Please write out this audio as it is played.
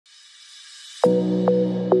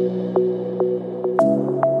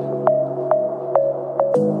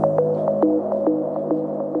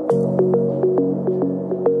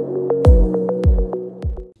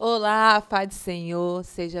Olá, Pai do Senhor,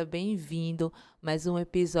 seja bem-vindo a mais um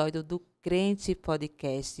episódio do Crente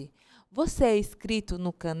podcast. Você é inscrito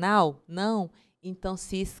no canal? Não? Então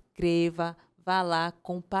se inscreva, vá lá,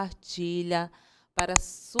 compartilha para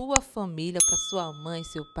sua família, para sua mãe,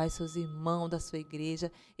 seu pai, seus irmãos da sua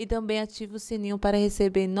igreja e também ative o sininho para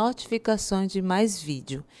receber notificações de mais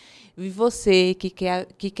vídeo. E você que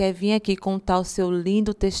quer vir aqui contar o seu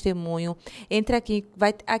lindo testemunho, entre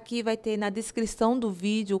aqui vai ter na descrição do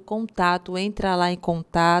vídeo o contato, entra lá em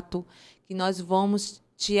contato, que nós vamos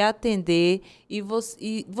te atender e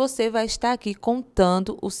você vai estar aqui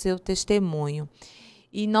contando o seu testemunho.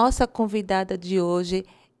 E nossa convidada de hoje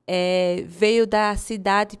veio da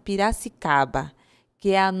cidade de Piracicaba,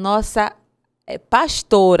 que é a nossa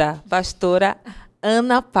pastora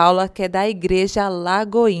Ana Paula, que é da Igreja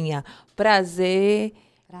Lagoinha. Prazer.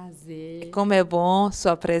 Como é bom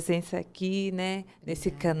sua presença aqui, né?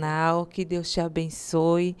 Nesse canal. Que Deus te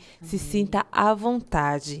abençoe. Amém. Se sinta à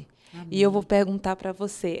vontade. Amém. E eu vou perguntar para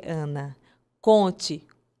você, Ana. Conte,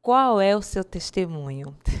 qual é o seu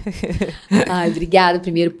testemunho? Obrigada,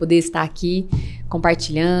 primeiro, por poder estar aqui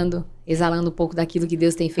compartilhando, exalando um pouco daquilo que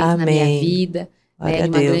Deus tem feito na minha vida. De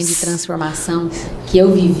uma grande transformação que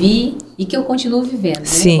eu vivi e que eu continuo vivendo.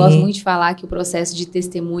 Né? Eu gosto muito de falar que o processo de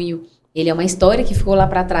testemunho, ele é uma história que ficou lá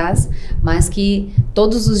para trás, mas que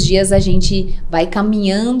todos os dias a gente vai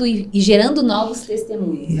caminhando e gerando novos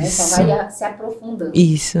testemunhos, né? Só vai se aprofundando.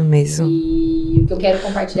 Isso mesmo. E o que eu quero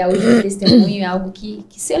compartilhar hoje de testemunho é algo que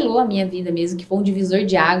selou a minha vida mesmo, que foi um divisor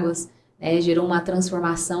de águas, né? Gerou uma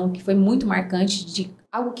transformação que foi muito marcante, de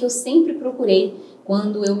algo que eu sempre procurei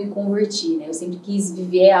quando eu me converti, né? Eu sempre quis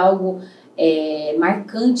viver algo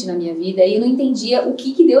marcante na minha vida e eu não entendia o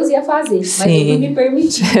que Deus ia fazer, mas eu fui me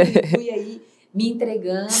permitindo, fui aí me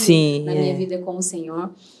entregando na minha vida com o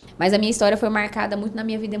Senhor. Mas a minha história foi marcada muito na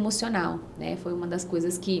minha vida emocional, né? Foi uma das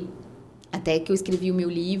coisas que até que eu escrevi o meu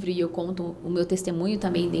livro e eu conto o meu testemunho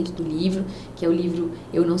também dentro do livro, que é o livro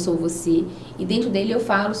Eu Não Sou Você. E dentro dele eu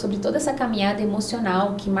falo sobre toda essa caminhada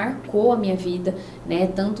emocional que marcou a minha vida, né?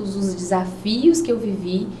 Tantos os desafios que eu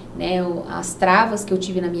vivi, né? As travas que eu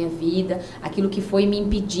tive na minha vida, aquilo que foi me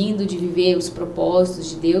impedindo de viver os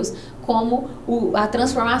propósitos de Deus, como a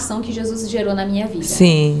transformação que Jesus gerou na minha vida.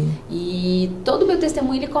 Sim. E todo o meu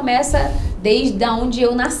testemunho, ele começa desde onde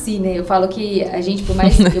eu nasci, né? Eu falo que a gente, por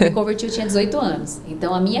mais que eu me converti, eu tinha 18 anos.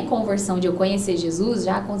 Então, a minha conversão de eu conhecer Jesus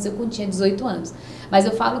já aconteceu quando eu tinha 18 anos. Mas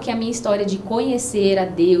eu falo que a minha história de conhecer a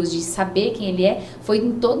Deus, de saber quem Ele é, foi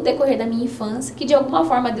em todo o decorrer da minha infância, que de alguma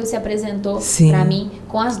forma Deus se apresentou para mim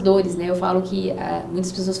com as dores, né? Eu falo que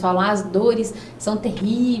muitas pessoas falam, as dores são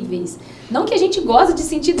terríveis. Não que a gente gosta de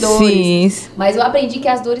sentir dores, mas eu aprendi que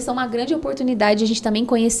as dores são uma grande oportunidade de a gente também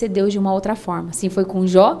conhecer Deus de uma outra forma. Assim foi com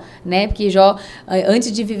Jó, né? Porque Jó,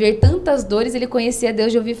 antes de viver tantas dores, ele conhecia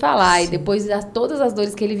Deus de ouvir falar. E depois de todas as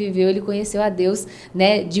dores que ele viveu, ele conheceu a Deus,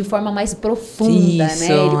 né, de forma mais profunda, né?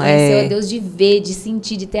 Ele conheceu a Deus de ver, de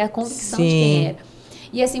sentir, de ter a convicção de quem era.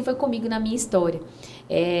 E assim foi comigo na minha história.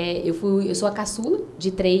 Eu sou a caçula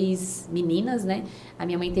de 3 meninas, né? A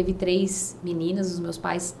minha mãe teve 3 meninas, os meus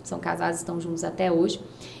pais são casados, estão juntos até hoje.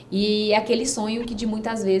 E é aquele sonho que de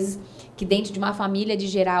muitas vezes, que dentro de uma família de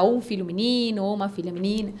gerar ou um filho menino ou uma filha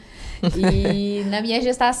menina. E na minha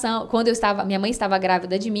gestação, minha mãe estava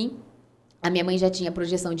grávida de mim, a minha mãe já tinha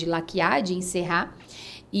projeção de laquear, de encerrar.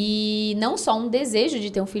 E não só um desejo de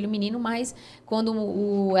ter um filho menino, mas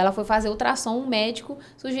quando ela foi fazer ultrassom, um médico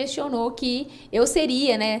sugestionou que eu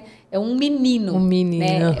seria, né, um menino.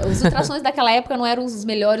 Né? Os ultrassons daquela época não eram os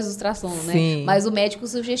melhores ultrassons, né? Mas o médico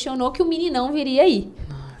sugestionou que o meninão viria aí.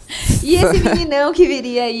 Nossa. E esse meninão que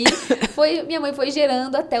viria aí, minha mãe foi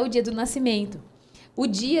gerando até o dia do nascimento. O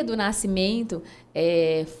dia do nascimento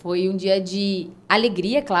foi um dia de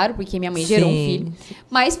alegria, claro, porque minha mãe gerou um filho.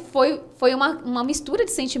 Mas foi uma mistura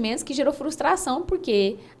de sentimentos que gerou frustração,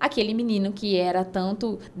 porque aquele menino que era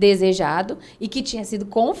tanto desejado e que tinha sido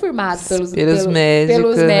confirmado pelos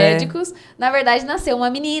médicos, na verdade, nasceu uma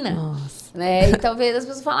menina. Nossa. Né? E talvez as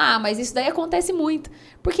pessoas falem, mas isso daí acontece muito.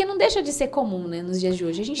 Porque não deixa de ser comum, né, nos dias de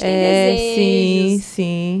hoje. A gente tem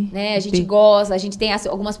desejos, né? A gente gosta, a gente tem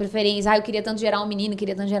algumas preferências. Eu queria tanto gerar um menino,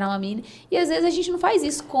 queria tanto gerar uma menina. E às vezes a gente não faz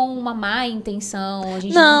isso com uma má intenção. A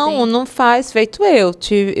gente não faz, feito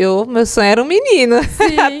eu. Meu sonho era um menino.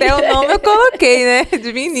 Até o nome eu coloquei, né,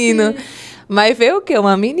 de menino. Mas veio o quê?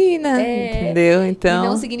 Uma menina, entendeu? Então... E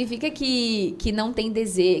não significa que não tem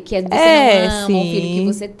desejo, que você não ama o filho que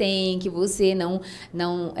você tem, que você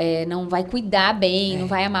não vai cuidar bem, não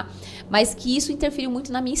vai amar. Mas que isso interferiu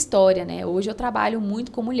muito na minha história, né? Hoje eu trabalho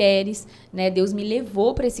muito com mulheres, né? Deus me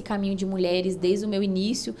levou para esse caminho de mulheres desde o meu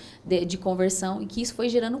início de conversão, e que isso foi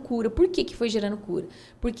gerando cura. Por que que foi gerando cura?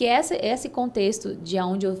 Porque esse contexto de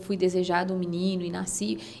onde eu fui desejado um menino e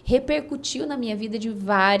nasci, repercutiu na minha vida de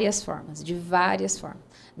várias formas,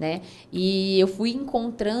 né? E eu fui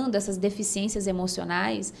encontrando essas deficiências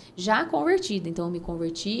emocionais já convertida. Então, eu me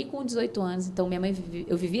converti com 18 anos. Então,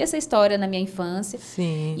 eu vivi essa história na minha infância.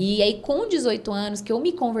 Sim. E aí, com 18 anos, que eu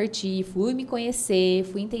me converti, fui me conhecer,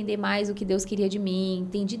 fui entender mais o que Deus queria de mim,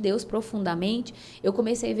 entendi Deus profundamente, eu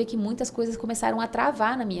comecei a ver que muitas coisas começaram a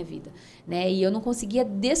travar na minha vida, né? E eu não conseguia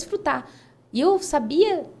desfrutar. E eu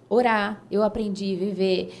sabia orar, eu aprendi a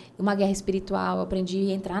viver uma guerra espiritual, eu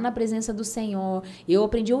aprendi a entrar na presença do Senhor, eu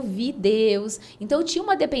aprendi a ouvir Deus. Então, eu tinha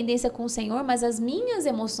uma dependência com o Senhor, mas as minhas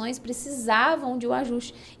emoções precisavam de um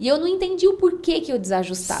ajuste. E eu não entendi o porquê que eu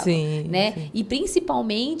desajustava, né? Sim. E,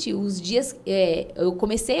 principalmente, os dias... eu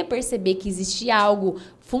comecei a perceber que existia algo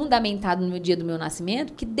fundamentado no dia do meu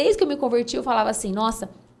nascimento, que desde que eu me converti, eu falava assim, nossa,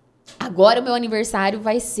 agora o meu aniversário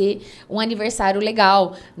vai ser um aniversário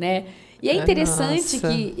legal, né? E é interessante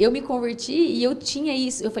que eu me converti e eu tinha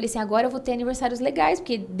isso. Eu falei assim, agora eu vou ter aniversários legais,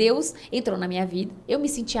 porque Deus entrou na minha vida. Eu me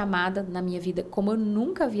senti amada na minha vida como eu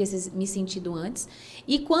nunca havia me sentido antes.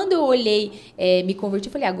 E quando eu olhei, me converti,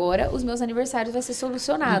 eu falei, agora os meus aniversários vão ser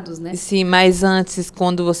solucionados, né? Sim, mas antes,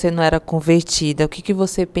 quando você não era convertida, o que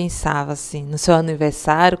você pensava, assim, no seu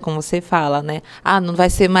aniversário, como você fala, né? Ah, não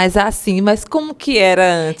vai ser mais assim, mas como que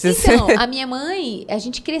era antes? Então, a minha mãe, a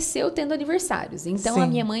gente cresceu tendo aniversários. Então, Sim. A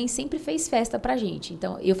minha mãe sempre fez festa pra gente.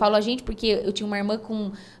 Então, eu falo a gente porque eu tinha uma irmã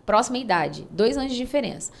com próxima idade, 2 anos de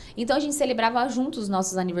diferença. Então, a gente celebrava juntos os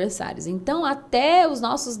nossos aniversários. Então, até os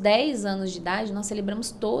nossos 10 anos de idade, nós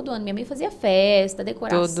celebramos todo ano. Minha mãe fazia festa,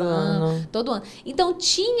 decoração. Todo ano. Então,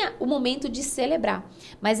 tinha o momento de celebrar.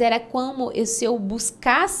 Mas era como se eu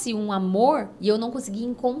buscasse um amor e eu não conseguia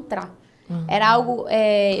encontrar. Era algo,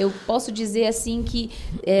 eu posso dizer assim que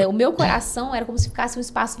o meu coração era como se ficasse um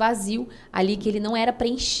espaço vazio ali, que ele não era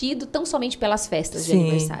preenchido tão somente pelas festas de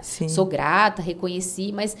aniversário. Sim. Sou grata,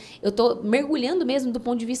 reconheci, mas eu tô mergulhando mesmo do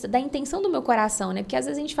ponto de vista da intenção do meu coração, né? Porque às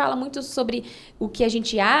vezes a gente fala muito sobre o que a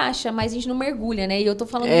gente acha, mas a gente não mergulha, né? E eu tô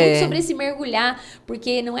falando muito sobre esse mergulhar,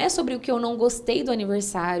 porque não é sobre o que eu não gostei do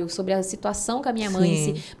aniversário, sobre a situação com a minha mãe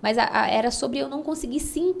em si, mas era sobre eu não conseguir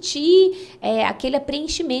sentir aquele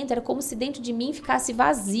preenchimento, era como se dentro de mim ficasse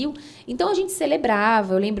vazio. Então a gente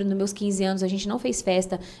celebrava. Eu lembro nos meus 15 anos, a gente não fez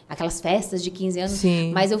festa, aquelas festas de 15 anos,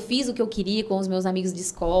 mas eu fiz o que eu queria com os meus amigos de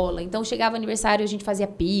escola. Então chegava aniversário, a gente fazia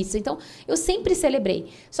pizza. Então eu sempre celebrei.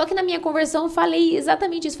 Só que na minha conversão eu falei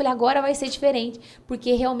exatamente isso. Falei, agora vai ser diferente.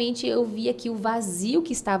 Porque realmente eu via que o vazio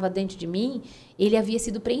que estava dentro de mim, ele havia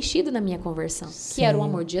sido preenchido na minha conversão. Que era o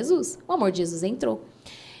amor de Jesus. O amor de Jesus entrou.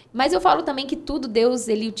 Mas eu falo também que tudo Deus,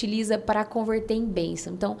 ele utiliza para converter em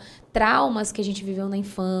bênção. Então, traumas que a gente viveu na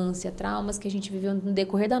infância, traumas que a gente viveu no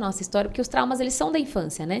decorrer da nossa história, porque os traumas, eles são da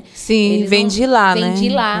infância, né? Sim, vem de lá, né? Vem de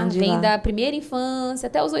lá, vem da primeira infância,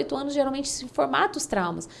 até os 8 anos, geralmente se formata os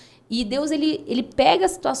traumas. E Deus, ele pega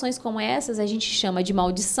situações como essas, a gente chama de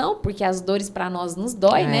maldição, porque as dores para nós nos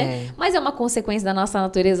dói, né? Mas é uma consequência da nossa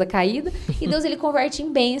natureza caída. E Deus, ele converte em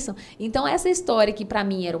bênção. Então, essa história que para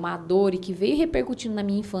mim era uma dor e que veio repercutindo na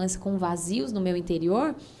minha infância com vazios no meu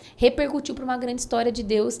interior, repercutiu para uma grande história de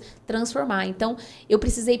Deus transformar. Então, eu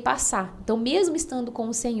precisei passar. Então, mesmo estando com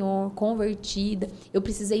o Senhor, convertida, eu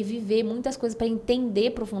precisei viver muitas coisas para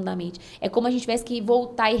entender profundamente. É como a gente tivesse que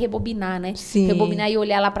voltar e rebobinar, né? Sim. Rebobinar e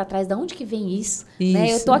olhar lá para trás, de onde que vem isso?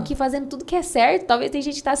 Né? Eu tô aqui fazendo tudo que é certo. Talvez tem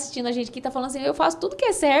gente que tá assistindo a gente aqui, tá falando assim, eu faço tudo que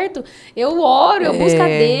é certo. Eu oro, eu busco a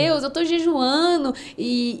Deus, eu tô jejuando.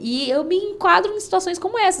 E eu me enquadro em situações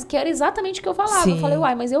como essas, que era exatamente o que eu falava. Sim. Eu falei,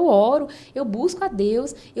 mas eu oro, eu busco a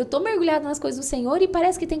Deus, eu tô mergulhada nas coisas do Senhor e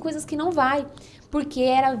parece que tem coisas que não vai. Porque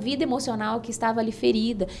era a vida emocional que estava ali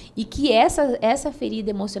ferida. E que essa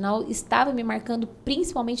ferida emocional estava me marcando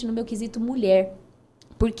principalmente no meu quesito mulher.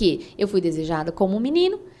 Porque eu fui desejada como um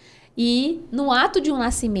menino e no ato de um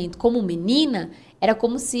nascimento como menina, era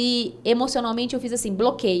como se emocionalmente eu fiz assim,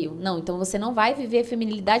 bloqueio. Não, então você não vai viver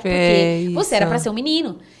feminilidade porque você era para ser um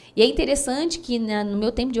menino. E é interessante que no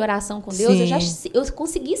meu tempo de oração com Deus, eu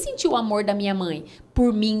consegui sentir o amor da minha mãe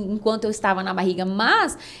por mim enquanto eu estava na barriga,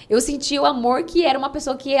 mas eu senti o amor que era uma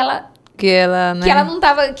pessoa que ela não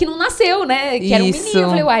tava, que não nasceu, né? Que era um menino.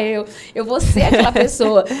 Eu falei, eu vou ser aquela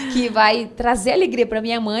pessoa que vai trazer alegria pra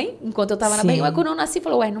minha mãe enquanto eu tava na barriga. Mas quando eu nasci, eu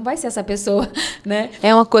falei, não vai ser essa pessoa, né?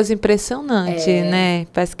 É uma coisa impressionante, né?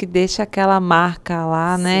 Parece que deixa aquela marca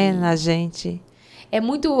lá, né, na gente. É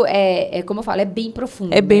muito, como eu falo, é bem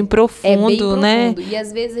profundo. É bem profundo, é bem profundo, né? E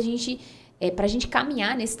às vezes a gente para a gente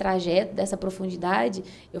caminhar nesse trajeto, dessa profundidade,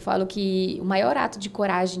 eu falo que o maior ato de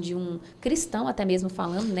coragem de um cristão, até mesmo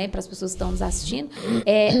falando, né, para as pessoas que estão nos assistindo,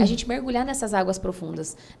 é a gente mergulhar nessas águas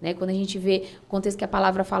profundas, né? Quando a gente vê o contexto que a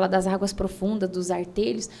palavra fala das águas profundas, dos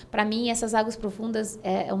artelhos, para mim essas águas profundas,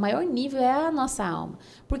 o maior nível é a nossa alma,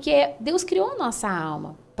 porque Deus criou a nossa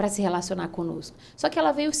alma para se relacionar conosco. Só que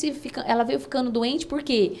ela veio ficando doente por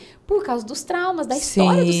quê? Por causa dos traumas, da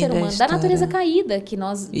história do ser humano, da natureza caída que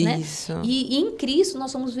nós, né? E em Cristo nós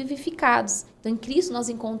somos vivificados. Então, em Cristo nós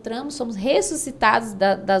encontramos, somos ressuscitados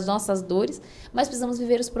das nossas dores, mas precisamos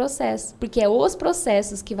viver os processos, porque é os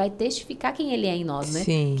processos que vai testificar quem Ele é em nós, né?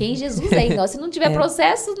 Sim. Quem Jesus é em nós. Se não tiver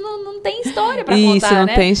processos, não tem história para contar, Isso, não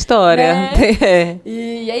né? tem história. Né?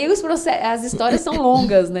 E aí as histórias são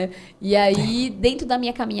longas, né? E aí, dentro da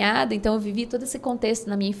minha caminhada, então eu vivi todo esse contexto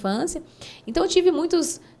na minha infância. Então, eu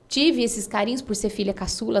tive esses carinhos por ser filha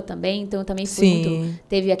caçula também, então eu também fui muito...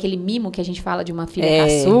 Teve aquele mimo que a gente fala de uma filha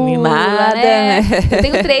caçula, mimada, né? Eu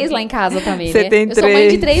tenho 3 lá em casa também, Você né? tem 3? Eu sou mãe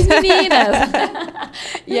de 3 meninas.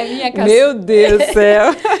 E a minha caçula... Meu Deus do céu!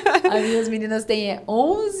 As minhas meninas têm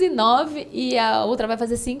 11, 9 e a outra vai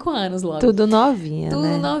fazer 5 anos logo. Tudo novinha, Tudo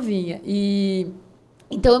né? novinha.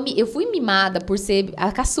 Então, eu fui mimada por ser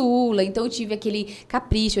a caçula, então eu tive aquele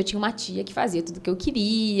capricho, eu tinha uma tia que fazia tudo que eu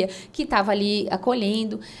queria, que estava ali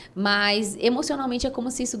acolhendo, mas emocionalmente é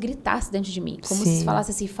como se isso gritasse dentro de mim, como se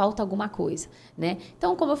falasse assim, falta alguma coisa, né?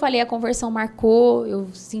 Então, como eu falei, a conversão marcou, eu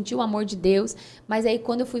senti o amor de Deus, mas aí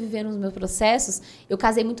quando eu fui vivendo os meus processos, eu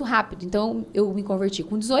casei muito rápido, então eu me converti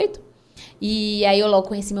com 18, e aí eu logo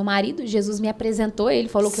conheci meu marido, Jesus me apresentou, ele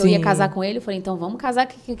falou que eu ia casar com ele, eu falei, então vamos casar,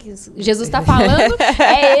 que Jesus está falando,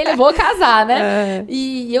 é ele, vou casar, né?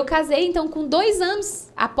 E eu casei, então com 2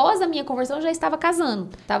 anos, após a minha conversão, eu já estava casando,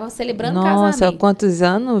 estava celebrando o casamento. Nossa, quantos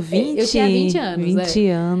anos? 20? Eu tinha 20 anos. 20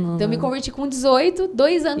 anos. Então eu me converti com 18,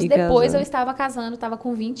 2 anos depois eu estava casando, estava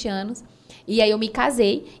com 20 anos. E aí eu me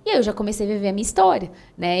casei e aí eu já comecei a viver a minha história,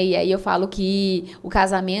 né? E aí eu falo que o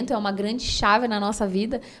casamento é uma grande chave na nossa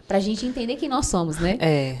vida pra gente entender quem nós somos,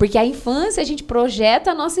 né? Porque a infância a gente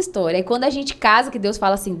projeta a nossa história. E quando a gente casa, que Deus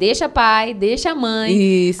fala assim, deixa pai, deixa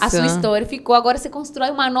mãe, a sua história ficou. Agora você constrói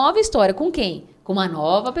uma nova história. Com quem? Com uma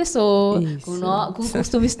nova pessoa, com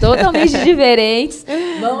costumes totalmente diferentes.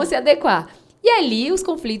 Vamos se adequar. E ali, os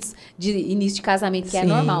conflitos de início de casamento, que é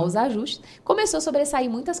normal, os ajustes, começou a sobressair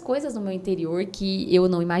muitas coisas no meu interior que eu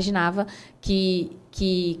não imaginava que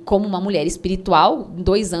como uma mulher espiritual, em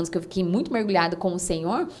 2 anos que eu fiquei muito mergulhada com o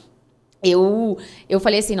Senhor, eu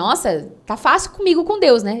falei assim, nossa, tá fácil comigo com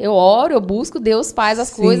Deus, né? Eu oro, eu busco, Deus faz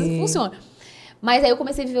as coisas e funciona. Mas aí eu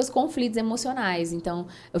comecei a viver os conflitos emocionais. Então,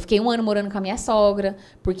 eu fiquei 1 ano morando com a minha sogra,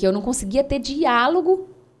 porque eu não conseguia ter diálogo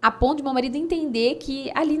a ponto de meu marido entender que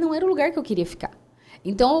ali não era o lugar que eu queria ficar.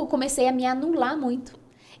 Então, eu comecei a me anular muito.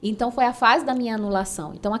 Então, foi a fase da minha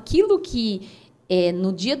anulação. Então, aquilo que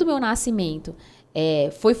no dia do meu nascimento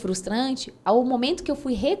foi frustrante, ao momento que eu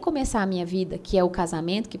fui recomeçar a minha vida, que é o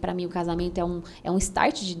casamento, que para mim o casamento é um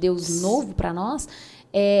start de Deus novo para nós,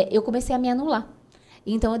 eu comecei a me anular.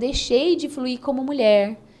 Então, eu deixei de fluir como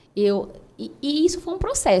mulher, E isso foi um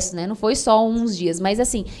processo, né? Não foi só uns dias. Mas,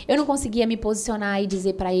 assim, eu não conseguia me posicionar e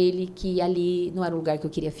dizer pra ele que ali não era o lugar que eu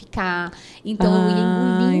queria ficar. Então,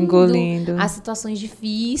 eu ia engolindo as situações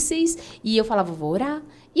difíceis. E eu falava, vou orar.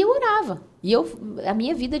 E eu orava. E a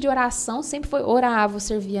minha vida de oração sempre foi orava,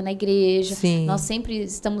 servia na igreja. Nós sempre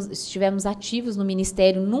estivemos ativos no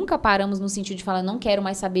ministério. Nunca paramos no sentido de falar, não quero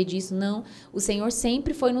mais saber disso. Não. O Senhor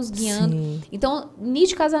sempre foi nos guiando. Então, início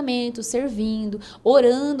de casamento, servindo,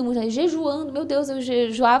 orando, jejuando. Meu Deus, eu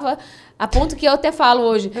jejuava a ponto que eu até falo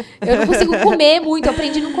hoje. Eu não consigo comer muito. Eu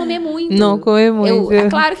aprendi a não comer muito. Não comer muito. É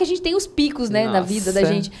claro que a gente tem os picos, né, na vida da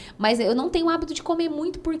gente. Mas eu não tenho o hábito de comer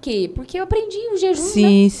muito. Por quê? Porque eu aprendi o jejum,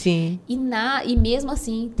 né? Sim. E mesmo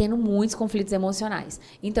assim, tendo muitos conflitos emocionais.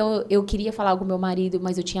 Então, eu queria falar algo com meu marido,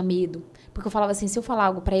 mas eu tinha medo. Porque eu falava assim, se eu falar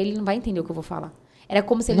algo pra ele, ele não vai entender o que eu vou falar. Era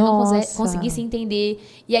como se ele não conseguisse entender.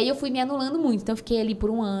 E aí, eu fui me anulando muito. Então, eu fiquei ali por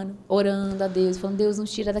 1 ano, orando a Deus, falando, Deus, nos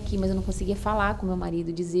tira daqui. Mas eu não conseguia falar com meu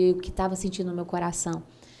marido, dizer o que estava sentindo no meu coração.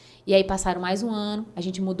 E aí, passaram mais 1 ano, a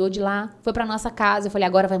gente mudou de lá, foi pra nossa casa. Eu falei,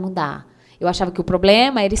 agora vai mudar. Eu achava que o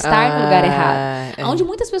problema era estar no lugar errado. Onde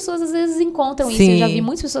muitas pessoas, às vezes, encontram isso. Eu já vi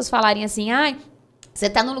muitas pessoas falarem assim, você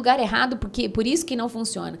tá no lugar errado, porque por isso que não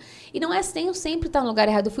funciona. E não é eu sempre estar no lugar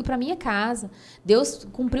errado. Eu fui pra minha casa. Deus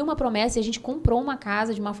cumpriu uma promessa e a gente comprou uma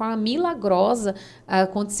casa de uma forma milagrosa.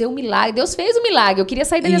 Aconteceu um milagre. Deus fez um milagre. Eu queria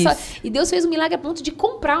sair dessa... E Deus fez um milagre a ponto de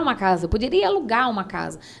comprar uma casa. Eu poderia alugar uma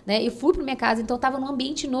casa, né? Eu fui pra minha casa, então eu tava num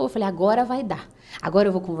ambiente novo. Eu falei, agora vai dar. Agora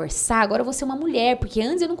eu vou conversar, agora eu vou ser uma mulher, porque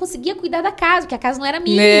antes eu não conseguia cuidar da casa, porque a casa não era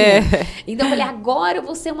minha. Então eu falei, agora eu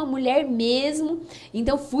vou ser uma mulher mesmo.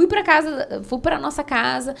 Então fui pra nossa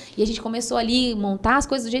casa e a gente começou ali montar as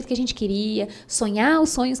coisas do jeito que a gente queria, sonhar os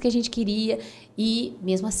sonhos que a gente queria e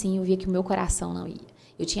mesmo assim eu via que o meu coração não ia.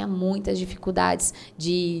 Eu tinha muitas dificuldades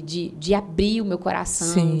de abrir o meu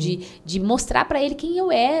coração, de mostrar para ele quem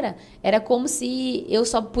eu era. Era como se eu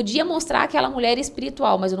só podia mostrar aquela mulher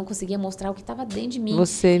espiritual, mas eu não conseguia mostrar o que estava dentro de mim.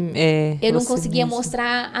 Eu não conseguia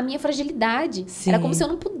mostrar a minha fragilidade. Sim. Era como se eu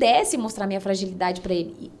não pudesse mostrar a minha fragilidade para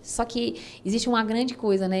ele. Só que existe uma grande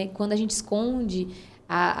coisa, né? Quando a gente esconde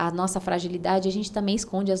a nossa fragilidade, a gente também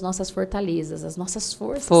esconde as nossas fortalezas, as nossas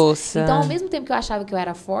forças. Então, ao mesmo tempo que eu achava que eu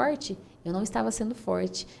era forte, eu não estava sendo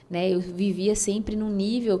forte, né? Eu vivia sempre num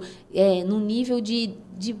nível de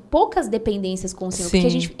poucas dependências com o Senhor. Sim. Porque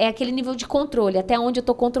a gente é aquele nível de controle, até onde eu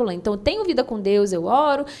estou controlando. Então, eu tenho vida com Deus, eu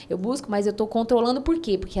oro, eu busco, mas eu estou controlando por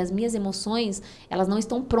quê? Porque as minhas emoções, elas não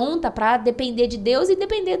estão prontas para depender de Deus e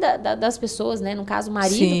depender das pessoas, né? No caso, o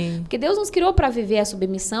marido. Sim. Porque Deus nos criou para viver a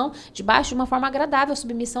submissão debaixo de uma forma agradável. A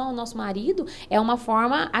submissão ao nosso marido é uma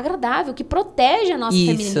forma agradável, que protege a nossa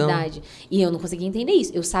feminilidade. E eu não conseguia entender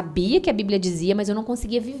isso. Eu sabia que a Bíblia dizia, mas eu não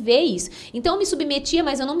conseguia viver isso. Então, eu me submetia,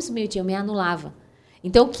 mas eu não me submetia, eu me anulava.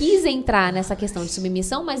 Então, eu quis entrar nessa questão de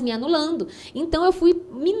submissão, mas me anulando. Então, eu fui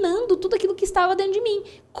minando tudo aquilo que estava dentro de mim.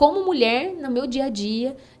 Como mulher, no meu dia a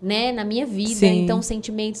dia, né? Na minha vida. Sim. Então,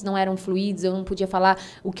 sentimentos não eram fluidos. Eu não podia falar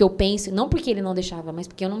o que eu penso. Não porque ele não deixava, mas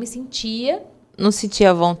porque eu não me sentia... Não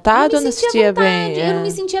sentia vontade ou não sentia bem? Eu não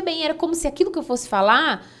me sentia bem. Era como se aquilo que eu fosse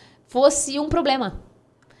falar fosse um problema.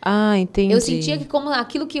 Ah, entendi. Eu sentia que como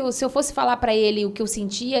aquilo que se eu fosse falar pra ele o que eu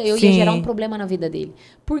sentia, eu ia gerar um problema na vida dele.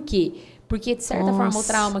 Por quê? Porque, de certa forma, o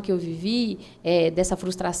trauma que eu vivi, dessa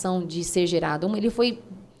frustração de ser gerado, ele foi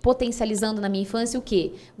potencializando na minha infância o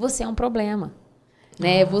quê? Você é um problema.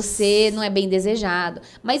 Né? Você não é bem desejado.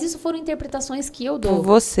 Mas isso foram interpretações que eu dou. Por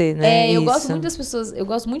você, né? Eu gosto muito das pessoas, eu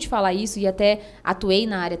gosto muito de falar isso e até atuei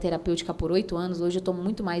na área terapêutica por 8 anos. Hoje eu estou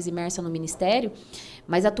muito mais imersa no ministério.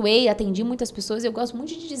 Mas atendi muitas pessoas e eu gosto muito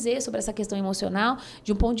de dizer sobre essa questão emocional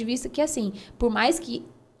de um ponto de vista que, assim, por mais que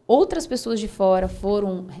outras pessoas de fora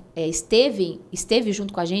esteve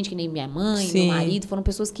junto com a gente, que nem minha mãe, meu marido, foram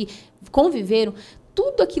pessoas que conviveram.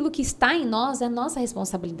 Tudo aquilo que está em nós é nossa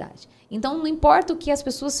responsabilidade. Então, não importa o que as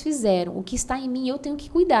pessoas fizeram, o que está em mim, eu tenho que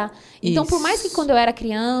cuidar. Então, por mais que quando eu era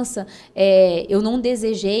criança, eu não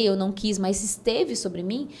desejei, eu não quis, mas esteve sobre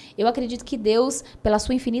mim, eu acredito que Deus, pela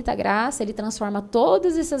sua infinita graça, Ele transforma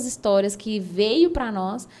todas essas histórias que veio para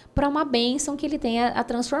nós, para uma bênção que Ele tem a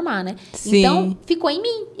transformar, né? Sim. Então, ficou em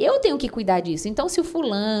mim. Eu tenho que cuidar disso. Então, se o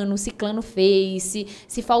fulano, o ciclano fez,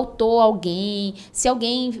 se faltou alguém, se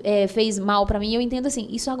alguém fez mal para mim, eu entendo assim,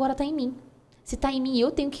 isso agora está em mim. Se está em mim,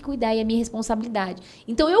 eu tenho que cuidar e é minha responsabilidade.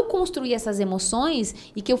 Então, eu construí essas emoções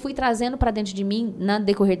e que eu fui trazendo para dentro de mim, no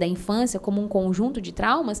decorrer da infância, como um conjunto de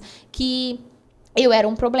traumas, que eu era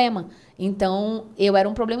um problema. Então,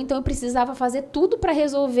 eu precisava fazer tudo para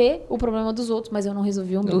resolver o problema dos outros, mas eu não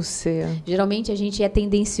resolvi o meu. O seu. Geralmente, a gente é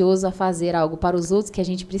tendencioso a fazer algo para os outros que a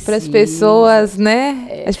gente precisa. Para as pessoas, né?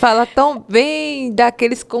 A gente fala tão bem, dá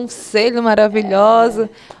aqueles conselhos maravilhosos,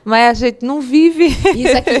 mas a gente não vive.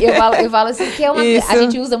 Isso aqui, eu falo assim, que é uma... A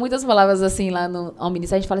gente usa muitas palavras assim lá ao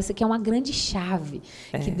ministério, a gente fala isso aqui é uma grande chave,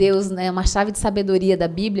 que Deus, né, uma chave de sabedoria da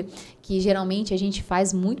Bíblia, que geralmente a gente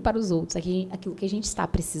faz muito para os outros, aquilo que a gente está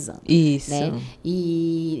precisando. Isso. Né?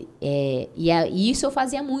 E isso eu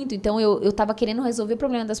fazia muito. Então, eu estava querendo resolver o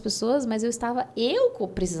problema das pessoas, mas eu estava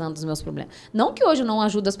precisando dos meus problemas. Não que hoje eu não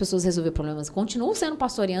ajudo as pessoas a resolver problemas. Continuo sendo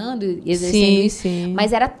pastoreando e exercendo isso. Sim.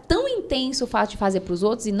 Mas era tão intenso o fato de fazer para os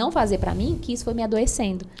outros e não fazer para mim, que isso foi me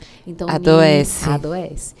adoecendo. Então,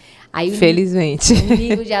 adoece. Aí, felizmente. O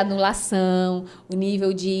nível de anulação, o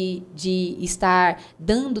nível de estar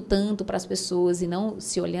dando tanto para as pessoas e não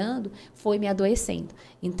se olhando, foi me adoecendo.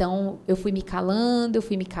 Então, eu fui me calando.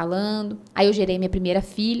 Aí, eu gerei minha primeira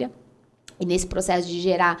filha. E nesse processo de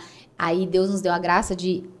gerar, aí Deus nos deu a graça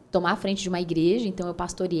de tomar a frente de uma igreja. Então,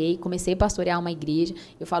 eu comecei a pastorear uma igreja.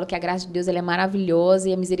 Eu falo que a graça de Deus ela é maravilhosa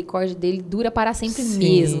e a misericórdia dele dura para sempre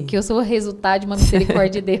mesmo. Que eu sou o resultado de uma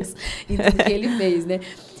misericórdia de Deus em tudo que ele fez, né?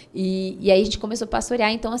 E aí a gente começou a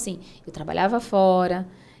pastorear. Então, assim, eu trabalhava fora,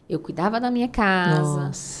 eu cuidava da minha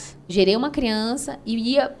casa, gerei uma criança e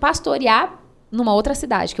ia pastorear numa outra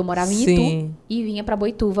cidade, que eu morava em Itu e vinha para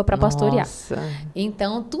Boituva para pastorear.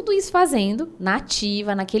 Então, tudo isso fazendo, na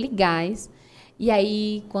ativa, naquele gás. E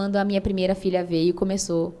aí, quando a minha primeira filha veio,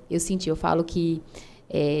 eu falo que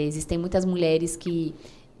existem muitas mulheres que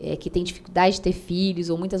que tem dificuldade de ter filhos,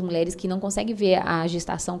 ou muitas mulheres que não conseguem ver a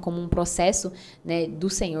gestação como um processo, né, do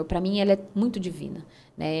Senhor. Para mim, ela é muito divina.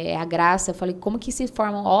 Né? É a graça, eu falei, como que se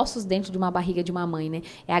formam ossos dentro de uma barriga de uma mãe, né?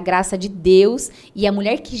 É a graça de Deus, e a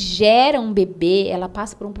mulher que gera um bebê, ela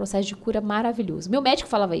passa por um processo de cura maravilhoso. Meu médico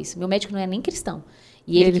falava isso, meu médico não é nem cristão,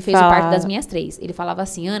 e ele que fez o parto das minhas 3, ele falava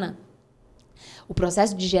assim, Ana, o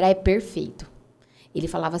processo de gerar é perfeito. Ele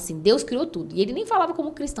falava assim, Deus criou tudo. E ele nem falava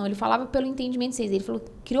como cristão, ele falava pelo entendimento de vocês. Ele falou,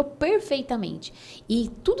 criou perfeitamente. E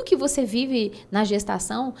tudo que você vive na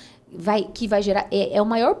gestação que vai gerar... É a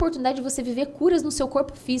maior oportunidade de você viver curas no seu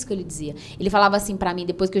corpo físico, ele dizia. Ele falava assim pra mim,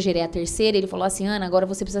 depois que eu gerei a 3ª, ele falou assim, Ana, agora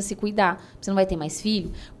você precisa se cuidar. Você não vai ter mais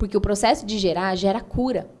filho. Porque o processo de gerar gera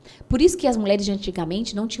cura. Por isso que as mulheres de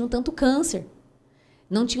antigamente não tinham tanto câncer.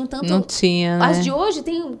 Não tinham tanto... Não tinha, né? As de hoje,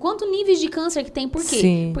 tem quantos níveis de câncer que tem? Por quê?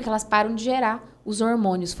 Sim. Porque elas param de gerar. Os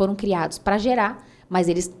hormônios foram criados para gerar, mas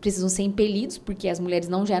eles precisam ser impelidos, porque as mulheres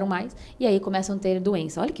não geram mais, e aí começam a ter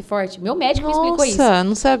doença. Olha que forte. Meu médico me explicou isso. Nossa,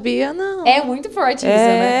 não sabia, não. É muito forte isso,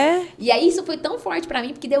 né? E aí isso foi tão forte para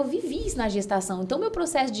mim, porque daí eu vivi isso na gestação. Então, meu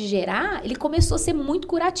processo de gerar, ele começou a ser muito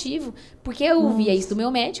curativo, porque eu via isso do meu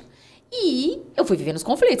médico, e eu fui vivendo os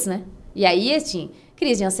conflitos, né? E aí, assim,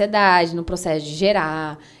 crise de ansiedade no processo de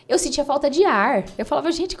gerar. Eu sentia falta de ar. Eu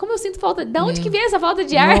falava, gente, como eu sinto falta... Da onde que vem essa falta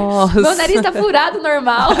de ar? Nossa. Meu nariz tá furado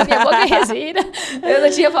normal, minha boca respira. Eu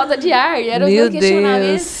não tinha falta de ar. E era o meu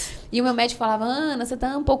questionamento. E o meu médico falava, Ana, você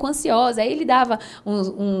tá um pouco ansiosa. Aí ele dava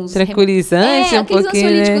uns tranquilizantes, um aqueles pouquinho,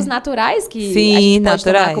 ansiolíticos né? naturais que Sim, a gente pode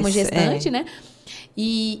naturais, tomar como gestante, né?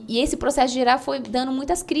 E esse processo de gerar foi dando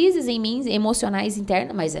muitas crises em mim, emocionais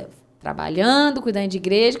internas, mas trabalhando, cuidando de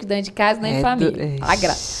igreja, cuidando de casa, cuidando de família.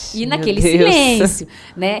 E naquele silêncio,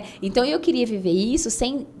 né? Então, eu queria viver isso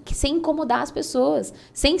sem incomodar as pessoas,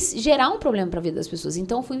 sem gerar um problema para a vida das pessoas.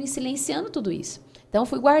 Então, eu fui me silenciando tudo isso. Então, eu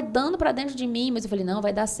fui guardando para dentro de mim, mas eu falei, não,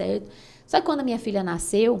 vai dar certo. Só que quando a minha filha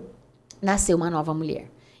nasceu uma nova mulher.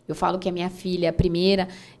 Eu falo que a minha filha, a primeira,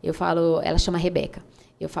 ela chama Rebeca.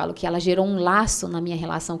 Eu falo que ela gerou um laço na minha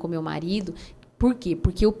relação com meu marido. Por quê?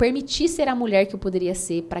 Porque eu permiti ser a mulher que eu poderia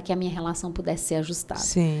ser para que a minha relação pudesse ser ajustada.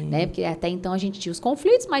 Sim. Né? Porque até então a gente tinha os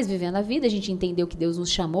conflitos, mas vivendo a vida, a gente entendeu que Deus nos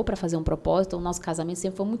chamou para fazer um propósito. O nosso casamento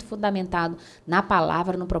sempre foi muito fundamentado na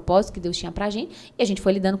palavra, no propósito que Deus tinha para a gente. E a gente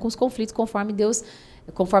foi lidando com os conflitos conforme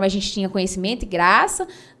a gente tinha conhecimento e graça,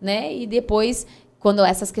 né? E depois... Quando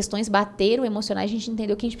essas questões bateram emocionais, a gente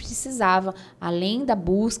entendeu que a gente precisava, além da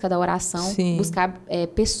busca, da oração, Sim. buscar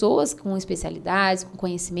pessoas com especialidades, com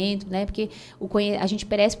conhecimento, né? Porque a gente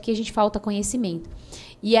perece porque a gente falta conhecimento.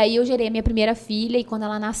 E aí eu gerei a minha primeira filha e quando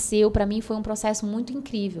ela nasceu, para mim foi um processo muito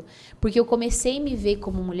incrível. Porque eu comecei a me ver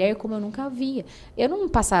como mulher como eu nunca via. Eu não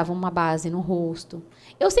passava uma base no rosto.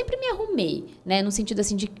 Eu sempre me arrumei, né? No sentido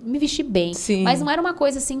assim de me vestir bem. Sim. Mas não era uma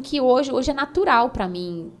coisa assim que hoje é natural para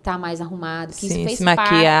mim estar mais arrumado. Que Sim, isso fez se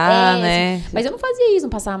maquiar, né? Assim. Mas eu não fazia isso,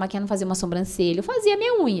 não passava maquiagem, não fazia uma sobrancelha. Eu fazia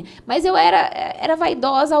minha unha. Mas eu era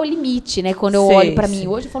vaidosa ao limite, né? Quando eu olho para mim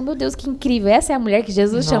hoje, eu falo, meu Deus, que incrível. Essa é a mulher que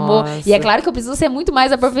Jesus chamou. E é claro que eu preciso ser muito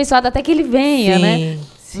mais aperfeiçoada até que ele venha, Sim. né?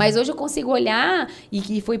 Sim. Mas hoje eu consigo olhar,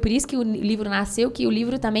 e foi por isso que o livro nasceu, que o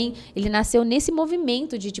livro também, ele nasceu nesse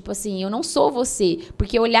movimento de, tipo assim, eu não sou você.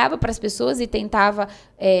 Porque eu olhava para as pessoas e tentava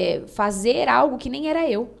fazer algo que nem era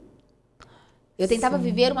eu. Eu tentava Sim.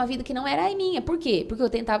 viver uma vida que não era a minha. Por quê? Porque eu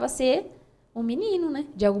tentava ser um menino, né?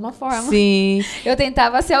 De alguma forma. Sim. Eu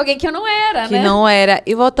tentava ser alguém que eu não era, né? Que não era.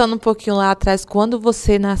 E voltando um pouquinho lá atrás, quando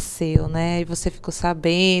você nasceu, né? E você ficou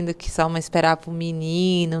sabendo que sua mãe esperava um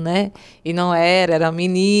menino, né? E não era uma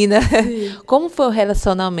menina. Sim. Como foi o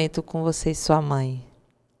relacionamento com você e sua mãe?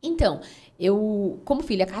 Então, eu, como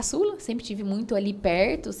filha caçula, sempre tive muito ali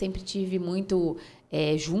perto, sempre tive muito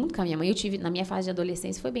junto com a minha mãe. Eu tive, na minha fase de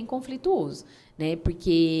adolescência, foi bem conflituoso, né?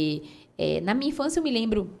 Porque... na minha infância eu me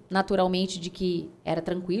lembro naturalmente de que era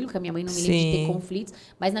tranquilo, que a minha mãe não me lembra de ter conflitos,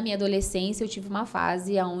 mas na minha adolescência eu tive uma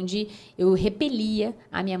fase onde eu repelia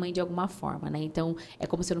a minha mãe de alguma forma, né? Então, é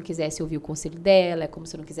como se eu não quisesse ouvir o conselho dela, é como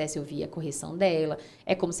se eu não quisesse ouvir a correção dela,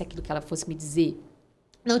 é como se aquilo que ela fosse me dizer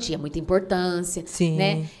não tinha muita importância, Sim.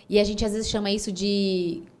 né? E a gente às vezes chama isso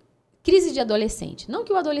de... crise de adolescente. Não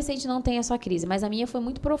que o adolescente não tenha sua crise, mas a minha foi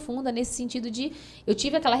muito profunda nesse sentido de... eu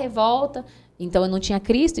tive aquela revolta, então eu não tinha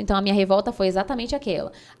Cristo, então a minha revolta foi exatamente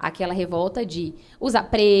aquela. Aquela revolta de usar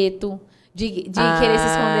preto, de querer se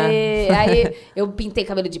esconder. Aí eu pintei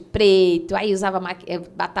cabelo de preto, aí usava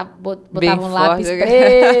botava um lápis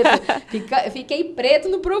preto. Fiquei preto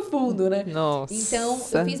no profundo, né? Nossa. Então,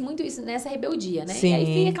 eu fiz muito isso nessa rebeldia, né? Sim. E aí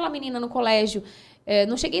vi aquela menina no colégio...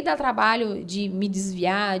 não cheguei a dar trabalho de me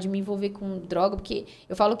desviar, de me envolver com droga, porque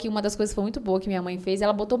eu falo que uma das coisas que foi muito boa que minha mãe fez,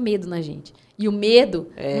 ela botou medo na gente. E o medo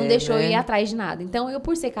não deixou eu ir atrás de nada. Então, eu,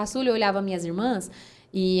 por ser caçula, eu olhava minhas irmãs,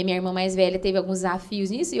 e a minha irmã mais velha teve alguns desafios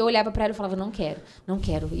nisso, e eu olhava pra ela e falava, não quero.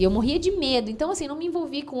 E eu morria de medo. Então, assim, não me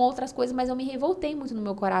envolvi com outras coisas, mas eu me revoltei muito no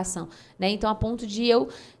meu coração, né? Então, a ponto de eu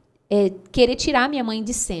querer tirar minha mãe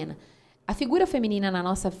de cena. A figura feminina na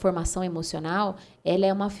nossa formação emocional, ela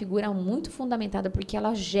é uma figura muito fundamentada porque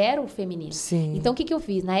ela gera o feminino. Sim. Então, o que eu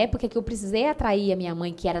fiz? Na época que eu precisei atrair a minha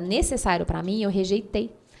mãe, que era necessário para mim, eu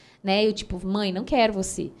rejeitei. Né? Eu, tipo, mãe, não quero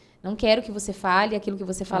você. Não quero que você fale, aquilo que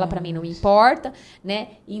você fala pra mim não me importa, né?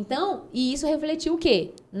 Então, e isso refletiu o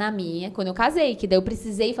quê? Quando eu casei, que daí eu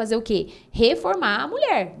precisei fazer o quê? Reformar a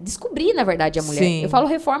mulher. Descobrir, na verdade, a mulher. Sim. Eu falo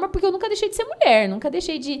reforma porque eu nunca deixei de ser mulher, nunca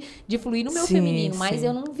deixei de fluir no meu feminino, mas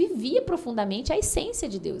eu não vivia profundamente a essência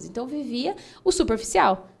de Deus. Então, eu vivia o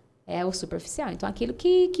superficial. O superficial. Então, aquilo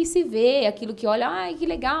que se vê, aquilo que olha, ai, que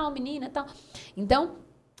legal, menina e tal. Então,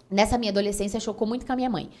 nessa minha adolescência, chocou muito com a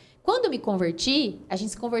minha mãe. Quando eu me converti, a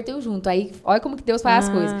gente se converteu junto. Aí, olha como que Deus faz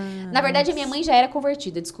as coisas. Na verdade, a minha mãe já era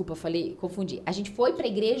convertida. Desculpa, confundi. A gente foi pra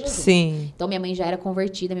igreja junto. Sim. Então, minha mãe já era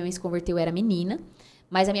convertida. Minha mãe se converteu, eu era menina.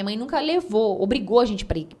 Mas a minha mãe nunca obrigou a gente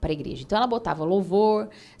pra igreja. Então, ela botava louvor.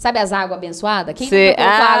 Sabe as águas abençoadas? Quem nunca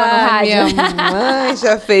colocou água no rádio? Minha mãe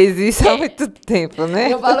já fez isso há muito tempo,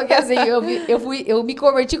 né? Eu falo que assim, eu me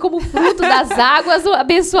converti como fruto das águas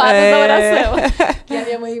abençoadas da oração. Que a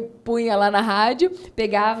minha mãe punha lá na rádio,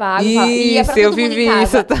 pegava água e ia pra todo mundo vivi em casa.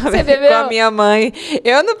 Isso também. Você bebeu? Com a minha mãe.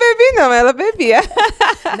 Eu não bebi, não. Ela bebia.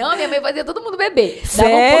 Não, minha mãe fazia todo mundo beber.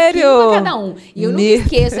 Sério? Dava um pouquinho pra cada um. E eu nunca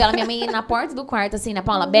esqueço ela, minha mãe na porta do quarto, assim, Ana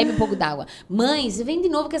Paula, bebe um pouco d'água. Mãe, você vem de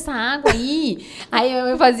novo com essa água aí. Aí minha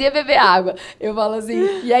mãe fazia beber água. Eu falo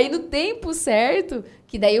assim. E aí, no tempo certo,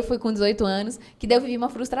 que daí eu fui com 18 anos, que daí eu vivi uma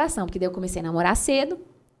frustração, porque daí eu comecei a namorar cedo.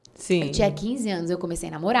 Sim. Eu tinha 15 anos, eu comecei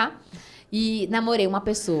a namorar. E namorei uma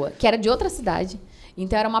pessoa que era de outra cidade.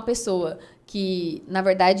 Então, era uma pessoa que, na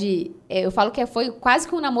verdade, eu falo que foi quase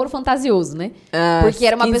que um namoro fantasioso, né? Porque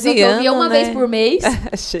era uma pessoa que eu via uma vez por mês.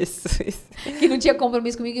 Jesus. Que não tinha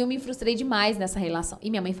compromisso comigo e eu me frustrei demais nessa relação. E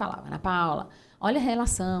minha mãe falava, Ana Paula, olha a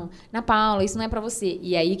relação. Ana Paula, isso não é pra você.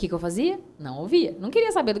 E aí, o que eu fazia? Não ouvia. Não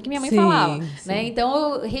queria saber do que minha mãe falava. Né?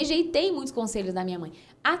 Então, eu rejeitei muitos conselhos da minha mãe.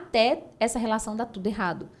 Até essa relação dar tudo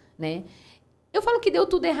errado, né? Eu falo que deu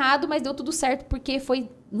tudo errado, mas deu tudo certo porque foi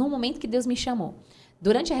no momento que Deus me chamou.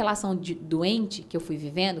 Durante a relação doente que eu fui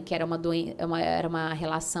vivendo, que era uma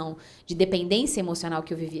relação de dependência emocional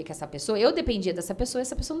que eu vivia com essa pessoa, eu dependia dessa pessoa e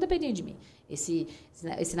essa pessoa não dependia de mim. Esse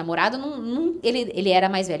namorado, ele era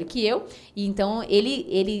mais velho que eu, e então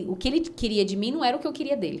o que ele queria de mim não era o que eu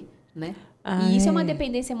queria dele, né? E isso é uma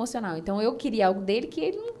dependência emocional. Então, eu queria algo dele que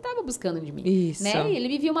ele não estava buscando de mim. Isso. Né? Ele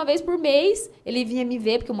me via uma vez por mês, ele vinha me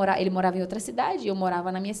ver, porque ele morava em outra cidade, eu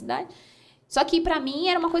morava na minha cidade. Só que, pra mim,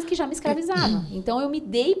 era uma coisa que já me escravizava. Então, eu me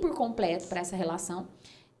dei por completo pra essa relação.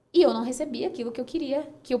 E eu não recebia aquilo que eu queria,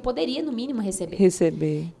 que eu poderia, no mínimo, receber.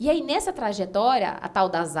 E aí, nessa trajetória, a tal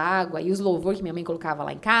das águas e os louvores que minha mãe colocava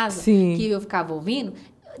lá em casa, que eu ficava ouvindo,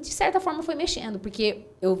 de certa forma foi mexendo, porque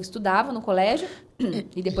eu estudava no colégio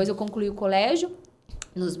e depois eu concluí o colégio.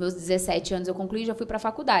 Nos meus 17 anos eu concluí e já fui pra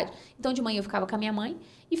faculdade. Então, de manhã eu ficava com a minha mãe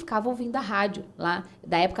e ficava ouvindo a rádio, lá,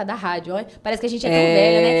 da época da rádio. Olha, parece que a gente é tão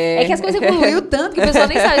velha, né? É que as coisas evoluíram tanto que o pessoal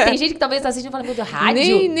nem sabe. Tem gente que talvez está assistindo e fala, meu Deus,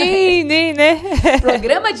 rádio? Nem, né?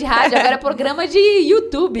 Programa de rádio, agora é programa de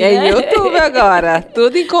YouTube, né? É YouTube agora,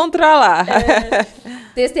 tudo encontra lá.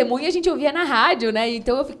 Testemunho a gente ouvia na rádio, né?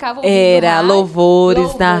 Então eu ficava ouvindo rádio,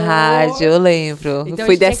 louvores na rádio, eu lembro. Então,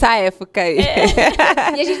 fui dessa época aí.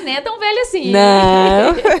 E a gente nem é tão velho assim.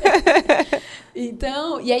 Não.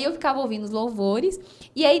 Então, e aí eu ficava ouvindo os louvores.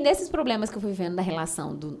 E aí, nesses problemas que eu fui vendo da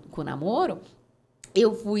relação com o namoro,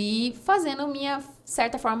 eu fui fazendo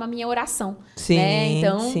certa forma, a minha oração. Sim, né?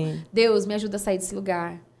 Então, Deus, me ajuda a sair desse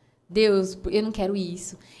lugar. Deus, eu não quero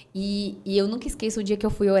isso. E eu nunca esqueço o dia que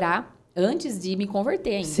eu fui orar, antes de me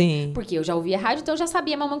converter ainda. Sim. Porque eu já ouvia rádio, então eu já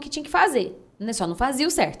sabia mamãe o que tinha que fazer. Né? Só não fazia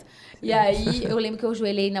o certo. E aí, eu lembro que eu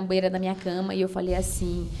ajoelhei na beira da minha cama e eu falei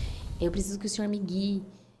assim, eu preciso que o Senhor me guie.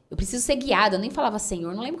 Eu preciso ser guiada. Eu nem falava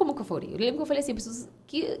Senhor, não lembro como que eu falei. Eu lembro que eu falei assim, eu preciso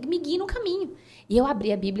que me guie no caminho. E eu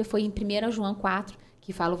abri a Bíblia, foi em 1 João 4,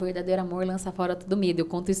 que fala o verdadeiro amor lança fora todo medo. Eu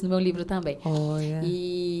conto isso no meu livro também. Olha.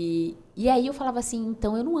 E aí eu falava assim,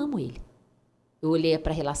 então eu não amo ele. Eu olhei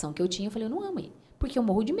para a relação que eu tinha e falei, eu não amo ele. Porque eu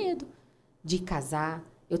morro de medo de casar.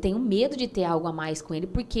 Eu tenho medo de ter algo a mais com ele,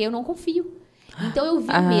 porque eu não confio. Então, eu vi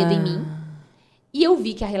o medo em mim. E eu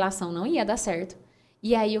vi que a relação não ia dar certo.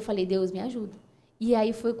 E aí, eu falei, Deus, me ajuda. E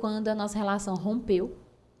aí, foi quando a nossa relação rompeu.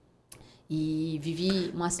 E vivi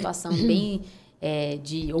uma situação bem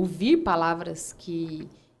de ouvir palavras que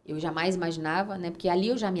eu jamais imaginava, né? Porque ali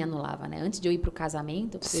eu já me anulava, né? Antes de eu ir para o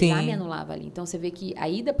casamento, eu já me anulava ali. Então, você vê que a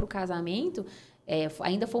ida para o casamento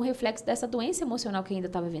ainda foi um reflexo dessa doença emocional que eu ainda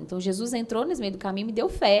estava vivendo. Então, Jesus entrou nesse meio do caminho, me deu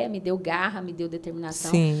fé, me deu garra, me deu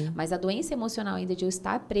determinação. Sim. Mas a doença emocional ainda de eu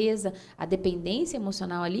estar presa, a dependência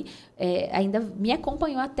emocional ali, ainda me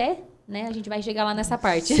acompanhou até... Né? A gente vai chegar lá nessa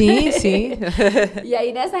parte. Sim, sim. E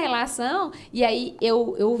aí, nessa relação,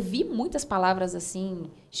 eu ouvi muitas palavras assim,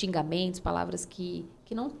 xingamentos, palavras que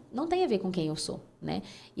não tem a ver com quem eu sou, né?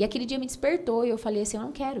 E aquele dia me despertou e eu falei assim, eu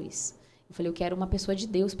não quero isso. Eu falei, eu quero uma pessoa de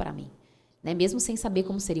Deus para mim. Né? Mesmo sem saber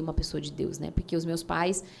como seria uma pessoa de Deus, né? Porque os meus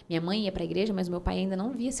pais, minha mãe ia para a igreja, mas meu pai ainda não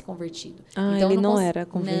havia se convertido. Então, ele não era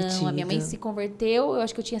convertido. Não, a minha mãe se converteu, eu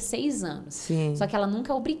acho que eu tinha 6 anos. Sim. Só que ela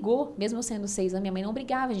nunca obrigou, mesmo eu sendo 6 anos, minha mãe não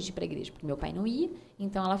obrigava a gente ir para a igreja, porque meu pai não ia,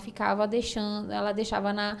 então ela ficava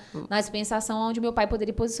deixava na dispensação onde meu pai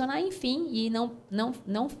poderia posicionar, enfim, e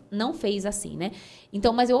não fez assim, né?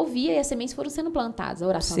 Então, mas eu ouvia e as sementes foram sendo plantadas, a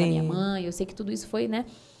oração da minha mãe, eu sei que tudo isso foi, né?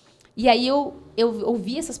 E aí eu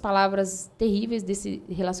ouvi essas palavras terríveis desse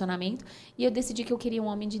relacionamento e eu decidi que eu queria um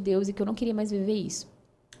homem de Deus e que eu não queria mais viver isso.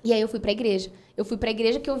 E aí eu fui pra igreja. Eu fui pra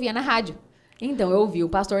igreja que eu via na rádio. Então, eu ouvi o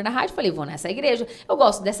pastor na rádio e falei, vou nessa igreja. Eu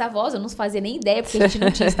gosto dessa voz, eu não fazia nem ideia, porque a gente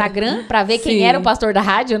não tinha Instagram pra ver quem era o pastor da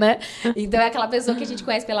rádio, né? Então, é aquela pessoa que a gente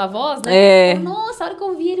conhece pela voz, né? Nossa, a hora que eu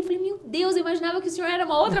ouvi ele, eu falei, meu Deus, eu imaginava que o senhor era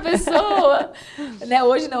uma outra pessoa. Né?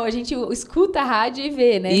 Hoje não, a gente escuta a rádio e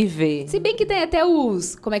vê, né? E vê. Se bem que tem até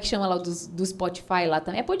como é que chama lá, do Spotify lá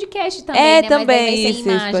também. É podcast também, né? Também, mas sem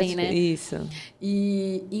imagem, Spotify, né? Isso.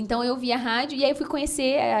 E então, eu vi a rádio e aí eu fui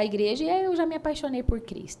conhecer a igreja e aí eu já me apaixonei por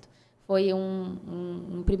Cristo. Foi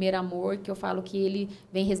um primeiro amor que eu falo que ele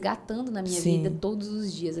vem resgatando na minha vida todos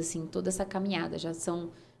os dias, assim, toda essa caminhada. Já são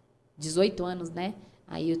 18 anos, né?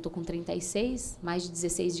 Aí eu tô com 36, mais de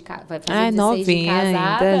 16 de casado. Vai fazer 16 de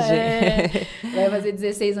casado. Ainda, vai fazer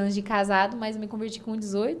 16 anos de casado, mas eu me converti com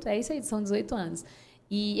 18. É isso aí, são 18 anos.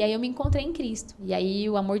 E aí eu me encontrei em Cristo. E aí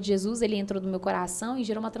o amor de Jesus, ele entrou no meu coração e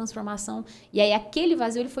gerou uma transformação. E aí aquele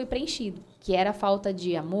vazio, ele foi preenchido. Que era a falta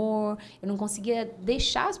de amor. Eu não conseguia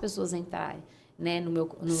deixar as pessoas entrarem, né, no meu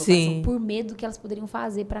coração, por medo do que elas poderiam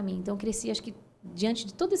fazer para mim. Então eu cresci, acho que, diante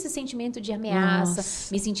de todo esse sentimento de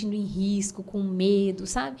ameaça, me sentindo em risco, com medo,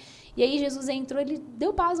 sabe? E aí Jesus entrou, ele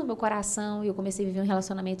deu paz no meu coração e eu comecei a viver um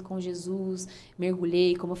relacionamento com Jesus,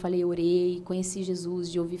 mergulhei, como eu falei, orei, conheci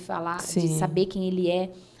Jesus, de ouvir falar, de saber quem ele é.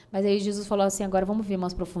 Mas aí Jesus falou assim, agora vamos ver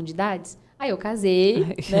umas profundidades? Aí eu casei,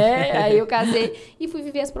 né? Aí eu casei e fui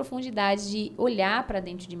viver as profundidades de olhar para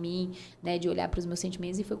dentro de mim, né? De olhar para os meus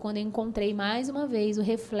sentimentos e foi quando eu encontrei mais uma vez o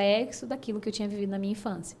reflexo daquilo que eu tinha vivido na minha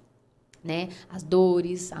infância. Né? As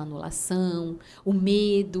dores, a anulação, o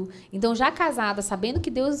medo. Então, já casada, sabendo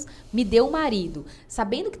que Deus me deu um marido,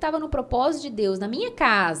 sabendo que estava no propósito de Deus na minha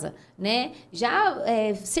casa, né? Já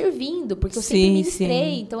servindo, porque eu sempre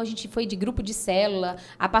ministrei. Então, a gente foi de grupo de célula,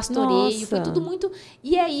 a pastoreio, foi tudo muito...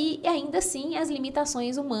 E aí, ainda assim, as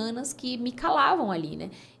limitações humanas que me calavam ali,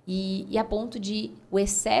 né? E a ponto de o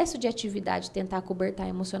excesso de atividade tentar acobertar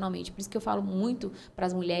emocionalmente. Por isso que eu falo muito para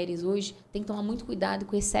as mulheres hoje, tem que tomar muito cuidado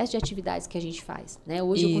com o excesso de atividades que a gente faz. Né?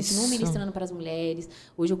 Hoje eu continuo ministrando para as mulheres,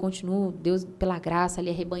 hoje eu continuo, Deus, pela graça, ali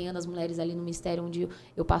arrebanhando as mulheres ali no ministério onde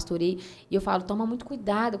eu pastorei. E eu falo, toma muito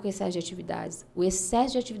cuidado com o excesso de atividades. O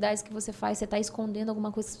excesso de atividades que você faz, você está escondendo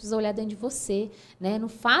alguma coisa que você precisa olhar dentro de você. Né? Não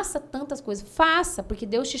faça tantas coisas. Faça, porque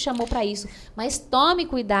Deus te chamou para isso. Mas tome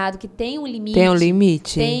cuidado, que tem um limite. Tem um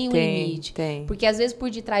limite. Tem um limite. Porque às vezes por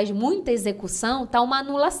detrás de muita execução tá uma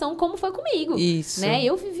anulação, como foi comigo. Isso. Né?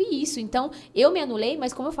 Eu vivi isso. Então, eu me anulei,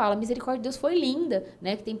 mas como eu falo, a misericórdia de Deus foi linda,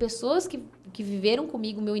 né? Que tem pessoas que viveram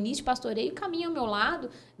comigo o meu início de pastoreio, caminham ao meu lado,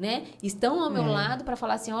 né? Estão ao meu lado para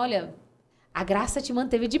falar assim, olha, a graça te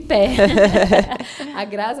manteve de pé. A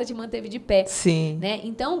graça te manteve de pé. Sim. Né?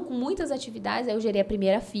 Então, com muitas atividades, aí eu gerei a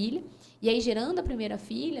primeira filha. E aí, gerando a primeira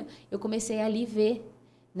filha, eu comecei a ali ver,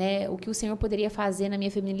 né, o que o Senhor poderia fazer na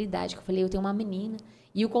minha feminilidade. Que eu falei, eu tenho uma menina.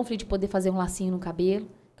 E o conflito de poder fazer um lacinho no cabelo.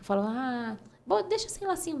 Que eu falo, bom, deixa sem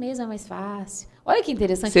lacinho mesmo, é mais fácil. Olha que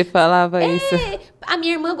interessante. Você falava isso. A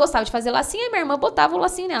minha irmã gostava de fazer lacinho, e a minha irmã botava o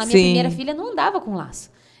lacinho nela. A minha primeira filha não andava com laço.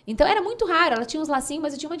 Então, era muito raro. Ela tinha uns lacinhos,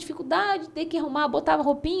 mas eu tinha uma dificuldade de ter que arrumar. Botava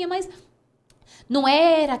roupinha, mas... não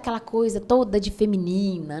era aquela coisa toda de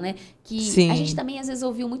feminina, né? Que a gente também, às vezes,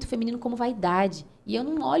 ouviu muito feminino como vaidade. E eu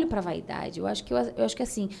não olho pra vaidade. Eu acho que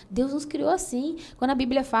assim, Deus nos criou assim. Quando a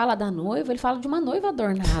Bíblia fala da noiva, ele fala de uma noiva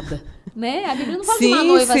adornada. Né? A Bíblia não fala de uma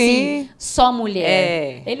noiva assim, só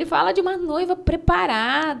mulher. Ele fala de uma noiva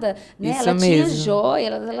preparada. Né? Ela tinha joia,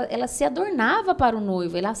 ela se adornava para o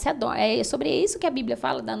noivo. É sobre isso que a Bíblia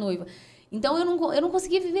fala da noiva. Então, eu não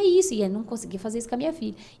conseguia viver isso. E eu não conseguia fazer isso com a minha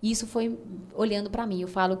filha. E isso foi olhando pra mim. Eu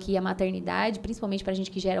falo que a maternidade, principalmente pra gente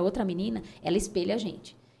que gera outra menina, ela espelha a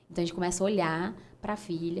gente. Então, a gente começa a olhar pra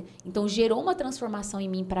filha. Então, gerou uma transformação em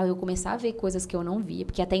mim pra eu começar a ver coisas que eu não via.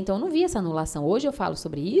 Porque até então eu não via essa anulação. Hoje eu falo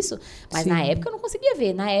sobre isso, mas na época eu não conseguia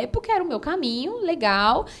ver. Na época era o meu caminho,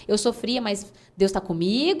 legal. Eu sofria, mas Deus tá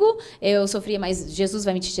comigo. Eu sofria, mas Jesus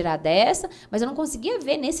vai me tirar dessa. Mas eu não conseguia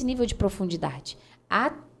ver nesse nível de profundidade.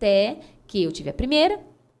 Até que eu tive a primeira,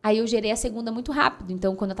 aí eu gerei a segunda muito rápido.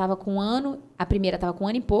 Então, quando eu tava com 1 ano, a primeira tava com 1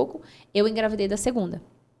 ano e pouco, eu engravidei da segunda.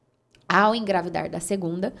 Ao engravidar da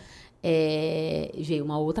segunda, veio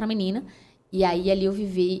uma outra menina, e aí ali eu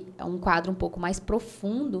vivi um quadro um pouco mais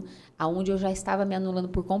profundo, onde eu já estava me anulando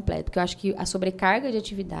por completo, porque eu acho que a sobrecarga de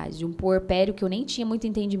atividades, de um puerpério que eu nem tinha muito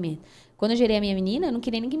entendimento. Quando eu gerei a minha menina, eu não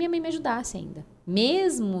queria nem que minha mãe me ajudasse ainda.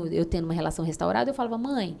 Mesmo eu tendo uma relação restaurada, eu falava,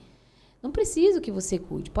 mãe, não preciso que você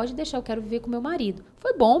cuide, pode deixar, eu quero viver com meu marido.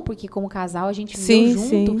 Foi bom, porque como casal a gente viveu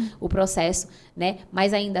junto o processo, né?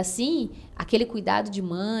 Mas ainda assim, aquele cuidado de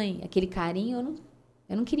mãe, aquele carinho,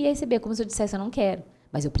 eu não queria receber, como se eu dissesse, eu não quero.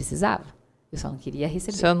 Mas eu precisava, eu só não queria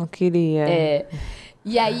receber. Só não queria.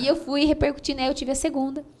 E aí eu fui repercutindo, aí eu tive a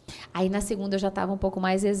segunda. Aí na segunda eu já estava um pouco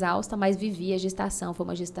mais exausta, mas vivi a gestação, foi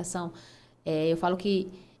uma gestação, eu falo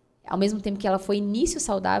que ao mesmo tempo que ela foi início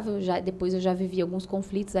saudável, depois eu já vivi alguns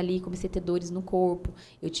conflitos ali, comecei a ter dores no corpo,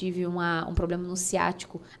 eu tive um problema no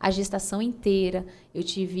ciático, a gestação inteira, eu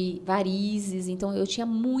tive varizes, então eu tinha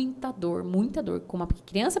muita dor, com uma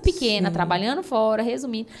criança pequena, trabalhando fora,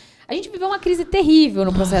 resumindo. A gente viveu uma crise terrível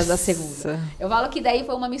no processo da segunda. Eu falo que daí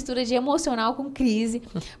foi uma mistura de emocional com crise,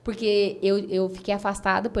 porque eu fiquei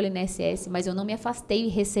afastada pelo INSS, mas eu não me afastei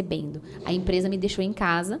recebendo. A empresa me deixou em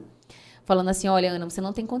casa, falando assim, olha, Ana, você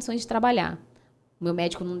não tem condições de trabalhar. O meu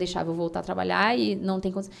médico não deixava eu voltar a trabalhar e não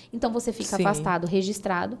tem condições. Então, você fica afastado,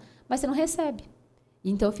 registrado, mas você não recebe.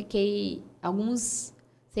 Então, eu fiquei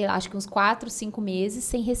acho que uns 4, 5 meses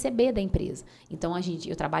sem receber da empresa. Então,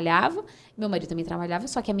 eu trabalhava, meu marido também trabalhava,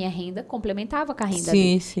 só que a minha renda complementava com a renda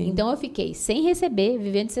dele. Então, eu fiquei sem receber,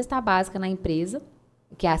 vivendo de cesta básica na empresa,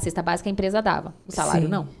 que a cesta básica a empresa dava, o salário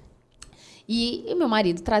não. E meu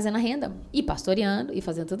marido trazendo a renda, e pastoreando, e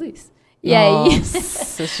fazendo tudo isso. E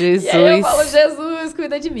Nossa, Jesus. E aí eu falo, Jesus,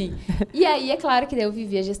 cuida de mim. E aí, é claro que daí eu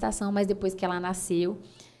vivi a gestação, mas depois que ela nasceu,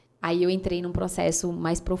 aí eu entrei num processo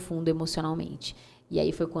mais profundo emocionalmente. E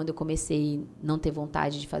aí foi quando eu comecei a não ter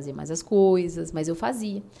vontade de fazer mais as coisas, mas eu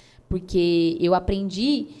fazia. Porque eu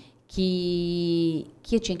aprendi que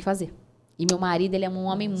eu tinha que fazer. E meu marido, ele é um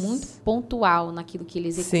homem muito pontual naquilo que ele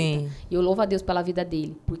executa. E eu louvo a Deus pela vida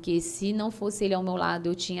dele. Porque se não fosse ele ao meu lado,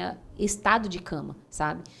 eu tinha estado de cama,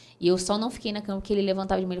 sabe? E eu só não fiquei na cama porque ele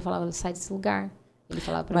levantava de mim e falava, sai desse lugar. Ele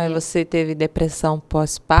falava pra mim. Mas você teve depressão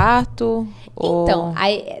pós-parto? Então,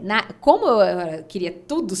 como eu queria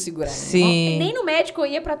tudo segurar, nem no médico eu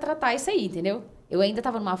ia pra tratar isso aí, entendeu? Eu ainda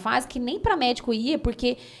tava numa fase que nem pra médico eu ia,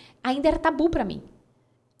 porque ainda era tabu pra mim.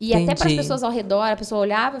 E até para as pessoas ao redor, a pessoa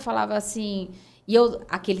olhava e falava assim... E eu,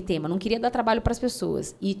 aquele tema, não queria dar trabalho para as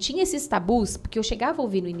pessoas. E tinha esses tabus, porque eu chegava a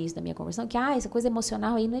ouvir no início da minha conversão que essa coisa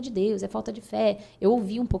emocional aí não é de Deus, é falta de fé. Eu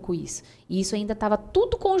ouvi um pouco isso. E isso ainda estava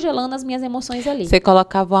tudo congelando as minhas emoções ali. Você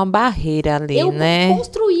colocava uma barreira ali, né? Eu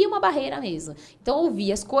construía uma barreira mesmo. Então, eu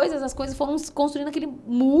ouvi as coisas foram construindo aqueles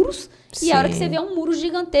muros. E a hora que você vê um muro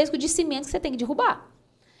gigantesco de cimento que você tem que derrubar.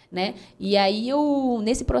 Né? E aí,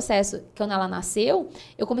 nesse processo, quando ela nasceu,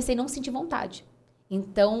 eu comecei a não sentir vontade.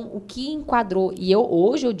 Então, o que enquadrou, e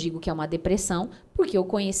hoje eu digo que é uma depressão, porque eu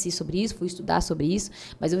conheci sobre isso, fui estudar sobre isso,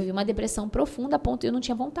 mas eu vivi uma depressão profunda a ponto de eu não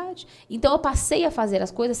tinha vontade. Então, eu passei a fazer as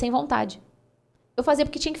coisas sem vontade. Eu fazia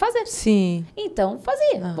porque tinha que fazer. Então,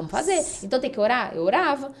 fazia. Vamos fazer. Então, tem que orar? Eu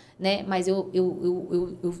orava, né? Mas eu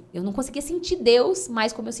não conseguia sentir Deus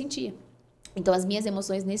mais como eu sentia. Então, as minhas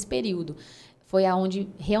emoções nesse período foi aonde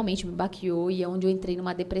realmente me baqueou e aonde eu entrei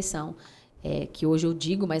numa depressão, que hoje eu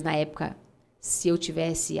digo, mas na época, se eu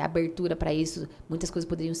tivesse abertura para isso, muitas coisas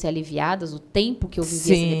poderiam ser aliviadas. O tempo que eu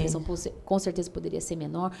vivia essa depressão, com certeza, poderia ser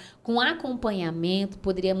menor. Com acompanhamento,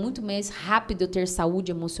 poderia muito mais rápido eu ter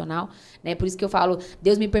saúde emocional. Né? Por isso que eu falo,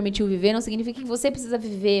 Deus me permitiu viver, não significa que você precisa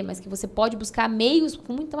viver, mas que você pode buscar meios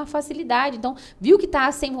com muita facilidade. Então, viu que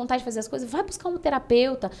está sem vontade de fazer as coisas, vai buscar um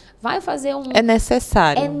terapeuta, vai fazer um... É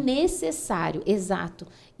necessário. É necessário, exato.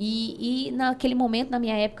 E naquele momento, na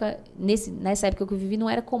minha época, nessa época que eu vivi, não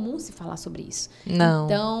era comum se falar sobre isso. Não.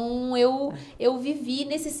 Então, eu vivi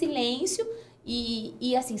nesse silêncio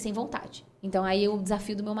e assim, sem vontade. Então, aí o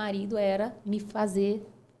desafio do meu marido era me fazer.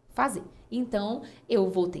 Então, eu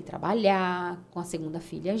voltei a trabalhar com a segunda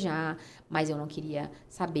filha já, mas eu não queria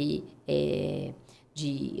saber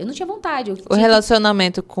Eu não tinha vontade. O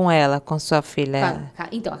relacionamento com ela, com sua filha.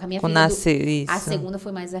 Então, com a minha com filha. isso. A segunda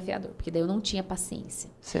foi mais desafiador, porque daí eu não tinha paciência.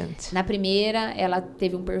 Certo. Na primeira, ela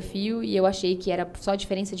teve um perfil e eu achei que era só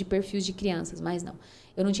diferença de perfis de crianças, mas não.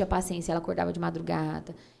 Eu não tinha paciência, ela acordava de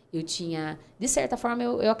madrugada. Eu tinha... De certa forma,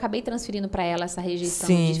 eu acabei transferindo para ela essa rejeição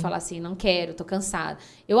de falar assim, não quero, tô cansada.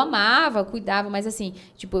 Eu amava, cuidava, mas assim,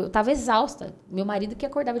 tipo, eu tava exausta. Meu marido que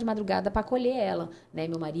acordava de madrugada para acolher ela, né?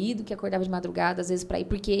 Meu marido que acordava de madrugada, às vezes, para ir,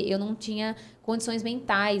 porque eu não tinha condições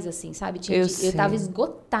mentais, assim, sabe? Eu tava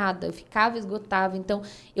esgotada, eu ficava esgotada. Então,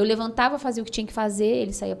 eu levantava, fazia o que tinha que fazer,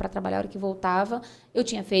 ele saía para trabalhar a hora que voltava, eu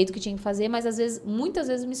tinha feito o que tinha que fazer, mas às vezes, muitas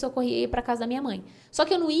vezes, me socorria ir para casa da minha mãe. Só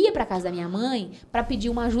que eu não ia para casa da minha mãe para pedir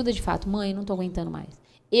uma ajuda de fato. Mãe, não tô aguentando mais.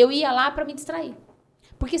 Eu ia lá para me distrair.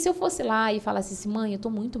 Porque se eu fosse lá e falasse assim, mãe, eu tô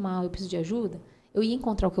muito mal, eu preciso de ajuda, eu ia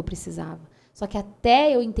encontrar o que eu precisava. Só que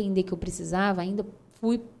até eu entender que eu precisava, ainda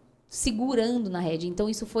fui segurando na rédea. Então,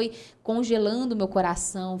 isso foi congelando o meu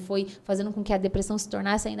coração, foi fazendo com que a depressão se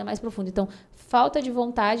tornasse ainda mais profunda. Então, falta de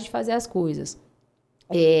vontade de fazer as coisas.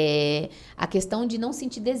 A questão de não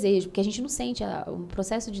sentir desejo, porque a gente não sente, o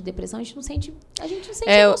processo de depressão, a gente não sente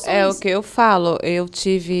emoções. É o que eu falo, eu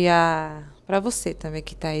tive para você também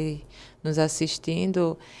que está aí nos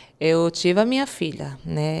assistindo, eu tive a minha filha,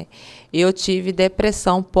 né? Eu tive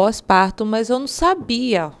depressão pós-parto, mas eu não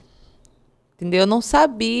sabia, entendeu? Eu não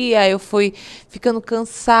sabia, eu fui ficando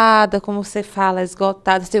cansada, como você fala,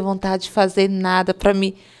 esgotada, sem vontade de fazer nada, para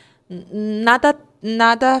mim,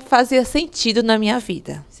 nada fazia sentido na minha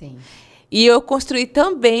vida. Sim. E eu construí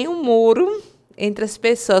também um muro entre as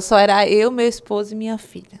pessoas. Só era eu, meu esposo e minha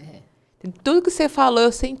filha. Tudo que você falou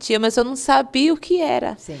eu sentia, mas eu não sabia o que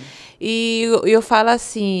era. Sim. E eu falo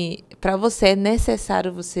assim, para você é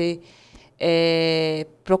necessário você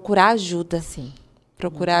procurar ajuda. Sim.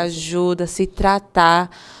 Procurar ajuda, se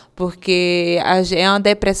tratar, porque é uma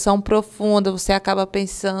depressão profunda, você acaba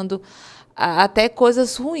pensando até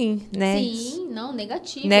coisas ruins, né? Sim, não,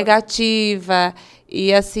 Negativa.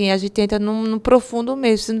 E assim, a gente entra no profundo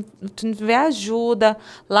mesmo. Se não tiver ajuda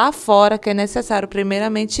lá fora, que é necessário,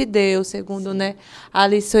 primeiramente Deus, segundo, né,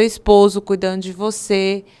 ali seu esposo cuidando de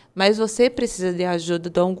você, mas você precisa de ajuda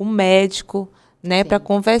de algum médico, né, para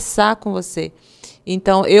conversar com você.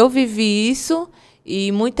 Então, eu vivi isso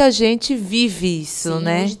e muita gente vive isso,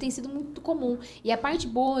 né? Hoje tem sido muito comum. E a parte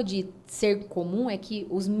boa de ser comum é que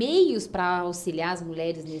os meios para auxiliar as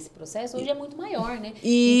mulheres nesse processo hoje é muito maior, né?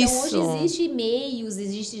 Isso. Então, hoje existe meios,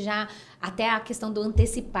 existe já até a questão do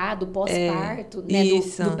antecipado, pós-parto, né?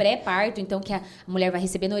 Do pré-parto. Então, que a mulher vai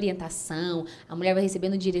recebendo orientação, a mulher vai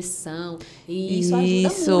recebendo direção. E isso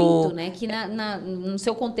ajuda muito, né? Que no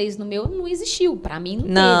seu contexto, no meu, não existiu. Para mim,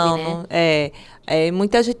 não teve, né?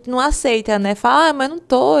 Muita gente não aceita, né? Fala, mas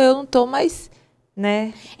eu não tô, mas...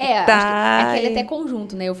 né? Acho que é aquele até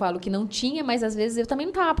conjunto, né? Eu falo que não tinha, mas às vezes eu também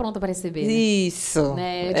não estava pronta para receber, né? Isso.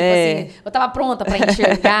 Né? Tipo assim, eu estava pronta para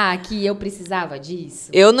enxergar que eu precisava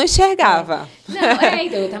disso. Eu não enxergava.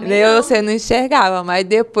 Então eu também não. Você não enxergava, mas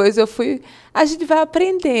depois eu fui... A gente vai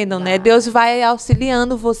aprendendo, né? Deus vai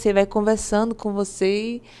auxiliando você, vai conversando com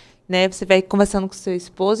você, né? Você vai conversando com seu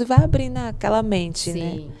esposo e vai abrindo aquela mente,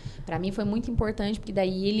 né? Sim. Para mim foi muito importante, porque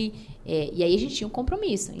daí ele... e aí a gente tinha um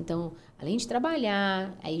compromisso. Então... Além de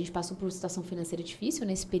trabalhar, aí a gente passou por uma situação financeira difícil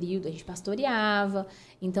nesse período, a gente pastoreava,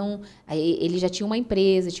 então aí ele já tinha uma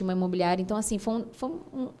empresa, tinha uma imobiliária, então assim, foi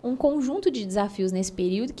um conjunto de desafios nesse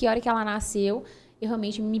período, que a hora que ela nasceu, eu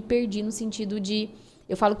realmente me perdi no sentido de,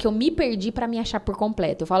 eu falo que eu me perdi para me achar por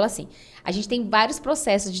completo, eu falo assim, a gente tem vários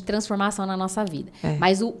processos de transformação na nossa vida,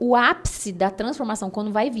 mas o ápice da transformação,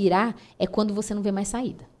 quando vai virar, é quando você não vê mais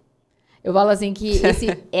saída. Eu falo assim que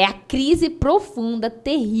esse é a crise profunda,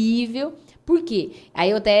 terrível. Por quê?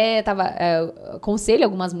 Aí eu até aconselho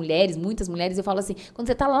algumas mulheres, muitas mulheres, eu falo assim, quando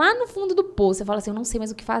você tá lá no fundo do poço, você fala assim, eu não sei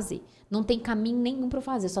mais o que fazer. Não tem caminho nenhum para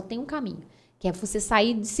fazer, só tem um caminho. Que é você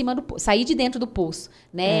sair de cima do poço, sair de dentro do poço,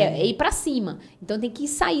 né? E ir para cima. Então tem que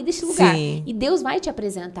sair desse lugar. Sim. E Deus vai te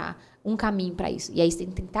apresentar um caminho para isso. E aí você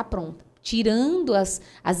tem que estar pronta. Tirando as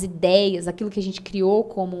ideias, aquilo que a gente criou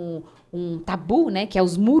como um tabu, né? Que é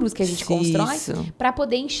os muros que a gente constrói, para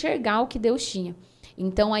poder enxergar o que Deus tinha.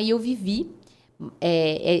 Então, aí eu vivi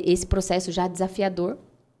esse processo já desafiador.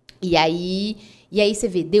 E aí E aí você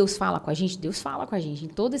vê, Deus fala com a gente. Em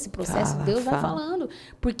todo esse processo, Deus vai falando.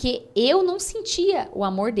 Porque eu não sentia o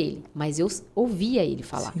amor dele, mas eu ouvia ele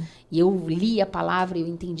falar. Sim. E eu lia a palavra, eu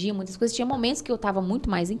entendia muitas coisas. Tinha momentos que eu estava muito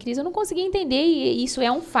mais em crise, eu não conseguia entender, e isso é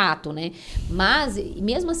um fato, né? Mas,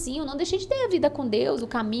 mesmo assim, eu não deixei de ter a vida com Deus, o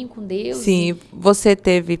caminho com Deus. Sim, você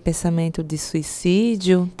teve pensamento de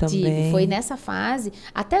suicídio também? Tive, foi nessa fase.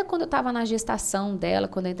 Até quando eu estava na gestação dela,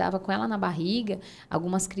 quando eu estava com ela na barriga,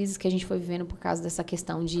 algumas crises que a gente foi vivendo por causa dessa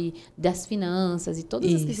questão das finanças e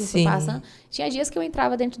todas as crises que foi passando. Tinha dias que eu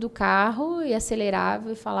entrava dentro do carro e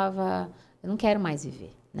acelerava e falava, eu não quero mais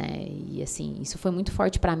viver. Né? E assim, isso foi muito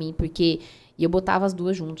forte pra mim, porque eu botava as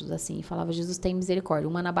duas juntos, assim, e falava, Jesus, tem misericórdia,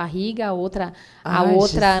 uma na barriga, a outra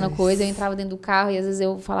na coisa. Eu entrava dentro do carro e às vezes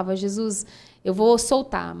eu falava, Jesus, eu vou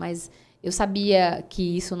soltar, mas eu sabia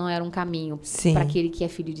que isso não era um caminho para aquele que é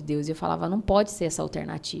filho de Deus. E eu falava, não pode ser essa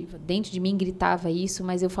alternativa. Dentro de mim gritava isso,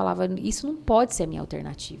 mas eu falava, isso não pode ser a minha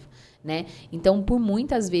alternativa. Né? Então, por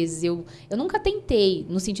muitas vezes, eu nunca tentei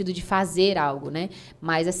no sentido de fazer algo, né?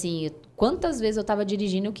 Mas, assim, quantas vezes eu tava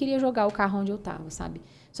dirigindo, eu queria jogar o carro onde eu tava, sabe?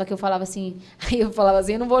 Só que eu falava assim,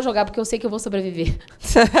 eu não vou jogar porque eu sei que eu vou sobreviver.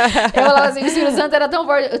 Eu falava assim, o Espírito Santo era tão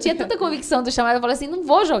forte, eu tinha tanta convicção do chamado, eu falava assim, não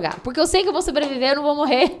vou jogar, porque eu sei que eu vou sobreviver, eu não vou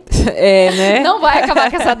morrer. Né? Não vai acabar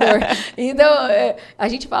com essa dor. Então, a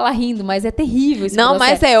gente fala rindo, mas é terrível esse processo.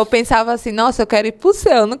 Mas eu pensava assim, nossa, eu quero ir pro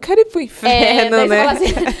céu, eu não quero ir pro inferno, né? Assim,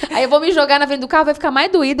 aí eu vou me jogar na frente do carro, vai ficar mais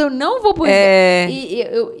doído, eu não vou pro inferno.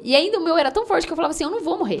 E ainda o meu era tão forte que eu falava assim, eu não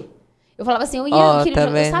vou morrer. Eu falava assim, eu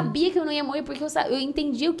sabia que eu não ia morrer, porque eu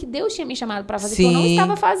entendia o que Deus tinha me chamado para fazer, que eu não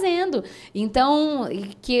estava fazendo. Então,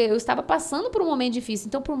 que eu estava passando por um momento difícil.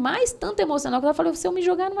 Então, por mais tanto emocional, que eu falei, se eu me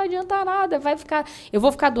jogar não vai adiantar nada, eu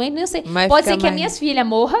vou ficar doente, não sei. Pode ser que as minhas filhas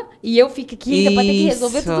morram e eu fique aqui, depois ter que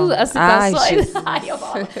resolver todas as situações. Aí eu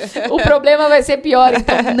falo, o problema vai ser pior,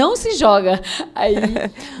 então não se joga.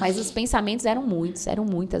 Mas os pensamentos eram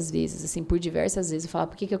muitas vezes, assim, por diversas vezes. Eu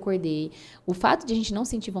falava, por que eu acordei? O fato de a gente não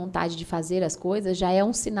sentir vontade de fazer as coisas já é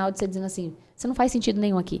um sinal de você dizendo assim, você não faz sentido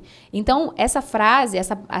nenhum aqui. Então, essa frase,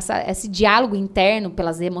 esse diálogo interno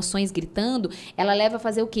pelas emoções gritando, ela leva a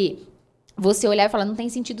fazer o quê? Você olhar e falar, não tem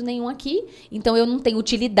sentido nenhum aqui, então eu não tenho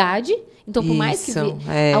utilidade. Então, por mais que...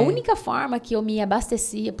 A única forma que eu me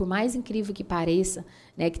abastecia, por mais incrível que pareça,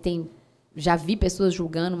 né, já vi pessoas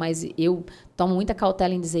julgando, mas eu tomo muita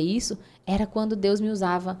cautela em dizer isso, era quando Deus me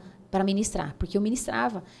usava para ministrar, porque eu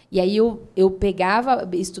ministrava. E aí eu pegava,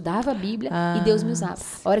 estudava a Bíblia e Deus me usava.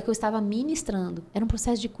 A hora que eu estava ministrando, era um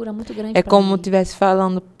processo de cura muito grande para mim. É como se estivesse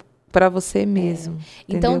falando para você mesmo.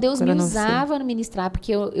 Então, Deus me usava no ministrar,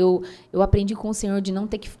 porque eu aprendi com o Senhor de não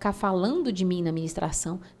ter que ficar falando de mim na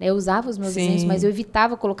ministração. Né? Eu usava os meus exemplos, mas eu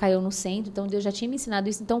evitava colocar eu no centro. Então, Deus já tinha me ensinado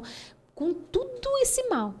isso. Então, com tudo esse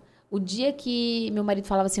mal, o dia que meu marido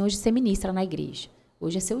falava assim, hoje você ministra na igreja,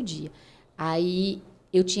 hoje é seu dia. Aí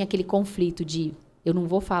eu tinha aquele conflito de, eu não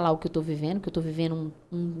vou falar o que eu estou vivendo, porque eu estou vivendo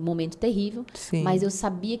um momento terrível, mas eu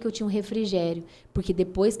sabia que eu tinha um refrigério, porque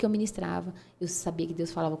depois que eu ministrava, eu sabia que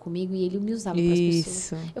Deus falava comigo e Ele me usava para as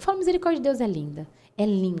pessoas. Eu falo, misericórdia de Deus é linda,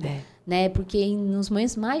 né? Porque nos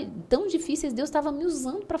momentos mais tão difíceis, Deus estava me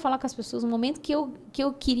usando para falar com as pessoas, no momento que eu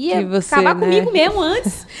queria acabar comigo mesmo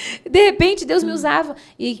antes. De repente, Deus me usava.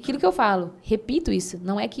 E aquilo que eu falo, repito isso,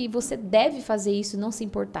 não é que você deve fazer isso e não se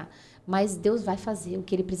importar, mas Deus vai fazer o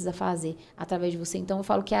que Ele precisa fazer através de você. Então, eu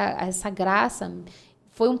falo que essa graça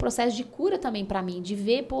foi um processo de cura também para mim, de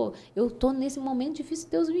ver, eu tô nesse momento difícil,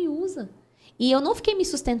 Deus me usa. E eu não fiquei me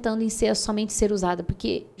sustentando em somente ser usada,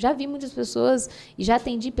 porque já vi muitas pessoas e já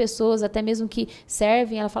atendi pessoas, até mesmo que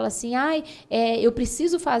servem, ela fala assim, eu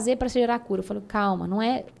preciso fazer para gerar cura. Eu falo, calma, não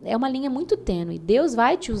é uma linha muito tênue. Deus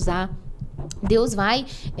vai te usar,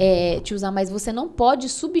 mas você não pode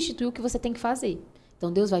substituir o que você tem que fazer.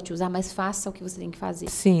 Então, Deus vai te usar, mas faça o que você tem que fazer.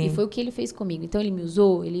 Sim. E foi o que Ele fez comigo. Então, Ele me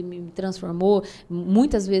usou, Ele me transformou,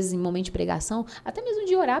 muitas vezes em momento de pregação, até mesmo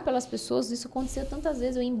de orar pelas pessoas. Isso aconteceu tantas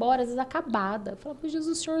vezes, eu ia embora, às vezes, acabada. Eu falava,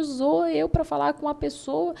 Jesus, o Senhor usou eu para falar com uma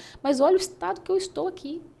pessoa, mas olha o estado que eu estou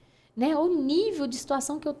aqui. Né? O nível de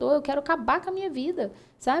situação que eu quero acabar com a minha vida,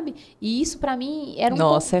 sabe? E isso pra mim era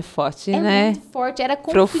Nossa, é forte, né? É muito forte, era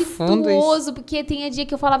conflituoso, porque tinha dia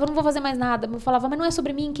que eu falava, eu não vou fazer mais nada, eu falava, mas não é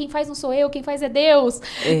sobre mim, quem faz não sou eu, quem faz é Deus,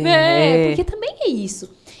 né? Porque também é isso.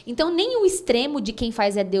 Então, nem o extremo de quem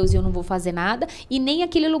faz é Deus e eu não vou fazer nada, e nem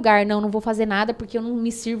aquele lugar, não vou fazer nada porque eu não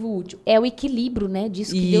me sirvo útil. É o equilíbrio, né,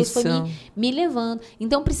 disso que Deus foi me levando.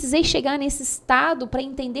 Então, precisei chegar nesse estado para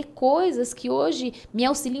entender coisas que hoje me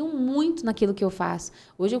auxiliam muito naquilo que eu faço.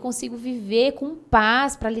 Hoje eu consigo viver com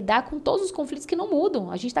paz para lidar com todos os conflitos que não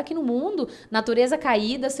mudam. A gente está aqui no mundo, natureza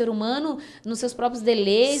caída, ser humano nos seus próprios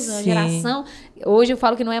deleites, uma geração. Hoje eu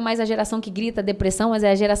falo que não é mais a geração que grita depressão, mas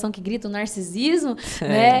é a geração que grita o narcisismo,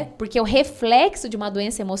 né? Porque é o reflexo de uma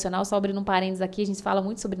doença emocional. Só abrindo um parênteses aqui, a gente fala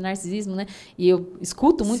muito sobre narcisismo, né? E eu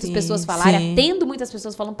escuto muitas pessoas falarem, atendo muitas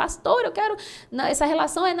pessoas falando, pastor, eu quero... Não, essa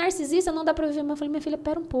relação é narcisista, não dá para viver. Mas eu falei, minha filha,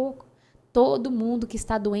 pera um pouco. Todo mundo que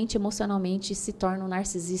está doente emocionalmente se torna um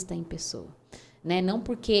narcisista em pessoa. Né? Não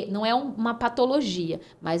porque não é uma patologia,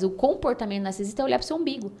 mas o comportamento narcisista é olhar para o seu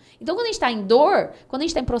umbigo. Então, quando a gente está em dor, quando a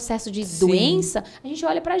gente está em processo de doença, a gente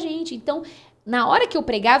olha para a gente. Então, na hora que eu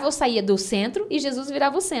pregava, eu saía do centro e Jesus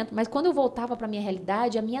virava o centro. Mas quando eu voltava para a minha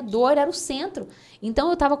realidade, a minha dor era o centro. Então,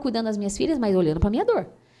 eu estava cuidando das minhas filhas, mas olhando para a minha dor.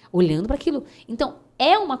 Olhando para aquilo. Então,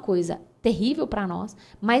 é uma coisa terrível para nós,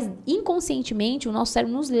 mas inconscientemente o nosso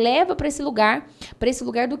cérebro nos leva para esse lugar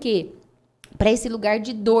do quê? Para esse lugar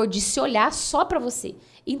de dor, de se olhar só para você.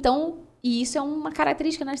 Então, e isso é uma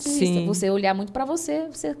característica narcisista, você olhar muito para você,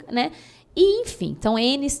 né? E, enfim, então,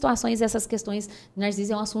 N situações, essas questões de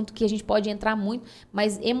narcisismo é um assunto que a gente pode entrar muito,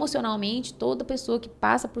 mas emocionalmente, toda pessoa que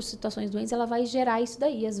passa por situações doentes, ela vai gerar isso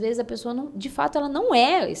daí. Às vezes a pessoa, não, de fato, ela não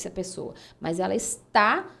é essa pessoa, mas ela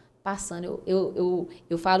está passando.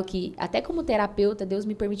 Eu falo que, até como terapeuta, Deus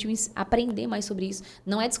me permitiu aprender mais sobre isso.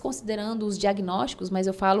 Não é desconsiderando os diagnósticos, mas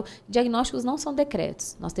eu falo, diagnósticos não são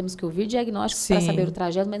decretos. Nós temos que ouvir diagnósticos para saber o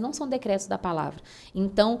trajeto, mas não são decretos da palavra.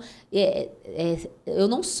 Então, eu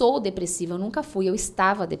não sou depressiva, eu nunca fui, eu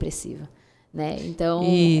estava depressiva. Né? Então,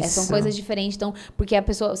 são coisas diferentes. Então, porque a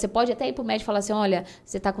pessoa, você pode até ir pro médico e falar assim, olha,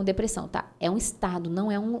 você tá com depressão, tá? É um estado,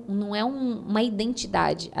 não é uma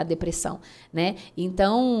identidade a depressão, né?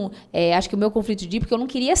 Então, acho que o meu conflito de porque eu não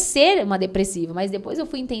queria ser uma depressiva, mas depois eu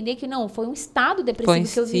fui entender que não, foi um estado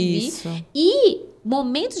depressivo que eu vivi. E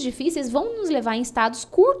momentos difíceis vão nos levar em estados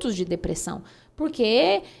curtos de depressão,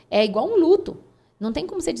 porque é igual um luto. Não tem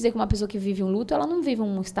como você dizer que uma pessoa que vive um luto, ela não vive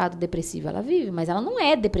um estado depressivo. Ela vive, mas ela não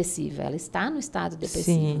é depressiva. Ela está no estado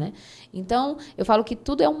depressivo, né? Então, eu falo que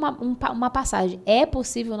tudo é uma passagem. É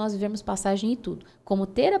possível nós vivermos passagem em tudo. Como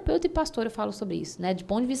terapeuta e pastor, eu falo sobre isso, né? Do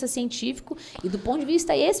ponto de vista científico e do ponto de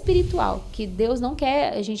vista espiritual. Que Deus não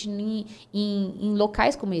quer a gente em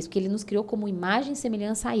locais como esse, porque Ele nos criou como imagem e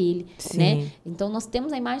semelhança a Ele, né? Então, nós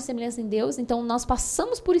temos a imagem e semelhança em Deus, então nós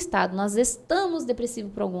passamos por estado. Nós estamos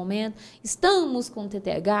depressivos por algum momento, estamos com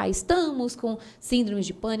TTH, estamos com síndromes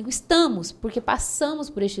de pânico, estamos, porque passamos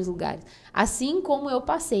por estes lugares. Assim como eu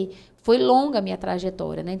passei. Foi longa a minha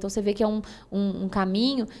trajetória, né? Então, você vê que é um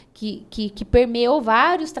caminho que permeou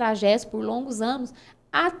vários trajetos por longos anos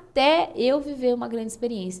até eu viver uma grande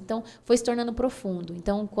experiência. Então, foi se tornando profundo.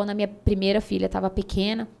 Então, quando a minha primeira filha estava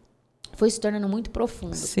pequena, foi se tornando muito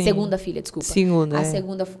profundo. Segunda filha, desculpa. A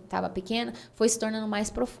segunda estava pequena, foi se tornando mais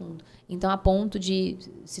profundo. Então, a ponto de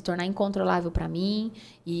se tornar incontrolável para mim.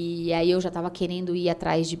 E aí, eu já estava querendo ir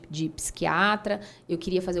atrás de psiquiatra. Eu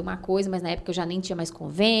queria fazer uma coisa, mas na época eu já nem tinha mais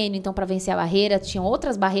convênio. Então, para vencer a barreira, tinham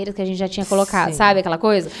outras barreiras que a gente já tinha colocado. Sabe aquela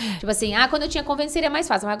coisa? Tipo assim, quando eu tinha convênio seria mais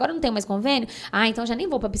fácil. Mas agora eu não tenho mais convênio. Então já nem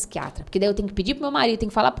vou para psiquiatra. Porque daí eu tenho que pedir pro meu marido, tenho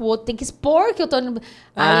que falar pro outro, tenho que expor que eu tô...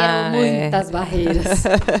 Aí eram muitas barreiras.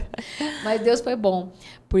 Mas Deus foi bom,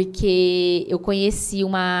 porque eu conheci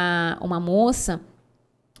uma moça,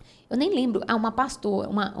 eu nem lembro, uma pastora,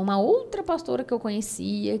 uma outra pastora que eu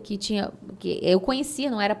conhecia, que eu conhecia,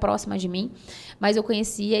 não era próxima de mim, mas eu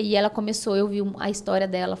conhecia, e ela começou, eu vi a história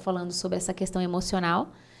dela falando sobre essa questão emocional,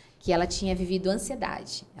 que ela tinha vivido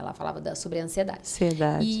ansiedade. Ela falava sobre ansiedade.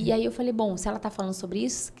 E aí eu falei, bom, se ela tá falando sobre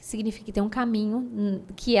isso, significa que tem um caminho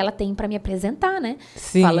que ela tem para me apresentar, né?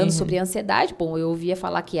 Falando sobre ansiedade, bom, eu ouvia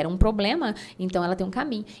falar que era um problema, então ela tem um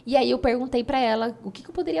caminho. E aí eu perguntei para ela o que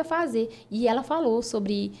eu poderia fazer. E ela falou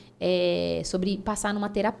sobre passar numa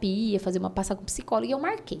terapia, passar com psicólogo, e eu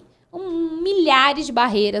marquei. Milhares de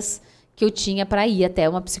barreiras que eu tinha para ir até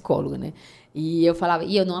uma psicóloga, né? E eu falava,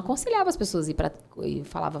 e eu não aconselhava as pessoas a ir eu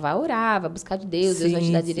falava, vai orar, vai buscar de Deus, Deus vai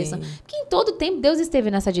te dar direção. Porque em todo tempo Deus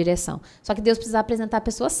esteve nessa direção. Só que Deus precisa apresentar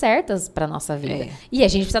pessoas certas para nossa vida. E a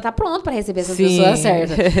gente precisa estar pronto para receber essas pessoas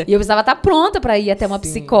certas. E eu precisava estar pronta para ir até uma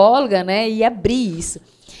psicóloga, né? E abrir isso.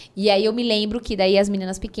 E aí eu me lembro que daí as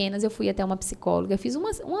meninas pequenas, eu fui até uma psicóloga, fiz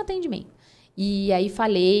um atendimento. E aí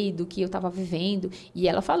falei do que eu estava vivendo, e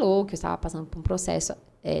ela falou que eu estava passando por um processo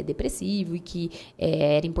depressivo e que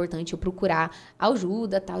era importante eu procurar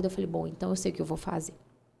ajuda, tal. E eu falei, bom, então eu sei o que eu vou fazer.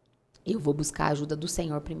 eu vou buscar a ajuda do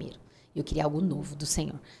Senhor primeiro. Eu queria algo novo do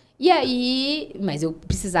Senhor. E aí, mas eu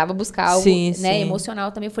precisava buscar algo, né,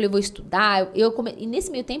 emocional também. Eu falei, eu vou estudar. E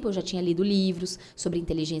nesse meio tempo eu já tinha lido livros sobre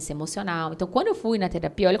inteligência emocional. Então, quando eu fui na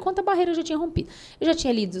terapia, olha quanta barreira eu já tinha rompido. Eu já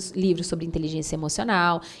tinha lido livros sobre inteligência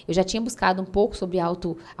emocional. Eu já tinha buscado um pouco sobre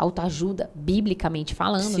autoajuda, biblicamente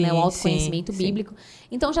falando, né, o autoconhecimento bíblico.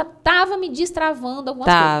 Então, já estava me destravando algumas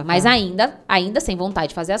coisas. Mas ainda sem vontade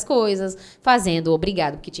de fazer as coisas, fazendo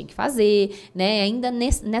obrigado porque tinha que fazer, né? Ainda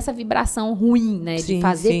nessa vibração ruim, né, de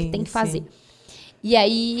fazer o que tem que fazer. E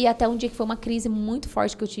aí, até um dia que foi uma crise muito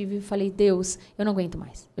forte que eu tive, eu falei, Deus, eu não aguento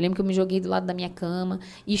mais. Eu lembro que eu me joguei do lado da minha cama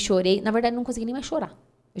e chorei. Na verdade, não consegui nem mais chorar.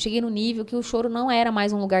 Eu cheguei no nível que o choro não era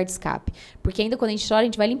mais um lugar de escape. Porque ainda quando a gente chora, a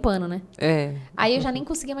gente vai limpando, né? Aí eu já nem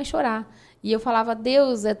conseguia mais chorar. E eu falava,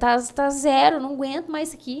 Deus, tá zero, não aguento mais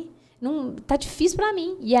isso aqui. Não, tá difícil pra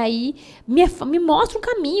mim. E aí, me mostra um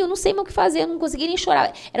caminho, eu não sei mais o que fazer, eu não conseguia nem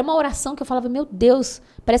chorar. Era uma oração que eu falava, meu Deus,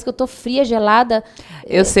 parece que eu tô fria, gelada.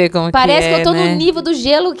 Eu sei como parece que eu tô no nível do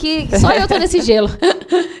gelo, que só eu tô nesse gelo.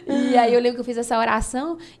 E aí eu lembro que eu fiz essa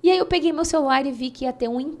oração, e aí eu peguei meu celular e vi que ia ter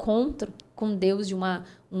um encontro com Deus de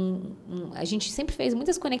a gente sempre fez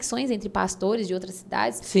muitas conexões entre pastores de outras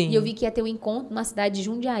cidades. E eu vi que ia ter um encontro na cidade de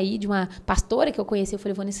Jundiaí, de uma pastora que eu conheci. Eu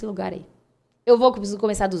falei, vou nesse lugar aí. Eu preciso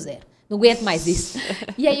começar do zero. Não aguento mais isso.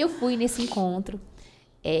 E aí eu fui nesse encontro.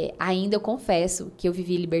 Ainda eu confesso que eu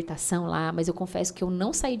vivi libertação lá, mas eu confesso que eu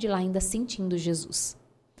não saí de lá ainda sentindo Jesus.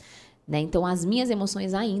 Né? Então, as minhas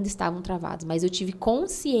emoções ainda estavam travadas, mas eu tive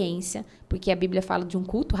consciência, porque a Bíblia fala de um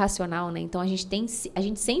culto racional, né? Então, a gente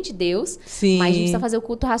sente Deus, mas a gente precisa fazer o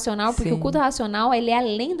culto racional, porque o culto racional, ele é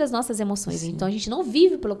além das nossas emoções. Então, a gente não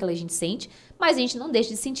vive pelo que a gente sente, mas a gente não deixa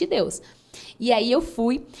de sentir Deus. E aí, eu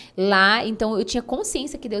fui lá, então, eu tinha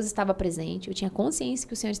consciência que Deus estava presente, eu tinha consciência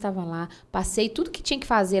que o Senhor estava lá, passei tudo que tinha que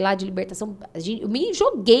fazer lá de libertação, eu me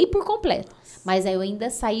joguei por completo, mas aí eu ainda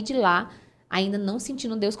saí de lá, ainda não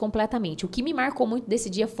sentindo Deus completamente. O que me marcou muito desse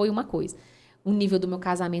dia foi uma coisa. O nível do meu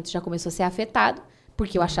casamento já começou a ser afetado,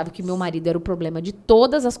 porque eu achava que o meu marido era o problema de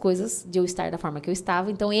todas as coisas, de eu estar da forma que eu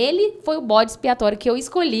estava. Então, ele foi o bode expiatório que eu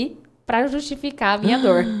escolhi para justificar a minha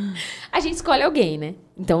dor. A gente escolhe alguém, né?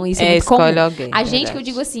 Então, isso é muito comum. Alguém, a gente, que eu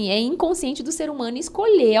digo assim, é inconsciente do ser humano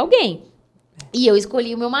escolher alguém. E eu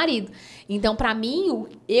escolhi o meu marido. Então, pra mim,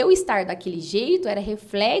 eu estar daquele jeito era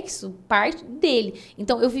reflexo, parte dele.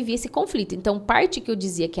 Então, eu vivia esse conflito. Então, parte que eu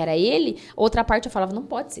dizia que era ele, outra parte eu falava, não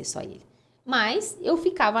pode ser só ele. Mas eu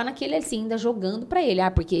ficava naquele assim, ainda jogando pra ele.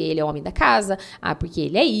 Porque ele é o homem da casa. Porque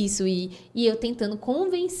ele é isso. E eu tentando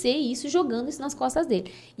convencer isso, jogando isso nas costas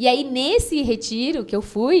dele. E aí, nesse retiro que eu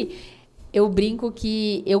fui, eu brinco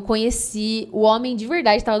que eu conheci o homem de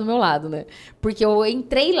verdade que estava do meu lado, né? Porque eu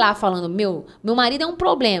entrei lá falando, meu marido é um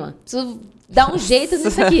problema, preciso dar um jeito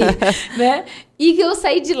nisso aqui, né? E que eu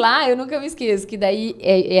saí de lá, eu nunca me esqueço, que daí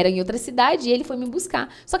era em outra cidade e ele foi me buscar.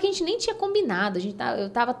 Só que a gente nem tinha combinado, eu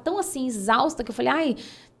tava tão assim, exausta, que eu falei, ai,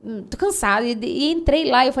 tô cansada. E entrei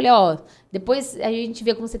lá e eu falei, depois a gente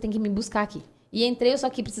vê como você tem que me buscar aqui. E entrei, eu só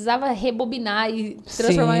que precisava rebobinar e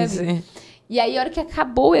transformar minha vida. E aí, a hora que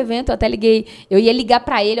acabou o evento, eu até liguei. Eu ia ligar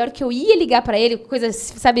pra ele. A hora que eu ia ligar pra ele, coisa,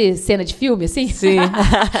 sabe, cena de filme, assim? Sim.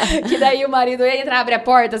 Que daí o marido ia entrar, abrir a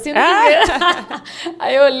porta, assim.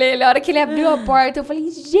 Aí eu olhei, a hora que ele abriu a porta, eu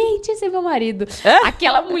falei, gente, esse é meu marido.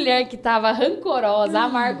 Aquela mulher que tava rancorosa,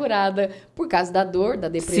 amargurada, por causa da dor, da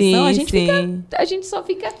depressão, a gente só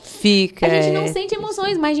fica... A gente não sente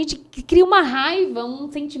emoções, mas a gente cria uma raiva,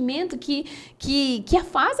 um sentimento que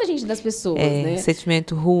afasta a gente das pessoas, né?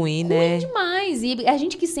 Sentimento ruim, né? Ruim demais. E a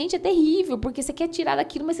gente que sente é terrível, porque você quer tirar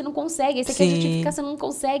daquilo, mas você não consegue. Aí você quer justificar, você não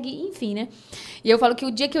consegue, enfim, né? E eu falo que o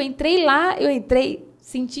dia que eu entrei lá, eu entrei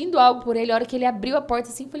sentindo algo por ele. A hora que ele abriu a porta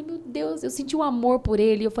assim, eu falei, meu Deus, eu senti um amor por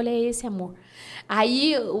ele. Eu falei, é esse amor.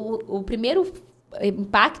 Aí, o primeiro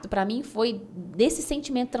impacto pra mim foi desse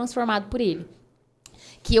sentimento transformado por ele.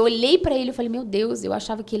 Que eu olhei pra ele e falei, meu Deus, eu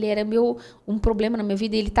achava que ele era um problema na minha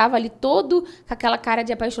vida. E ele tava ali todo com aquela cara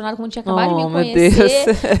de apaixonado, como tinha acabado de me conhecer.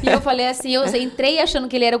 E eu falei assim, eu entrei achando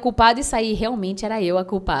que ele era o culpado e saí, realmente era eu a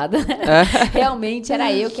culpada. Realmente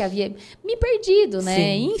era eu que havia me perdido,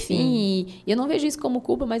 né? Enfim, eu não vejo isso como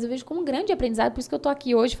culpa, mas eu vejo como um grande aprendizado. Por isso que eu tô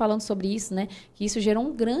aqui hoje falando sobre isso, né? Que isso gerou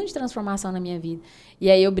uma grande transformação na minha vida. E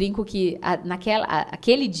aí eu brinco que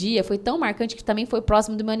aquele dia foi tão marcante que também foi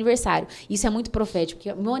próximo do meu aniversário. Isso é muito profético,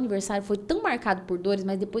 porque o meu aniversário foi tão marcado por dores,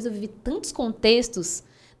 mas depois eu vivi tantos contextos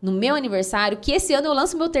no meu aniversário, que esse ano eu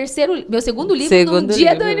lanço meu segundo livro no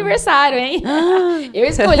dia do aniversário, hein? Eu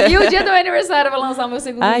escolhi o dia do meu aniversário para lançar o meu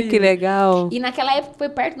segundo livro. Ai, que legal. E naquela época foi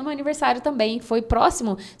perto do meu aniversário também. Foi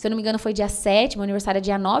próximo, se eu não me engano, foi dia 7, meu aniversário é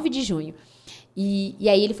dia 9 de junho. E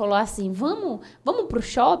aí ele falou assim, vamos pro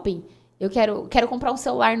shopping? Eu quero comprar um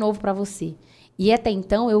celular novo para você. E até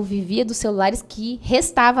então eu vivia dos celulares que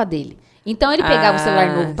restava dele. Então ele pegava o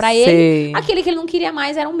celular novo para ele, aquele que ele não queria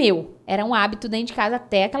mais era o meu. Era um hábito dentro de casa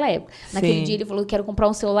até aquela época. Naquele dia ele falou, quero comprar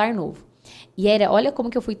um celular novo. E olha como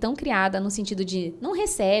que eu fui tão criada no sentido de, não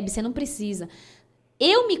recebe, você não precisa.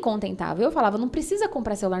 Eu me contentava, eu falava, não precisa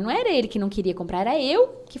comprar celular. Não era ele que não queria comprar, era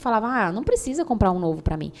eu que falava, não precisa comprar um novo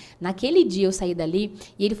pra mim. Naquele dia eu saí dali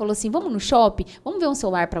e ele falou assim, vamos no shopping, vamos ver um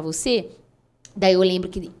celular pra você? Daí eu lembro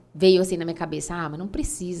que veio assim na minha cabeça, mas não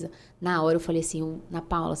precisa. Na hora eu falei assim, Ana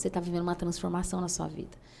Paula, você tá vivendo uma transformação na sua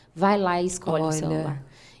vida. Vai lá e escolhe o celular.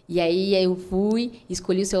 E aí eu fui,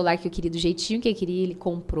 escolhi o celular que eu queria do jeitinho que eu queria, ele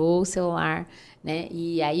comprou o celular, né?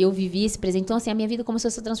 E aí eu vivi esse presente. Então, assim, a minha vida começou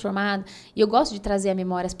a ser transformada. E eu gosto de trazer à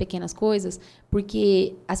memória as pequenas coisas,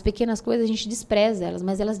 porque as pequenas coisas a gente despreza elas,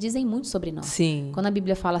 mas elas dizem muito sobre nós. Sim. Quando a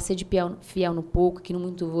Bíblia fala, sede fiel no pouco, que no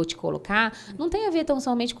muito vou te colocar, não tem a ver tão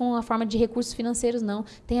somente com a forma de recursos financeiros, não.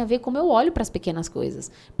 Tem a ver como eu olho para as pequenas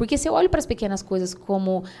coisas. Porque se eu olho para as pequenas coisas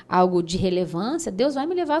como algo de relevância, Deus vai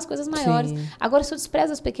me levar às coisas maiores. Sim. Agora, se eu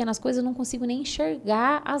desprezo as pequenas coisas, eu não consigo nem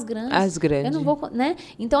enxergar as grandes. As grandes. Eu não vou, né?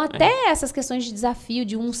 Então, até essas questões de desafio,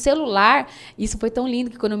 de um celular, isso foi tão lindo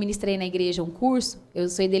que quando eu ministrei na igreja um curso, eu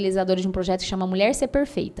sou idealizadora de um projeto que chama Mulher Ser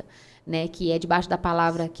Perfeita, né? Que é debaixo da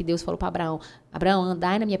palavra que Deus falou para Abraão. Abraão,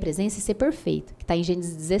 andai na minha presença e ser perfeito, que está em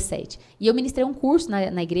Gênesis 17. E eu ministrei um curso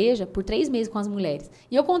na igreja por 3 meses com as mulheres.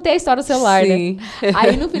 E eu contei a história do celular, Sim. né?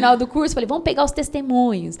 Aí, no final do curso, falei, vamos pegar os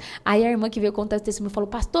testemunhos. Aí, a irmã que veio contar os testemunhos falou,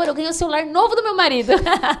 pastor, eu ganhei o celular novo do meu marido.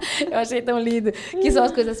 Eu achei tão lindo. Que são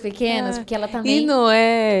as coisas pequenas, porque ela também... E não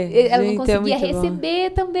é... Ela gente, não conseguia é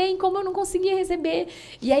receber também, como eu não conseguia receber.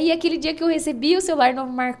 E aí, aquele dia que eu recebi, o celular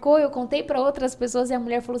novo marcou, eu contei para outras pessoas e a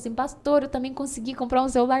mulher falou assim, pastor, eu também consegui comprar um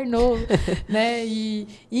celular novo, né? E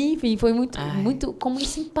enfim, foi muito, como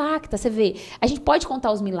isso impacta. Você vê, a gente pode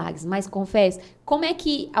contar os milagres, mas confesso, como é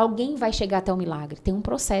que alguém vai chegar até o milagre? Tem um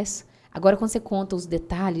processo. Agora, quando você conta os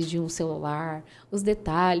detalhes de um celular, os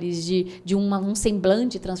detalhes de um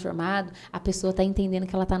semblante transformado, a pessoa está entendendo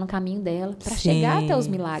que ela está no caminho dela para chegar até os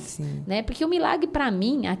milagres. Né? Porque o milagre, para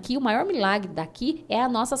mim, aqui, o maior milagre daqui é a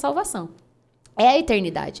nossa salvação. É a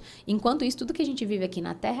eternidade. Enquanto isso, tudo que a gente vive aqui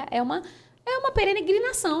na Terra é uma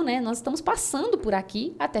peregrinação, né? Nós estamos passando por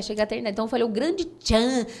aqui até chegar à eternidade. Então, eu falei, o grande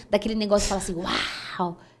tchan daquele negócio, fala assim,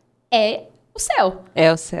 uau, é o céu.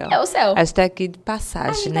 É o céu. É o céu. A gente tá aqui de passagem,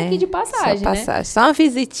 né? A gente tá aqui de passagem, só passagem. né? Só uma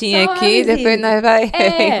visitinha Só uma aqui, visita. depois nós vai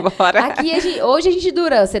embora. Aqui, hoje a gente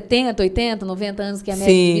dura 70, 80, 90 anos, que a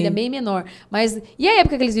média de vida é bem menor. Mas, e a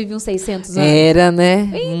época que eles viviam 600 anos? Era,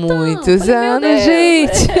 né? Então, muitos falei, anos,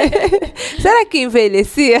 gente. Será que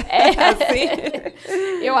envelhecia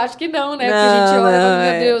assim? Eu acho que não, né? Porque a gente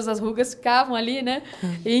olha, meu Deus, as rugas ficavam ali, né?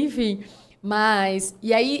 Enfim. Mas,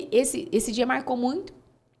 e aí, esse dia marcou muito.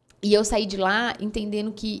 E eu saí de lá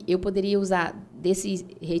entendendo que eu poderia usar desse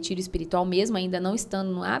retiro espiritual, mesmo ainda não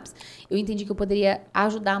estando no ápice, eu entendi que eu poderia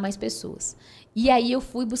ajudar mais pessoas. E aí eu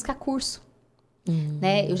fui buscar curso.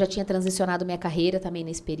 Né? Eu já tinha transicionado minha carreira também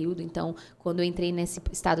nesse período, então quando eu entrei nesse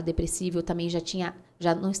estado depressivo, eu também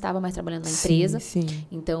já não estava mais trabalhando na empresa. Sim.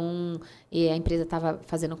 Então a empresa estava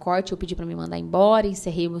fazendo corte, eu pedi para me mandar embora,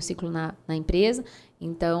 encerrei o meu ciclo na empresa.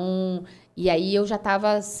 Então, e aí eu já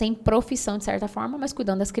estava sem profissão de certa forma, mas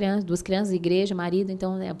cuidando das crianças, 2 crianças, igreja, marido,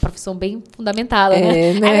 então é uma profissão bem fundamentada, né?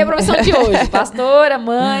 É a minha profissão de hoje, pastora,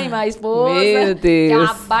 mãe, esposa. Meu Deus. Que é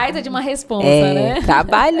uma baita de uma responsa, né?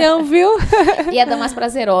 Trabalhão, viu? E é das mais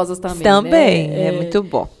prazerosas também. Também, né? é muito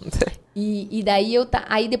bom. E daí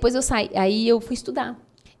aí depois eu saí, aí eu fui estudar.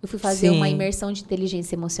 Eu fui fazer uma imersão de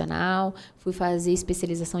inteligência emocional, fui fazer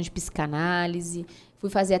especialização de psicanálise, fui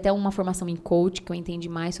fazer até uma formação em coach, que eu entendi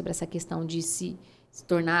mais sobre essa questão de se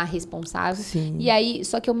tornar responsável. Sim. E aí,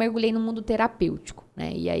 só que eu mergulhei no mundo terapêutico,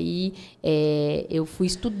 né? E aí eu fui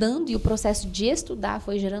estudando e o processo de estudar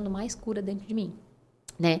foi gerando mais cura dentro de mim,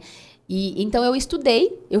 né? E então eu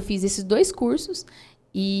estudei, eu fiz esses 2 cursos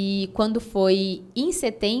e quando foi em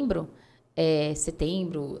setembro,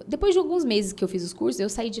 depois de alguns meses que eu fiz os cursos, eu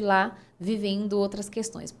saí de lá vivendo outras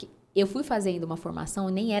questões. Porque eu fui fazendo uma formação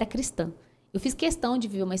e nem era cristã. Eu fiz questão de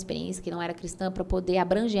viver uma experiência que não era cristã para poder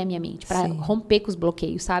abranger a minha mente, para romper com os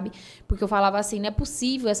bloqueios, sabe? Porque eu falava assim, não é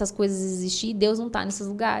possível essas coisas existir e Deus não tá nesses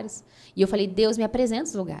lugares. E eu falei, Deus me apresenta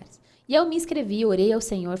os lugares. E eu me inscrevi, orei ao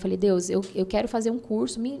Senhor, falei, Deus, eu quero fazer um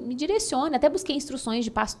curso, me direcione. Até busquei instruções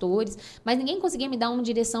de pastores, mas ninguém conseguia me dar uma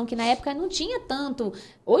direção que na época não tinha tanto.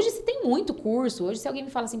 Hoje se tem muito curso. Hoje se alguém me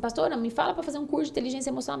fala assim, pastora, me fala para fazer um curso de inteligência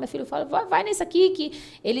emocional, meu filho fala, vai nesse aqui que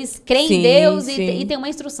eles creem em Deus e tem uma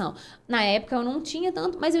instrução. Na época eu não tinha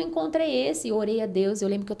tanto, mas eu encontrei esse, orei a Deus. Eu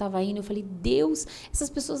lembro que eu tava indo, eu falei, Deus, essas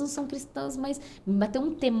pessoas não são cristãs, mas me bateu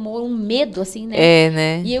um temor, um medo assim, né?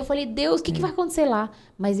 Né? E eu falei, Deus, o que vai acontecer lá?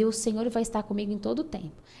 Mas o Senhor vai estar comigo em todo o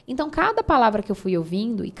tempo. Então, cada palavra que eu fui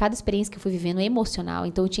ouvindo e cada experiência que eu fui vivendo é emocional.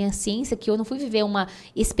 Então, eu tinha ciência que eu não fui viver uma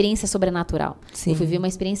experiência sobrenatural. Sim. Eu fui viver uma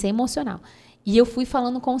experiência emocional. E eu fui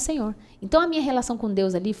falando com o Senhor. Então, a minha relação com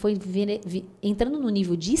Deus ali foi entrando num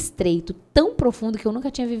nível de estreito tão profundo que eu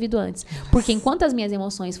nunca tinha vivido antes. Porque enquanto as minhas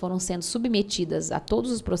emoções foram sendo submetidas a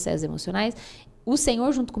todos os processos emocionais, o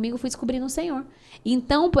Senhor junto comigo fui descobrindo o Senhor.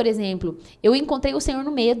 Então, por exemplo, eu encontrei o Senhor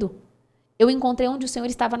no medo. Eu encontrei onde o Senhor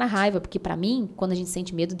estava na raiva, porque para mim, quando a gente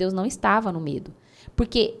sente medo, Deus não estava no medo.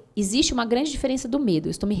 Porque existe uma grande diferença do medo. Eu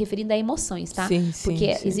estou me referindo a emoções, tá? Sim,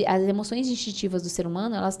 porque as emoções instintivas do ser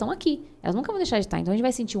humano, elas estão aqui. Elas nunca vão deixar de estar. Então, a gente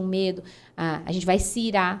vai sentir um medo, a gente vai se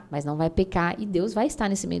irar, mas não vai pecar, e Deus vai estar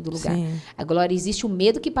nesse meio do lugar. Sim. Agora, existe o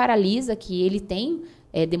medo que paralisa, que ele tem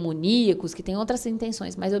demoníacos, que tem outras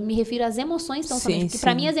intenções, mas eu me refiro às emoções tão somente, porque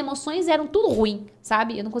para mim as emoções eram tudo ruim,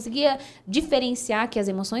 sabe? Eu não conseguia diferenciar que as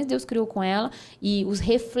emoções Deus criou com ela e os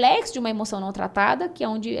reflexos de uma emoção não tratada, que é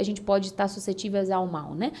onde a gente pode estar suscetível ao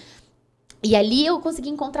mal, né? E ali eu consegui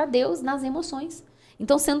encontrar Deus nas emoções.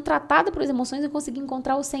 Então, sendo tratada pelas emoções, eu consegui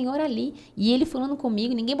encontrar o Senhor ali. E Ele falando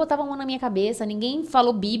comigo, ninguém botava a mão na minha cabeça, ninguém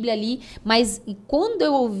falou Bíblia ali. Mas quando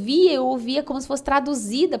eu ouvia como se fosse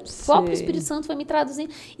traduzida. O próprio Espírito Santo foi me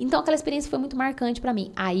traduzindo. Então, aquela experiência foi muito marcante para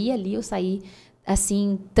mim. Aí, ali, eu saí,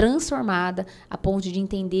 assim, transformada, a ponto de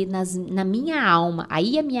entender na minha alma.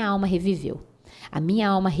 Aí, a minha alma reviveu. A minha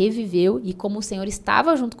alma reviveu e como o Senhor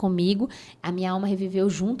estava junto comigo, a minha alma reviveu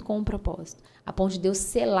junto com o propósito. A ponto de Deus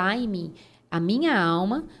selar em mim a minha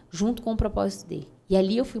alma junto com o propósito dele. E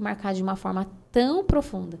ali eu fui marcada de uma forma tão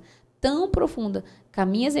profunda com as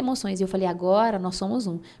minhas emoções. E eu falei, agora nós somos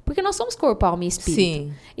um. Porque nós somos corpo, alma e espírito.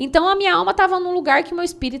 Sim. Então, a minha alma estava num lugar que o meu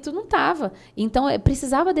espírito não estava. Então, eu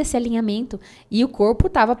precisava desse alinhamento. E o corpo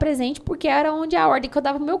estava presente porque era onde a ordem que eu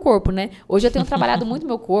dava pro meu corpo, né? Hoje eu tenho trabalhado muito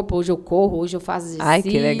meu corpo. Hoje eu corro, hoje eu faço exercício. Ai,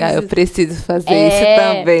 que legal. Eu preciso fazer isso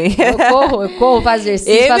também. Eu corro, faço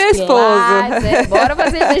exercício, faço meu esposo. Bora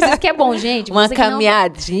fazer exercício que é bom, gente. Uma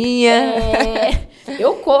caminhadinha.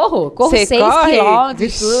 Eu corro 6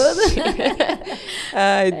 quilômetros, tudo.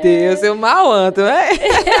 Ai, Deus, eu mal ando, né?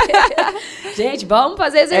 Gente, vamos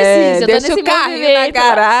fazer exercício. Deixa o carrinho na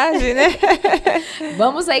garagem, né?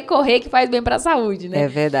 Vamos sair correr que faz bem pra saúde, né? É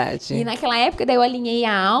verdade. E naquela época, daí eu alinhei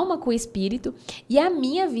a alma com o espírito e a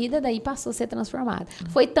minha vida daí passou a ser transformada.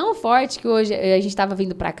 Foi tão forte que hoje a gente tava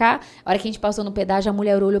vindo pra cá, a hora que a gente passou no pedágio, a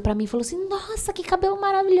mulher olhou pra mim e falou assim, nossa, que cabelo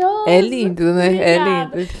maravilhoso. É lindo, né? Obrigada.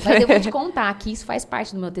 É lindo. Mas eu vou te contar que isso faz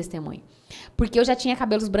parte do meu testemunho. Porque eu já tinha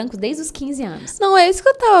cabelos brancos desde os 15 anos. Não, é isso que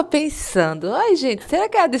eu tava pensando. Ai, gente, será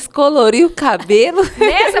que ela descoloriu o cabelo?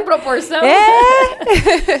 Nessa proporção?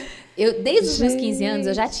 Desde os meus 15 anos,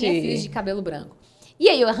 eu já tinha fios de cabelo branco. E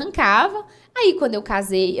aí eu arrancava. Aí quando eu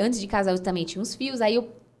casei, antes de casar eu também tinha uns fios. Aí eu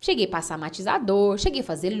cheguei a passar matizador, cheguei a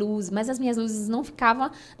fazer luzes, mas as minhas luzes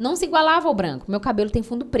não se igualavam ao branco. Meu cabelo tem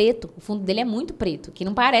fundo preto, o fundo dele é muito preto, que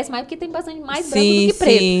não parece mais porque tem bastante mais branco do que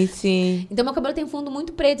preto. Sim. Então meu cabelo tem fundo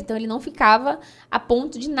muito preto, então ele não ficava a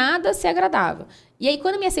ponto de nada ser agradável. E aí,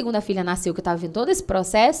 quando a minha segunda filha nasceu, que eu tava vendo todo esse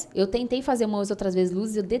processo, eu tentei fazer umas outras vezes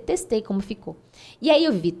luzes, eu detestei como ficou. E aí,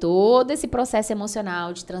 eu vivi todo esse processo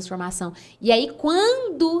emocional de transformação. E aí,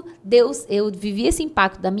 quando eu vivi esse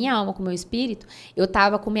impacto da minha alma com o meu espírito, eu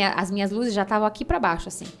tava com as minhas luzes já estavam aqui pra baixo,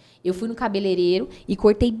 assim. Eu fui no cabeleireiro e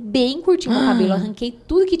cortei bem curtinho o cabelo, arranquei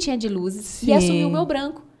tudo que tinha de luzes e assumi o meu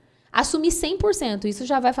branco. Assumi 100%. Isso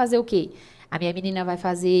já vai fazer o quê? A minha menina vai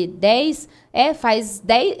fazer 10...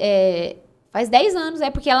 Faz 10 anos,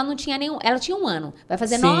 porque ela não tinha nenhum... Ela tinha 1 ano. Vai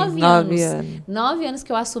fazer 9 anos. 9 anos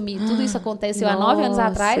que eu assumi. Tudo isso aconteceu há 9 anos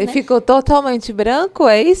atrás, né? E ficou totalmente branco,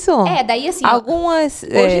 é isso? Daí assim... Algumas...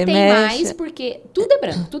 Hoje tem mais, porque tudo é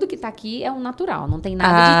branco. Tudo que tá aqui é um natural. Não tem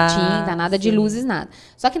nada de tinta, nada de luzes, nada.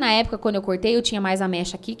 Só que na época, quando eu cortei, eu tinha mais a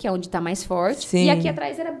mecha aqui, que é onde tá mais forte. Sim. E aqui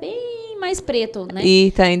atrás era bem mais preto, né?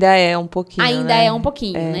 E ainda é um pouquinho, Ainda é um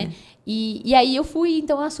pouquinho, né? E aí eu fui,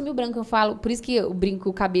 então eu assumi o branco, eu falo, por isso que eu brinco,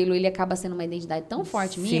 o cabelo, ele acaba sendo uma identidade tão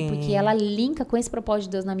forte minha, porque ela linka com esse propósito de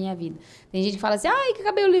Deus na minha vida. Tem gente que fala assim, ai, que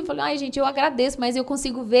cabelo lindo. Eu falo, ai, gente, eu agradeço, mas eu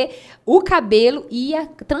consigo ver o cabelo e a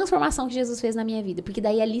transformação que Jesus fez na minha vida, porque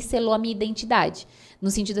daí ali selou a minha identidade. no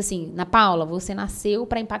sentido assim, Ana Paula, você nasceu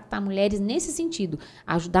para impactar mulheres nesse sentido,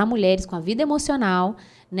 ajudar mulheres com a vida emocional,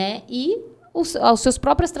 né? E as suas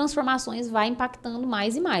próprias transformações vai impactando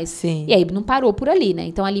mais e mais. Sim. E aí não parou por ali, né?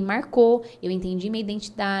 Então ali marcou, eu entendi minha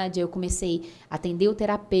identidade, eu comecei a atender o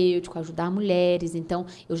terapêutico, ajudar mulheres. Então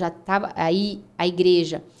eu já estava aí, a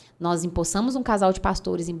igreja, nós empossamos um casal de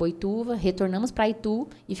pastores em Boituva, retornamos para Itu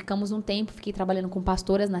e ficamos um tempo, fiquei trabalhando com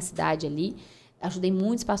pastoras na cidade ali. Ajudei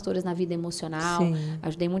muitas pastoras na vida emocional, sim,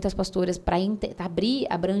 ajudei muitas pastoras para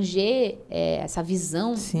abranger essa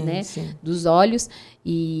visão, sim, né, sim, dos olhos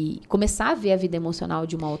e começar a ver a vida emocional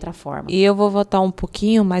de uma outra forma. E eu vou voltar um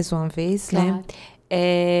pouquinho mais uma vez, claro,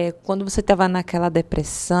 né? Quando você estava naquela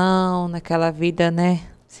depressão, naquela vida, né?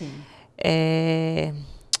 Sim.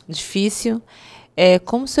 Difícil.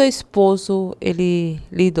 Como seu esposo, ele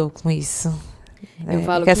lidou com isso?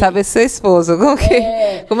 Quer saber seu esposo,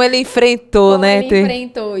 como ele enfrentou, né? Como ele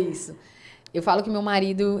enfrentou isso. Eu falo que meu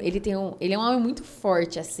marido, ele é um homem muito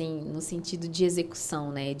forte, assim, no sentido de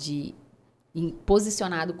execução, né?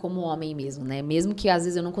 Posicionado como homem mesmo, né? Mesmo que às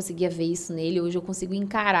vezes eu não conseguia ver isso nele, hoje eu consigo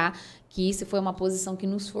encarar que isso foi uma posição que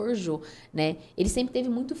nos forjou, né? Ele sempre teve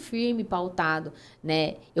muito firme, pautado,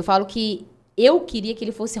 né? Eu falo que eu queria que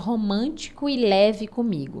ele fosse romântico e leve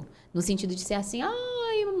comigo, no sentido de ser assim,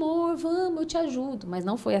 ai, amor, vamos, eu te ajudo. Mas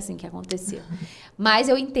não foi assim que aconteceu. Mas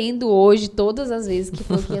eu entendo hoje, todas as vezes, que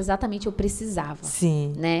foi o que exatamente eu precisava.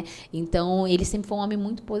 Sim. Né? Então, ele sempre foi um homem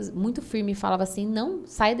muito firme e falava assim, não,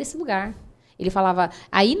 saia desse lugar. Ele falava,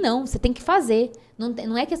 aí não, você tem que fazer.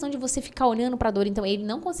 Não é questão de você ficar olhando para a dor. Então, ele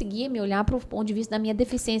não conseguia me olhar para o ponto de vista da minha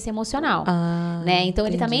deficiência emocional. Né? Então,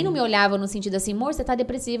 entendi. Ele também não me olhava no sentido assim, amor, você tá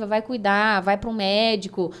depressiva, vai cuidar, vai para um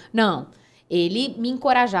médico. Não. Ele me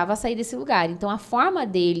encorajava a sair desse lugar. Então, a forma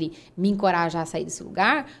dele me encorajar a sair desse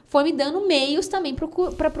lugar foi me dando meios também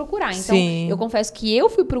para procurar. Então, sim, eu confesso que eu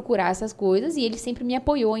fui procurar essas coisas e ele sempre me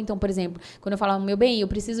apoiou. Então, por exemplo, quando eu falava, meu bem, eu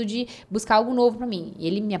preciso de buscar algo novo para mim. E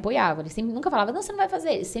ele me apoiava. Ele sempre nunca falava, não, você não vai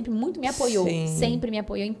fazer. Ele sempre muito me apoiou. Sim. Sempre me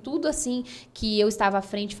apoiou em tudo, assim, que eu estava à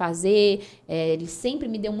frente de fazer. Ele sempre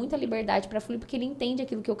me deu muita liberdade para fluir, porque ele entende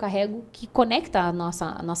aquilo que eu carrego, que conecta a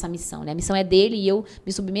nossa missão, né? A missão é dele e eu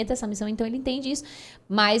me submeto a essa missão, então ele entende isso,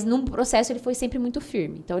 mas num processo ele foi sempre muito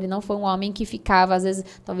firme. Então ele não foi um homem que ficava, às vezes,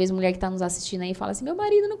 talvez mulher que está nos assistindo aí fala assim, meu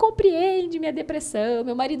marido não compreende minha depressão,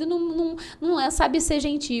 meu marido não sabe ser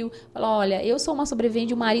gentil. Fala, olha, eu sou uma sobrevivente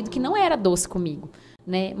de um marido que não era doce comigo,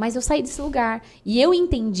 né? Mas eu saí desse lugar e eu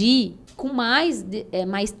entendi com mais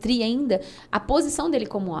maestria ainda a posição dele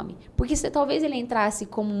como homem, porque se talvez ele entrasse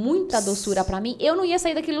com muita doçura para mim, eu não ia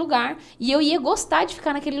sair daquele lugar e eu ia gostar de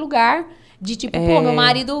ficar naquele lugar de tipo, pô, meu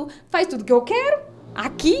marido faz tudo que eu quero.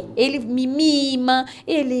 Aqui, ele me mima,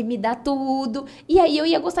 ele me dá tudo. E aí, eu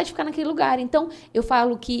ia gostar de ficar naquele lugar. Então, eu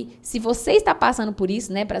falo que se você está passando por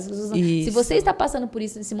isso, né? Se você está passando por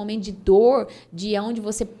isso, nesse momento de dor, de onde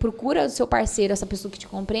você procura o seu parceiro, essa pessoa que te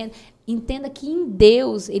compreende, entenda que em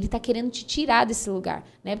Deus, ele está querendo te tirar desse lugar,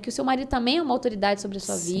 né? Porque o seu marido também é uma autoridade sobre a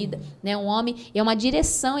sua vida, né? Um homem é uma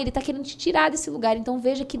direção, ele está querendo te tirar desse lugar. Então,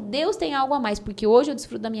 veja que Deus tem algo a mais. Porque hoje eu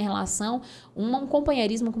desfruto da minha relação, um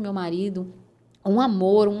companheirismo com meu marido, um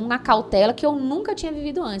amor, uma cautela que eu nunca tinha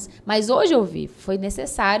vivido antes. Mas hoje eu vivo. Foi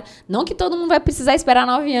necessário. Não que todo mundo vai precisar esperar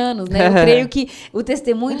 9 anos, né? Eu creio que o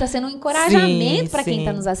testemunho está sendo um encorajamento para quem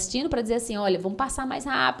está nos assistindo, para dizer assim, olha, vamos passar mais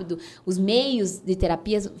rápido. Os meios de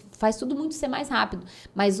terapia faz tudo muito ser mais rápido.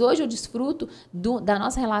 Mas hoje eu desfruto da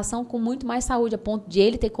nossa relação com muito mais saúde, a ponto de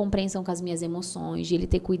ele ter compreensão com as minhas emoções, de ele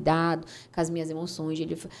ter cuidado com as minhas emoções,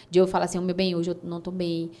 de eu falar assim, meu bem, hoje eu não tô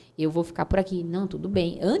bem, eu vou ficar por aqui. Não, tudo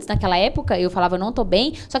bem. Antes, naquela época, eu falava, eu não tô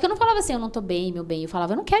bem, só que eu não falava assim, eu não tô bem, meu bem, eu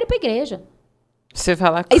falava, eu não quero ir pra igreja. Você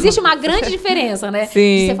fala... Existe uma grande diferença, né?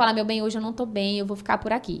 Sim. De você falar, meu bem, hoje eu não tô bem, eu vou ficar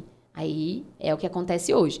por aqui. Aí é o que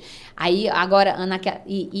acontece hoje. Aí, agora, Ana,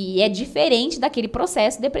 e é diferente daquele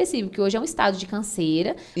processo depressivo, que hoje é um estado de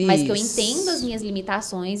canseira, mas que eu entendo as minhas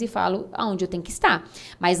limitações e falo aonde eu tenho que estar.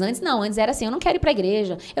 Mas antes não, antes era assim, eu não quero ir pra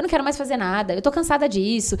igreja, eu não quero mais fazer nada, eu tô cansada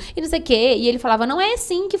disso, e não sei o quê. E ele falava, não é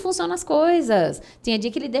assim que funcionam as coisas. Tinha dia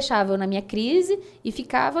que ele deixava eu na minha crise e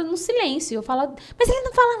ficava no silêncio. Eu falava, mas ele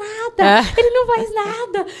não fala nada, ele não faz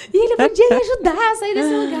nada, e ele podia me ajudar a sair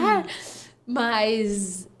desse lugar.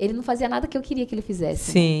 Mas ele não fazia nada que eu queria que ele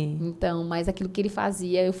fizesse. Sim. Né? Então, mas aquilo que ele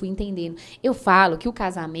fazia, eu fui entendendo. Eu falo que o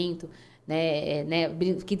casamento, né,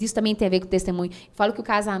 que isso também tem a ver com o testemunho, eu falo que o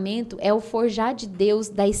casamento é o forjar de Deus,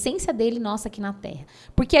 da essência dele nossa aqui na Terra.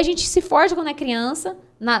 Porque a gente se forja quando é criança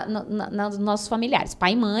nos nossos familiares,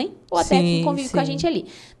 pai e mãe, ou até quem convive com a gente ali.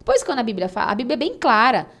 Depois, quando a Bíblia fala, a Bíblia é bem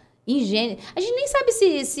clara, em Gênesis. A gente nem sabe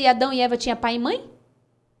se Adão e Eva tinham pai e mãe.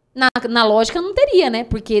 Na lógica não teria, né?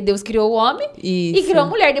 Porque Deus criou o homem e criou a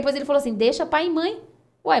mulher. Depois ele falou assim, deixa pai e mãe.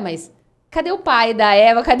 Uai, mas cadê o pai da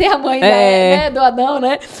Eva? Cadê a mãe né, do Adão,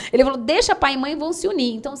 né? Ele falou, deixa pai e mãe vão se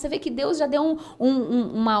unir. Então, você vê que Deus já deu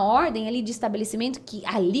uma ordem ali de estabelecimento que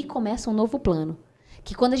ali começa um novo plano.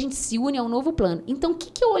 Que quando a gente se une é um novo plano. Então, o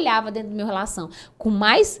que eu olhava dentro da minha relação? Por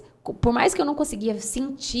mais que eu não conseguia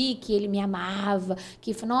sentir que ele me amava,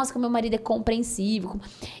 que, nossa, que o meu marido é compreensivo,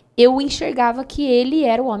 eu enxergava que ele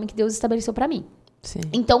era o homem que Deus estabeleceu pra mim. Sim.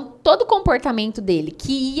 Então, todo o comportamento dele,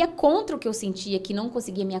 que ia contra o que eu sentia, que não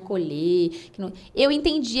conseguia me acolher, eu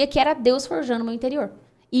entendia que era Deus forjando o meu interior.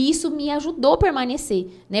 E isso me ajudou a permanecer,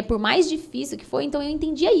 né? Por mais difícil que foi, então eu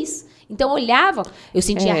entendia isso. Então, eu olhava, eu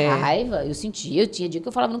sentia raiva, eu tinha dia que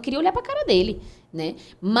eu falava, não queria olhar pra cara dele, né?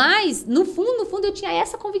 Mas, no fundo, eu tinha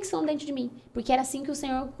essa convicção dentro de mim. Porque era assim que o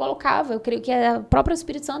Senhor colocava. Eu creio que era o próprio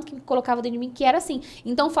Espírito Santo que colocava dentro de mim, que era assim.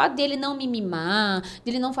 Então, o fato dele não me mimar,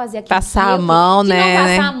 dele não fazer aquilo... Passar a mão, né? Não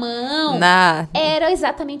passar a mão. Era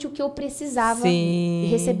exatamente o que eu precisava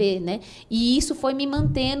receber, né? E isso foi me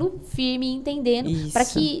mantendo firme e entendendo. Para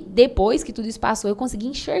que, depois que tudo isso passou, eu consegui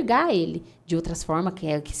enxergar ele de outras formas, que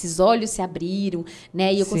esses olhos se abriram,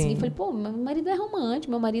 né? E eu consegui, falei, pô, meu marido é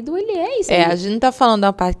romântico, meu marido, ele é isso. A gente não tá falando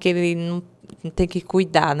da parte que ele não tem que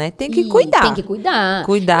cuidar, né? Tem que cuidar. Tem que cuidar.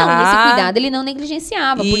 Não, nesse cuidado ele não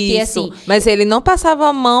negligenciava, porque assim... Mas ele não passava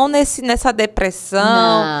a mão nessa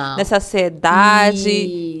depressão, nessa ansiedade.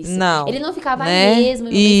 Isso. Não. Ele não ficava né? mesmo,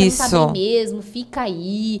 você não tá bem mesmo, fica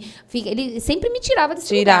aí. Ele sempre me tirava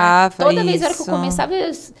desse lugar. Toda vez que eu começava,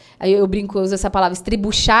 eu brinco, eu uso essa palavra,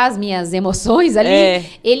 estribuchar as minhas emoções ali,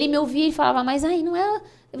 ele me ouvia e falava, mas aí não é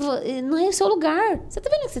o seu lugar. Você tá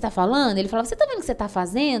vendo o que você tá falando? Ele falava, você tá vendo o que você tá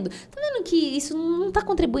fazendo? Tá vendo que isso não tá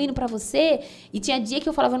contribuindo pra você? E tinha dia que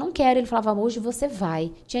eu falava, eu não quero. Ele falava, hoje você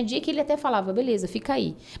vai. Tinha dia que ele até falava, beleza, fica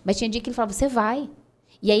aí. Mas tinha dia que ele falava, você vai.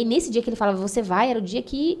 E aí, nesse dia que ele falava, você vai, era o dia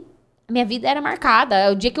que a minha vida era marcada.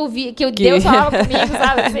 É o dia que eu vi, Deus falava comigo,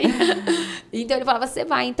 sabe? Assim? Então, ele falava, você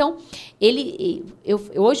vai. Então,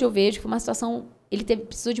 hoje eu vejo que foi uma situação... Ele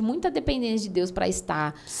precisou de muita dependência de Deus para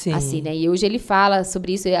estar assim, né? E hoje ele fala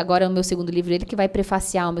sobre isso. E agora, o meu segundo livro, ele que vai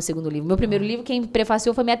prefaciar o meu segundo livro. Meu primeiro livro, quem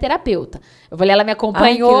prefaciou foi minha terapeuta. Eu falei, ela me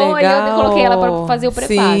acompanhou e eu coloquei ela para fazer o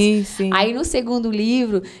prefácio. Sim. Aí, no segundo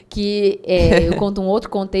livro, que eu conto um outro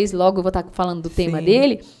contexto, logo eu vou estar falando do tema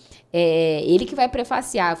dele, ele que vai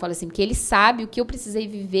prefaciar. Eu falo assim, porque ele sabe o que eu precisei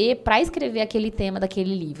viver para escrever aquele tema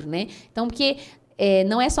daquele livro, né? Então, porque...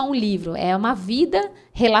 não é só um livro, é uma vida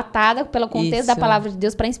relatada pelo contexto da palavra de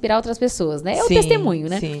Deus para inspirar outras pessoas, né? É o testemunho,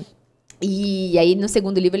 né? Sim. E aí, no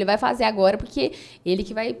segundo livro, ele vai fazer agora, porque ele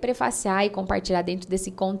que vai prefaciar e compartilhar dentro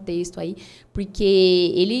desse contexto aí,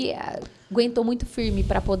 porque ele aguentou muito firme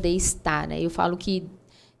para poder estar, né? Eu falo que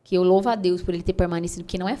eu louvo a Deus por ele ter permanecido,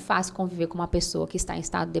 porque não é fácil conviver com uma pessoa que está em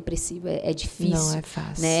estado depressivo, é difícil. Não é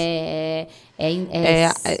fácil. Né?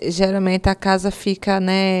 Geralmente a casa fica,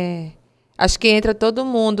 né... Acho que entra todo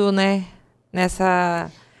mundo, né?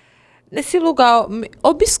 Nesse lugar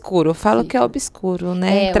obscuro. Eu falo que é obscuro,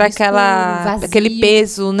 né? Entra vazio, aquele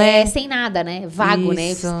peso, né? Sem nada, né? Vago,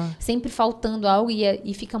 isso. Né? Sempre faltando algo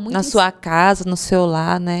e fica muito... Na sua casa, no seu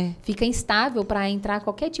lar, né? Fica instável para entrar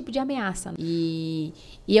qualquer tipo de ameaça. E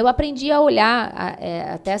eu aprendi a olhar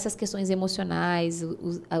até essas questões emocionais,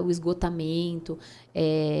 o esgotamento.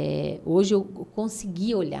 Hoje eu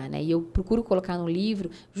consegui olhar, né? E eu procuro colocar no livro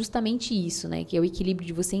justamente isso, né? Que é o equilíbrio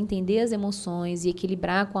de você entender as emoções e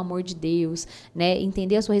equilibrar com o amor de Deus, né?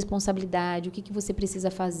 Entender a sua responsabilidade, o que você precisa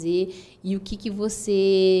fazer e o que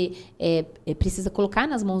você precisa colocar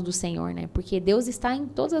nas mãos do Senhor, né? Porque Deus está em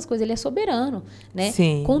todas as coisas, Ele é soberano, né?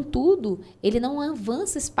 Sim. Contudo, Ele não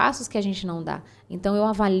avança espaços que a gente não dá. Então, eu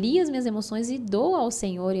avalio as minhas emoções e dou ao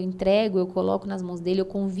Senhor, eu entrego, eu coloco nas mãos dEle, eu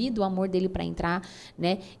convido o amor dEle para entrar,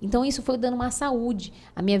 né? Então, isso foi dando uma saúde.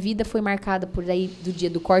 A minha vida foi marcada por aí do dia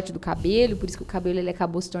do corte do cabelo, por isso que o cabelo ele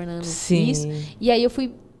acabou se tornando isso. E aí, eu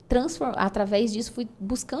fui através disso, fui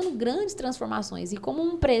buscando grandes transformações. E como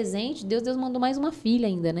um presente, Deus mandou mais uma filha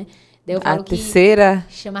ainda, né? Daí eu falo a terceira?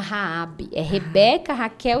 Chama Raabe. É Rebeca,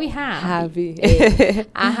 Raquel e Raabe.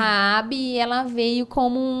 A Raabe, ela veio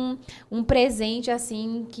como um presente,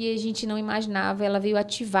 assim, que a gente não imaginava. Ela veio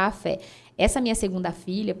ativar a fé. Essa minha segunda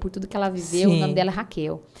filha, por tudo que ela viveu, o nome dela é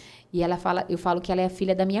Raquel. E eu falo que ela é a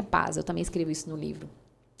filha da minha paz. Eu também escrevo isso no livro.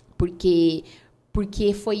 Porque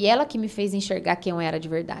foi ela que me fez enxergar quem eu era de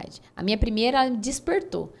verdade. A minha primeira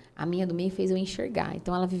despertou. A minha do meio fez eu enxergar.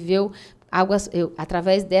 Então, ela viveu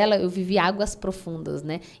através dela, eu vivi águas profundas,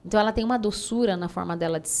 né? Então, ela tem uma doçura na forma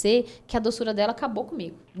dela de ser, que a doçura dela acabou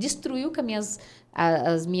comigo. Destruiu com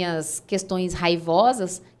as minhas questões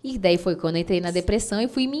raivosas, e daí foi quando eu entrei na depressão e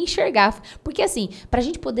fui me enxergar. Porque, assim, pra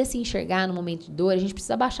gente poder se enxergar no momento de dor, a gente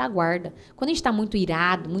precisa baixar a guarda. Quando a gente tá muito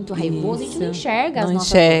irado, muito raivoso, a gente não enxerga as nossas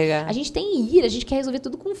dores. A gente tem ira, a gente quer resolver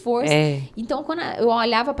tudo com força. Então, quando eu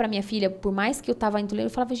olhava pra minha filha, por mais que eu tava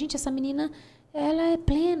intolerante, eu falava, gente, essa menina... ela é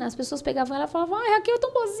plena, as pessoas pegavam ela e falavam, ai, Raquel é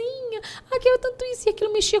tão boazinha, Raquel é tanto isso, e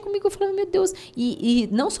aquilo mexia comigo, eu falava, meu Deus, e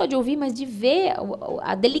não só de ouvir, mas de ver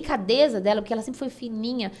a delicadeza dela, porque ela sempre foi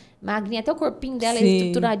fininha, magrinha, até o corpinho dela é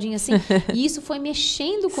estruturadinho assim, e isso foi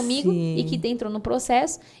mexendo comigo, e que entrou no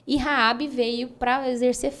processo, e Raabe veio para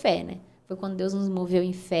exercer fé, né? Foi quando Deus nos moveu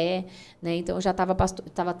em fé, né? Então, eu já estava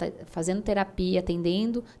fazendo terapia,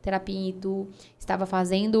 atendendo terapia em Itu, estava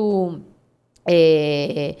fazendo...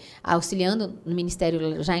 auxiliando no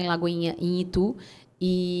ministério já em Lagoinha, em Itu,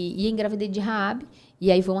 e engravidei de Raabe,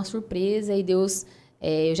 e aí foi uma surpresa, e Deus,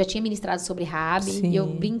 eu já tinha ministrado sobre Raabe, e eu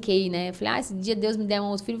brinquei, né, eu falei, esse dia Deus me der um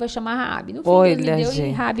outro filho, vai chamar Raabe, no fim Deus me deu,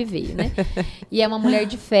 e Raabe veio, né, e é uma mulher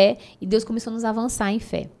de fé, e Deus começou a nos avançar em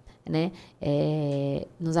fé, né,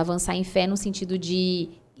 nos avançar em fé no sentido de...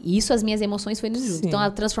 Isso, as minhas emoções foram junto. Então, a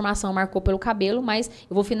transformação marcou pelo cabelo, mas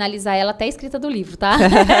eu vou finalizar ela até a escrita do livro, tá?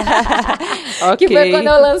 Que foi quando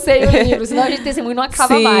eu lancei o livro. Senão a gente testemunho não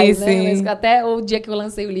acaba mais, né? Mas até o dia que eu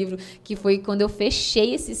lancei o livro, que foi quando eu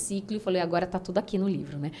fechei esse ciclo e falei, agora tá tudo aqui no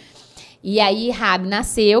livro, né? E aí, Raabe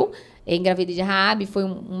nasceu, engravidei de Raabe, foi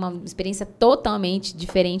uma experiência totalmente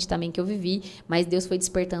diferente também que eu vivi, mas Deus foi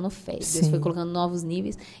despertando fé, Deus foi colocando novos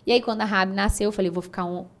níveis. E aí, quando a Raabe nasceu, eu falei, vou ficar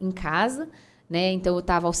em casa, né? Então, eu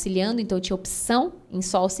estava auxiliando, então eu tinha opção em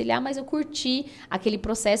só auxiliar, mas eu curti aquele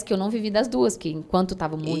processo que eu não vivi das duas, que enquanto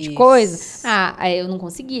estava um monte de coisa, eu não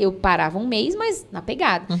conseguia, eu parava um mês, mas na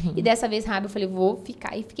pegada. E dessa vez, Raabe, eu falei, vou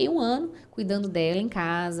ficar. E fiquei 1 ano cuidando dela em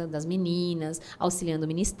casa, das meninas, auxiliando o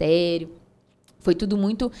ministério. Foi tudo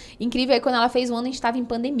muito incrível. Aí, quando ela fez 1 ano, a gente estava em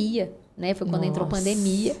pandemia, né? Foi quando entrou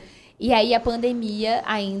pandemia. E aí, a pandemia,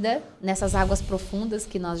 ainda, nessas águas profundas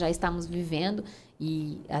que nós já estávamos vivendo,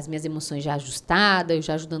 e as minhas emoções já ajustadas, eu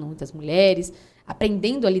já ajudando muitas mulheres,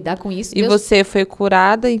 aprendendo a lidar com isso. E você foi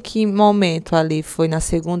curada em que momento ali? Foi na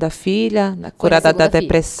segunda filha? Curada da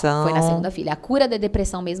depressão? Foi na segunda filha. A cura da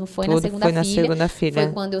depressão mesmo foi na segunda filha. Foi na segunda filha.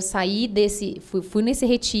 Foi quando eu saí fui nesse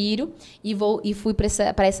retiro e fui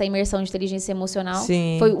para essa imersão de inteligência emocional.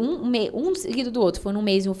 Sim. Foi um seguido do outro. Foi num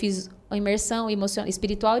mês eu fiz a imersão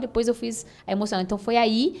espiritual e depois eu fiz a emocional. Então, foi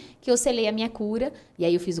aí que eu selei a minha cura. E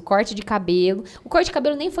aí, eu fiz o corte de cabelo. O corte de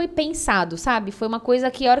cabelo nem foi pensado, sabe? Foi uma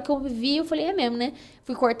coisa que a hora que eu vi, eu falei, é mesmo, né?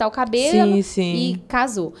 Fui cortar o cabelo e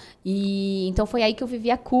casou. E então, foi aí que eu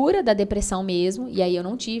vivi a cura da depressão mesmo. E aí, eu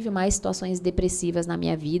não tive mais situações depressivas na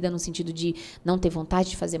minha vida, no sentido de não ter vontade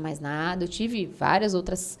de fazer mais nada. Eu tive várias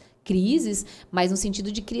outras crises, mas no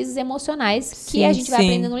sentido de crises emocionais que a gente vai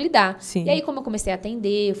aprendendo a lidar. E aí, como eu comecei a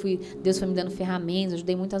atender, Deus foi me dando ferramentas,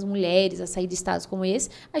 ajudei muitas mulheres a sair de estados como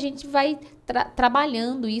esse, a gente vai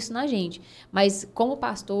trabalhando isso na gente. Mas como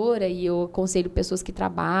pastora, e eu aconselho pessoas que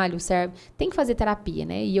trabalham, tem que fazer terapia,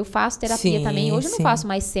 né? E eu faço terapia também. Hoje eu não faço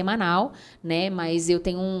mais semanal, né? Mas eu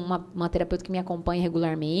tenho uma terapeuta que me acompanha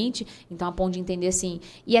regularmente, então a ponto de entender assim,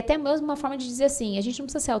 e até mesmo uma forma de dizer assim, a gente não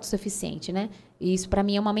precisa ser autossuficiente, né? E isso para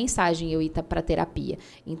mim é uma mensagem, eu ir para terapia.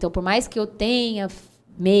 Então, por mais que eu tenha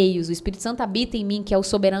meios, o Espírito Santo habita em mim, que é o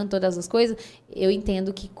soberano de todas as coisas, eu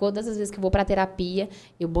entendo que todas as vezes que eu vou para terapia,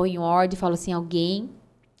 eu vou em ordem e falo assim, alguém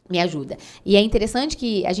me ajuda. E é interessante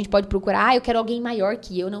que a gente pode procurar, eu quero alguém maior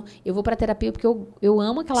que eu, não. Eu vou pra terapia porque eu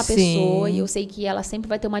amo aquela pessoa e eu sei que ela sempre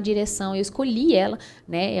vai ter uma direção. Eu escolhi ela,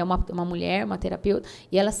 né? É uma mulher, uma terapeuta,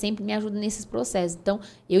 e ela sempre me ajuda nesses processos. Então,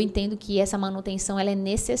 eu entendo que essa manutenção, ela é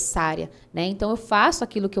necessária, né? Então, eu faço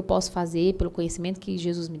aquilo que eu posso fazer pelo conhecimento que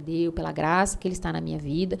Jesus me deu, pela graça que Ele está na minha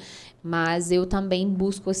vida, mas eu também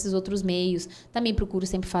busco esses outros meios. Também procuro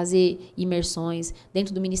sempre fazer imersões.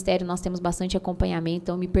 Dentro do ministério, nós temos bastante acompanhamento,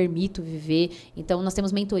 então eu me permito viver. Então, nós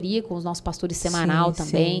temos mentoria com os nossos pastores semanal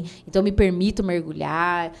também. Então, eu me permito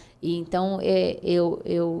mergulhar. E, então,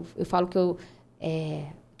 eu falo que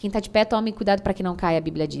quem está de pé, tome cuidado para que não caia, a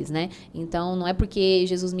Bíblia diz, né? Então, não é porque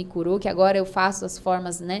Jesus me curou que agora eu faço as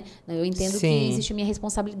formas, né? Eu entendo que existe a minha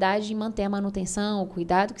responsabilidade de manter a manutenção, o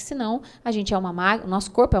cuidado, que senão a gente é uma máquina, o nosso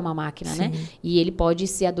corpo é uma máquina, né? E ele pode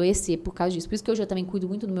se adoecer por causa disso. Por isso que hoje eu também cuido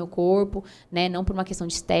muito do meu corpo, né? Não por uma questão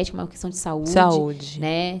de estética, mas uma questão de saúde.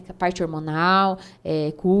 Né? A parte hormonal,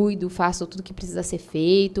 cuido, faço tudo que precisa ser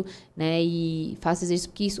feito, né? E faço exercício,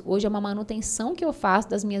 porque isso hoje é uma manutenção que eu faço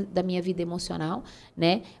da minha vida emocional,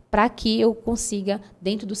 né? Para que eu consiga,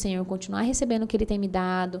 dentro do Senhor, continuar recebendo o que Ele tem me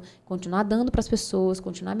dado, continuar dando para as pessoas,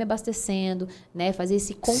 continuar me abastecendo, né? Fazer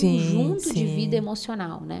esse conjunto de vida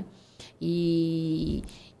emocional, né? E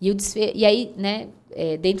aí, né?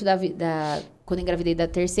 Dentro quando eu engravidei da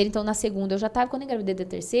terceira, então na segunda eu já estava, quando eu engravidei da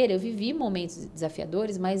terceira, eu vivi momentos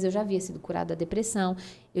desafiadores, mas eu já havia sido curada da depressão,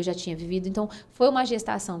 eu já tinha vivido, então foi uma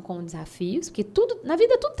gestação com desafios, porque na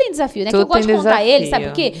vida tudo tem desafio, né? Tudo que eu gosto de contar ele, sabe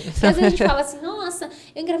por quê? desafio. Porque às vezes a gente fala assim, nossa,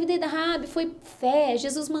 eu engravidei da Rabi, foi fé,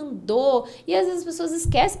 Jesus mandou, e às vezes as pessoas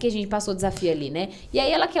esquecem que a gente passou desafio ali, né? E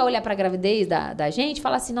aí ela quer olhar pra gravidez da gente e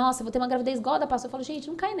fala assim, nossa, eu vou ter uma gravidez igual a da pastora. Eu falo, gente,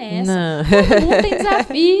 não cai nessa. Não. Todo mundo tem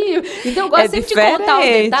desafio. Então eu gosto sempre de contar os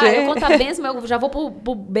detalhes, eu conto a bênção, mas eu já vou pro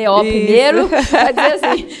BO primeiro, pra dizer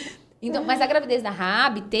assim. Então, mas a gravidez da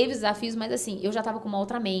Rabi teve desafios, mas assim, eu já tava com uma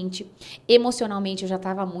outra mente. Emocionalmente, eu já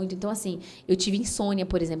tava muito. Então, assim, eu tive insônia,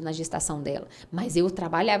 por exemplo, na gestação dela. Mas eu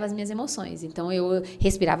trabalhava as minhas emoções. Então, eu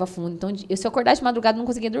respirava fundo. Então, se eu acordar de madrugada, eu não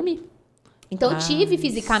conseguia dormir. Então, eu tive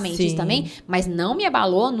fisicamente isso também, mas não me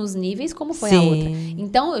abalou nos níveis como foi a outra.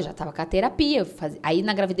 Então, eu já tava com a terapia. Aí,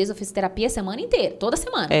 na gravidez, eu fiz terapia a semana inteira, toda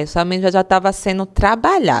semana. Sua mente já estava sendo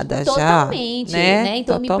trabalhada. Totalmente, né?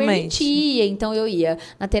 Então, Totalmente. eu me permitia. Então, eu ia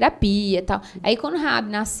na terapia e tal. Aí, quando o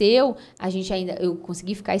Rabi nasceu, eu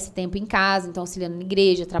consegui ficar esse tempo em casa, então, auxiliando na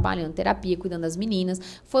igreja, trabalhando terapia, cuidando das meninas.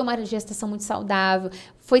 Foi uma gestação muito saudável.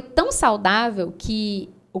 Foi tão saudável que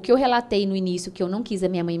o que eu relatei no início, que eu não quis a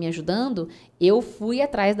minha mãe me ajudando, eu fui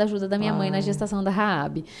atrás da ajuda da minha mãe na gestação da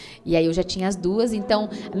Rabi. E aí eu já tinha as duas, então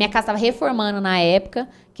a minha casa estava reformando na época,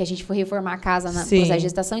 que a gente foi reformar a casa na processo de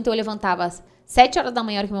gestação, então eu levantava às 7 horas da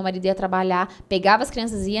manhã, hora que meu marido ia trabalhar, pegava as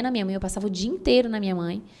crianças e ia na minha mãe, eu passava o dia inteiro na minha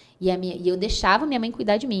mãe, e eu deixava minha mãe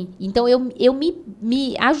cuidar de mim. Então, eu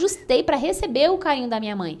me ajustei para receber o carinho da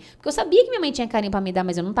minha mãe. Porque eu sabia que minha mãe tinha carinho para me dar,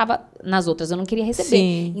 mas eu não estava nas outras, eu não queria receber.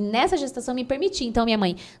 E nessa gestação, eu me permiti. Então, minha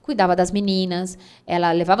mãe cuidava das meninas,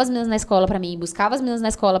 ela levava as meninas na escola para mim, buscava as meninas na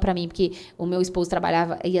escola para mim, porque o meu esposo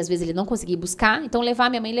trabalhava e às vezes ele não conseguia buscar. Então,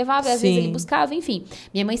 minha mãe levava e às vezes ele buscava, enfim.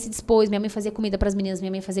 Minha mãe se dispôs, minha mãe fazia comida para as meninas,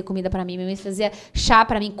 minha mãe fazia comida para mim, minha mãe fazia chá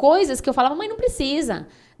para mim, coisas que eu falava, mãe, não precisa.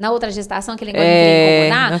 Na outra gestação, aquele negócio de querer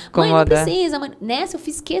incomodar, mãe, não precisa. Mãe. Nessa, eu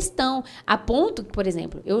fiz questão. A ponto que, por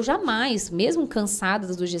exemplo, eu jamais, mesmo cansada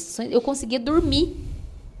das 2 gestações, eu conseguia dormir.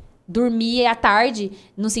 Dormir à tarde,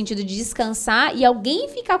 no sentido de descansar, e alguém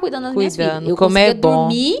ficar cuidando das minhas filhas. Eu conseguia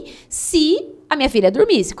dormir se a minha filha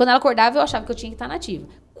dormisse. Quando ela acordava, eu achava que eu tinha que estar nativa.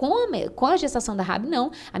 Com a gestação da Rabi, não.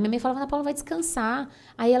 A minha mãe falava, Ana Paula vai descansar.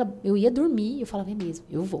 Aí eu ia dormir, eu falava, é mesmo,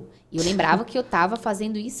 eu vou. E eu lembrava que eu estava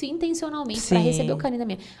fazendo isso intencionalmente para receber o carinho da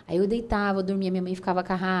minha. Aí eu deitava, eu dormia, minha mãe ficava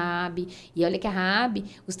com a Rabi. E olha que a Rabi,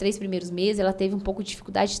 os 3 primeiros meses, ela teve um pouco de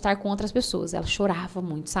dificuldade de estar com outras pessoas. Ela chorava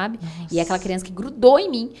muito, sabe? Nossa. E é aquela criança que grudou em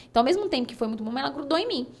mim. Então, ao mesmo tempo que foi muito bom, ela grudou em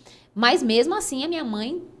mim. Mas mesmo assim, a minha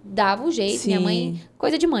mãe dava o jeito. Minha mãe,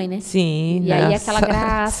 coisa de mãe, né? Sim. E aí aquela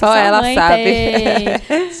graça. Só ela sabe.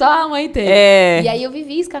 Tem. Só a mãe tem. E aí eu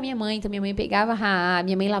vivi isso com a minha mãe. Então minha mãe pegava a Rabi,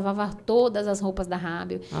 minha mãe lavava todas as roupas da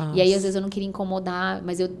Rabi. E aí às vezes eu não queria incomodar,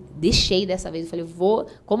 mas eu deixei dessa vez. Eu falei, vou.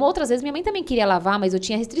 Como outras vezes minha mãe também queria lavar, mas eu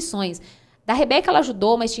tinha restrições. Da Rebeca ela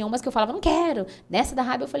ajudou, mas tinha umas que eu falava, não quero. Nessa da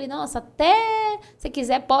Rabi eu falei, nossa, até se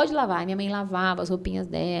quiser pode lavar. Minha mãe lavava as roupinhas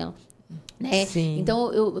dela. Né?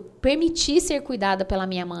 Então, eu permiti ser cuidada pela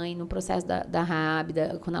minha mãe no processo da Rabi,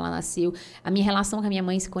 quando ela nasceu. A minha relação com a minha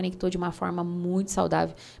mãe se conectou de uma forma muito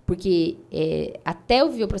saudável, porque até eu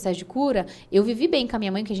viver o processo de cura, eu vivi bem com a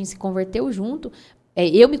minha mãe, que a gente se converteu junto.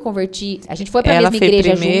 Eu me converti, a gente foi para a mesma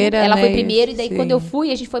igreja junto. Ela foi primeiro, e daí quando eu fui,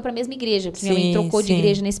 a gente foi para a mesma igreja, porque minha mãe trocou de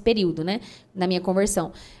igreja nesse período, né? Na minha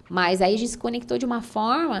conversão. Mas aí a gente se conectou de uma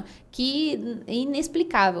forma que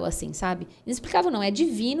inexplicável, assim, sabe? Inexplicável não, é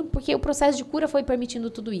divino, porque o processo de cura foi permitindo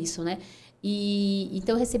tudo isso, né?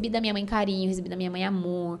 Então eu recebi da minha mãe carinho, recebi da minha mãe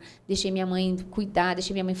amor, deixei minha mãe cuidar,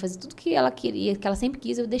 deixei minha mãe fazer tudo que ela queria, que ela sempre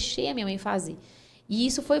quis, eu deixei a minha mãe fazer. E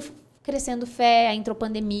isso foi crescendo fé, aí entrou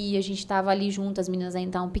pandemia, a gente estava ali junto, as meninas ainda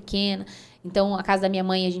estavam pequenas. Então, a casa da minha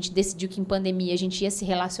mãe, a gente decidiu que em pandemia a gente ia se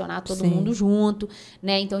relacionar todo mundo junto,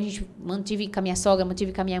 né? Então, a gente mantive com a minha sogra,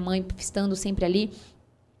 mantive com a minha mãe, estando sempre ali.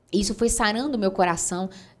 Isso foi sarando o meu coração,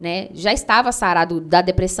 né? Já estava sarado da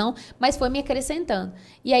depressão, mas foi me acrescentando.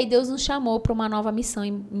 E aí, Deus nos chamou para uma nova missão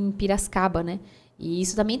em Piracicaba, né? E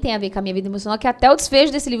isso também tem a ver com a minha vida emocional, que até o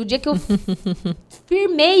desfecho desse livro, o dia que eu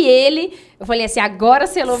firmei ele, eu falei assim, agora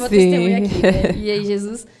selou meu testemunho aqui, né? E aí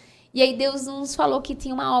E aí Deus nos falou que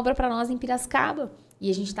tinha uma obra para nós em Piracicaba. E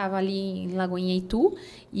a gente estava ali em Lagoinha Itu,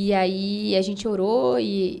 e aí a gente orou,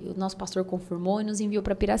 e o nosso pastor confirmou e nos enviou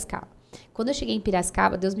para Piracicaba. Quando eu cheguei em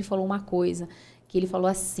Piracicaba, Deus me falou uma coisa, que ele falou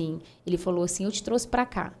assim, eu te trouxe para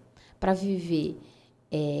cá, para viver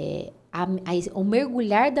o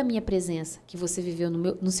mergulhar da minha presença que você viveu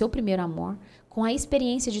no seu primeiro amor, com a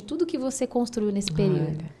experiência de tudo que você construiu nesse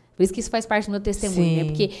período. Por isso que isso faz parte do meu testemunho, né?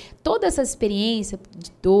 Porque toda essa experiência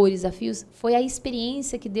de dores, desafios, foi a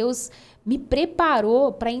experiência que Deus me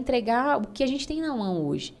preparou para entregar o que a gente tem na mão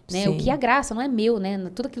hoje, né? O que é graça, não é meu, né?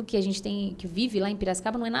 Tudo aquilo que a gente tem, que vive lá em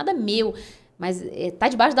Piracicaba, não é nada meu, mas tá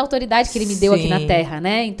debaixo da autoridade que ele me deu aqui na terra,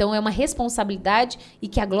 né? Então, é uma responsabilidade e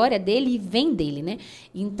que a glória dele vem dele, né?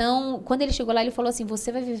 Então, quando ele chegou lá, ele falou assim,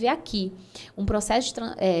 você vai viver aqui um processo de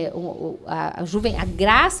a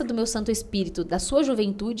graça do meu Santo Espírito, da sua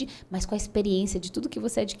juventude, mas com a experiência de tudo que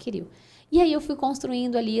você adquiriu. E aí eu fui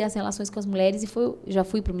construindo ali as relações com as mulheres e já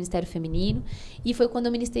fui para o Ministério Feminino. E foi quando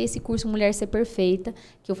eu ministrei esse curso Mulher Ser Perfeita,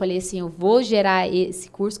 que eu falei assim, eu vou gerar esse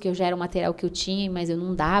curso, que eu já era o material que eu tinha, mas eu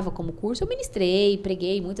não dava como curso. Eu ministrei,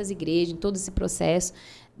 preguei em muitas igrejas, em todo esse processo.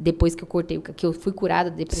 Depois que eu fui curada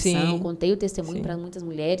da depressão, contei o testemunho para muitas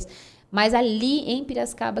mulheres. Mas ali em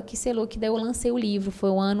Piracicaba que selou, que daí eu lancei o livro. Foi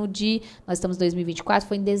o ano nós estamos em 2024,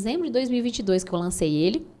 foi em dezembro de 2022 que eu lancei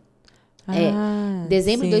ele.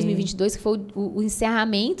 Dezembro de 2022, que foi o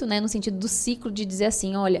encerramento, né, no sentido do ciclo de dizer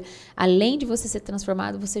assim, olha, além de você ser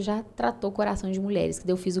transformado, você já tratou o coração de mulheres, que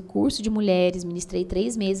daí eu fiz o curso de mulheres, ministrei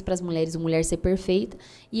 3 meses para as mulheres, o Mulher Ser Perfeita,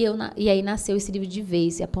 e aí nasceu esse livro de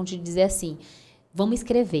vez, a ponto de dizer assim, vamos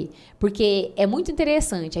escrever, porque é muito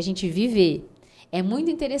interessante a gente viver, é muito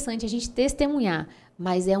interessante a gente testemunhar,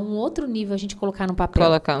 mas é um outro nível a gente colocar no papel.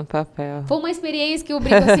 Colocar no papel. Foi uma experiência que eu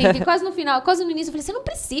brinco assim, que quase no final, quase no início, eu falei assim, eu não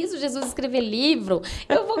preciso, Jesus, escrever livro.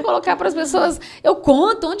 Eu vou colocar para as pessoas, eu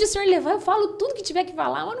conto, onde o Senhor levar, eu falo tudo que tiver que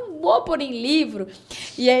falar, mas eu não vou pôr em livro.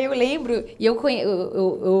 E aí eu lembro, e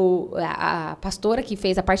a pastora que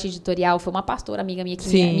fez a parte editorial, foi uma pastora amiga minha que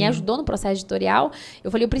me ajudou no processo editorial. Eu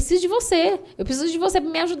falei, eu preciso de você para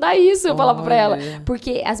me ajudar a isso, eu falava para ela.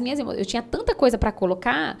 Porque eu tinha tanta coisa para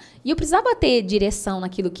colocar, e eu precisava ter direção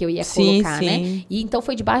naquilo que eu ia colocar, né? E então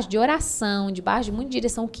foi debaixo de oração, debaixo de muita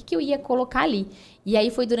direção, o que eu ia colocar ali. E aí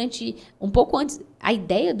foi um pouco antes, a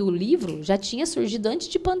ideia do livro já tinha surgido antes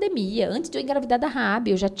de pandemia, antes de eu engravidar da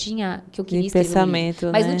Rabi, eu já tinha, que eu queria escrever um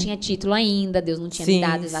livro, mas não tinha título ainda, Deus não tinha me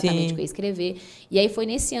dado exatamente o que eu ia escrever. E aí foi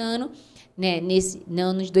nesse ano, né, no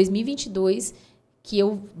ano de 2022, que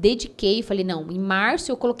eu dediquei, falei, não, em março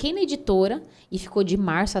eu coloquei na editora e ficou de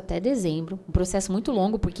março até dezembro, um processo muito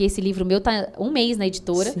longo, porque esse livro meu tá 1 mês na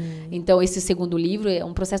editora, então esse segundo livro é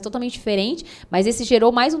um processo totalmente diferente, mas esse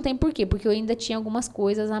gerou mais um tempo, por quê? Porque eu ainda tinha algumas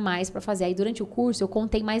coisas a mais para fazer, aí durante o curso eu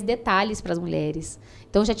contei mais detalhes para as mulheres,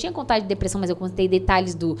 então eu já tinha contado de depressão, mas eu contei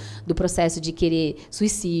detalhes do processo de querer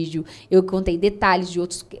suicídio, eu contei detalhes de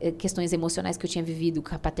outras questões emocionais que eu tinha vivido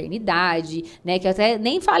com a paternidade, né, que eu até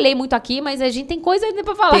nem falei muito aqui, mas a gente tem coisa ainda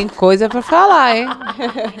para falar. Tem coisa para falar, hein?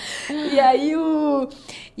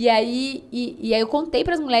 E aí eu contei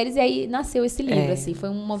para as mulheres e aí nasceu esse livro, assim, foi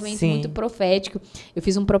um movimento muito profético. Eu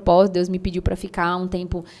fiz um propósito, Deus me pediu para ficar um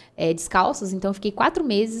tempo descalços, então eu fiquei 4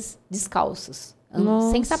 meses descalços.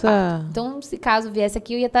 Sem sapato. Então, se caso viesse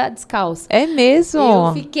aqui, eu ia estar descalça. É mesmo?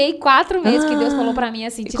 Eu fiquei 4 meses que Deus falou pra mim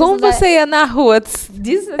assim... Como você ia na rua?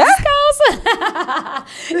 Descalça.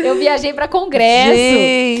 Eu viajei pra congresso.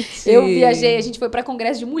 Gente. A gente foi pra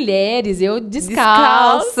congresso de mulheres. Eu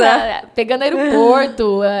descalça. Pegando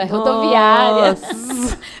aeroporto, rodoviária,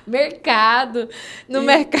 mercado. No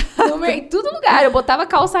mercado. Em todo lugar. Eu botava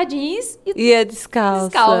calça jeans e ia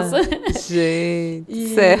descalça. Gente,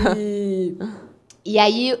 céu. E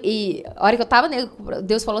aí, a hora que eu tava,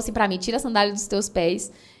 Deus falou assim pra mim, tira a sandália dos teus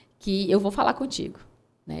pés, que eu vou falar contigo,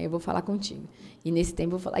 né? Eu vou falar contigo. E nesse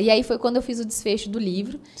tempo eu vou falar. E aí foi quando eu fiz o desfecho do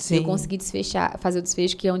livro. Eu consegui fazer o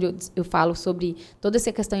desfecho, que é onde eu falo sobre toda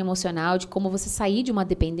essa questão emocional, de como você sair de uma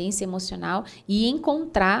dependência emocional e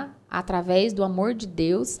encontrar, através do amor de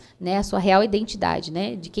Deus, né, a sua real identidade,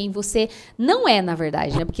 né, de quem você não é, na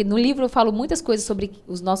verdade, né, porque no livro eu falo muitas coisas sobre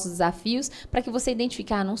os nossos desafios para que você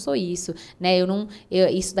identifique, não sou isso, né,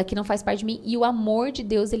 isso daqui não faz parte de mim, e o amor de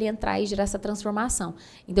Deus, ele entrar e gerar essa transformação.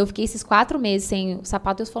 Então eu fiquei esses 4 meses sem o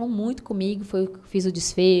sapato, Deus falou muito comigo, fiz o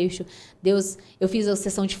desfecho, eu fiz a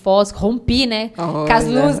sessão de fotos, rompi, né, com as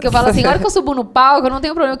luzes, que eu falo assim, a hora que eu subo no palco, eu não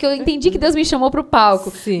tenho problema, porque eu entendi que Deus me chamou pro palco,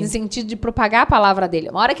 no sentido de propagar a palavra dele.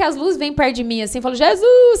 Uma hora que as luzes vêm perto de mim, assim, eu falo,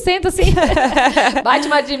 Jesus, senta assim, bate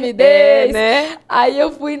uma timidez. Né? Aí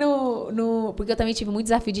eu fui porque eu também tive muito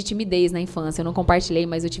desafio de timidez na infância, eu não compartilhei,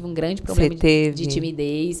 mas eu tive um grande problema de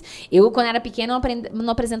timidez. Eu, quando era pequena,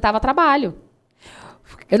 não apresentava trabalho.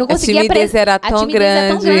 Eu não conseguia a timidez era tão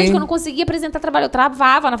grande que eu não conseguia apresentar trabalho. Eu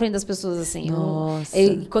travava na frente das pessoas, assim.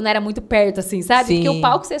 Quando era muito perto, assim, sabe? Porque o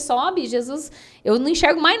palco você sobe, Jesus... Eu não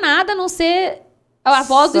enxergo mais nada, a não ser a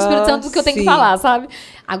voz do Espírito Santo do que eu tenho que falar, sabe?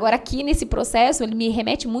 Agora, aqui nesse processo, ele me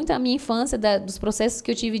remete muito à minha infância, dos processos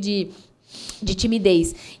que eu tive de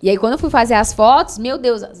timidez. E aí, quando eu fui fazer as fotos, meu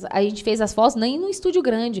Deus, a gente fez as fotos nem no estúdio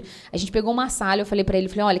grande. A gente pegou uma sala, eu falei pra ele,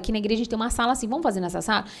 falei, olha, aqui na igreja a gente tem uma sala assim, vamos fazer nessa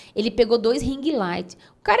sala? Ele pegou 2 ring light.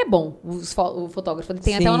 O cara é bom, o fotógrafo,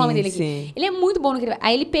 tem até o nome dele aqui. Sim. Ele é muito bom no que ele...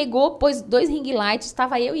 Aí ele pegou, pôs 2 ring lights,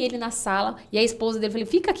 estava eu e ele na sala, e a esposa dele, falei,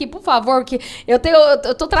 fica aqui, por favor, que eu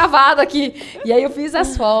tô travada aqui. E aí eu fiz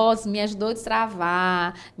as fotos, me ajudou a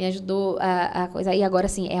destravar, me ajudou a coisa. E agora,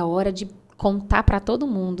 assim, é a hora de contar para todo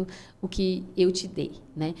mundo o que eu te dei,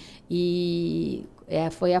 né? E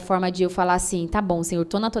foi a forma de eu falar assim, tá bom, Senhor,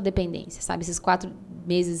 tô na tua dependência, sabe? Esses 4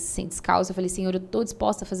 meses sem descalço, eu falei, Senhor, eu tô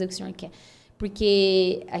disposta a fazer o que o Senhor quer.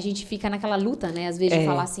 Porque a gente fica naquela luta, né? Às vezes de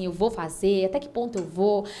falar assim, eu vou fazer, até que ponto eu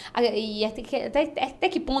vou, e até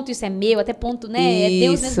que ponto isso é meu, até ponto, né? Isso. É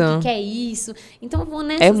Deus mesmo que quer isso. Então eu vou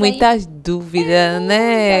nessas muitas dúvidas,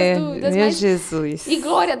 né? Muitas dúvidas, meu Jesus. E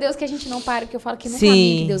glória a Deus que a gente não para, porque eu falo que no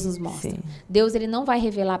caminho que Deus nos mostra. Deus, ele não vai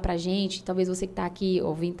revelar pra gente, talvez você que tá aqui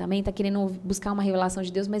ouvindo também, tá querendo buscar uma revelação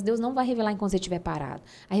de Deus, mas Deus não vai revelar enquanto você estiver parado.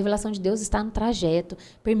 A revelação de Deus está no trajeto.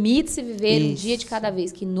 Permite-se viver um dia de cada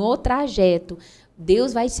vez, que no trajeto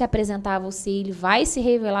Deus vai se apresentar a você, ele vai se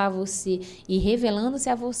revelar a você, e revelando-se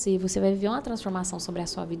a você, você vai viver uma transformação sobre a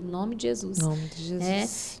sua vida, em nome de Jesus. Em nome de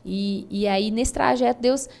Jesus. E aí, nesse trajeto,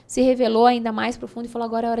 Deus se revelou ainda mais profundo e falou,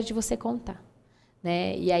 agora é hora de você contar.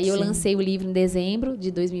 Né? E aí eu lancei o livro em dezembro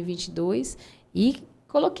de 2022 e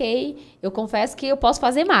coloquei, eu confesso que eu posso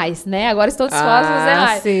fazer mais, né? Agora estou disposta a fazer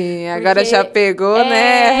mais. Sim, agora já pegou,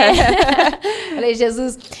 né? Falei,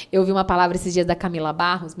 Jesus, eu ouvi uma palavra esses dias da Camila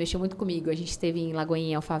Barros, mexeu muito comigo. A gente esteve em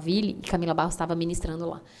Lagoinha, em Alphaville, e Camila Barros estava ministrando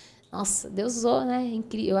lá. Nossa, Deus usou, né?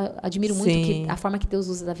 Incrível. Eu admiro muito a forma que Deus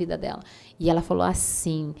usa da vida dela. E ela falou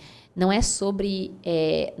assim, não é sobre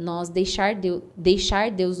nós deixar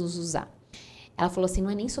Deus nos usar. Ela falou assim, não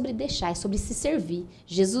é nem sobre deixar, é sobre se servir.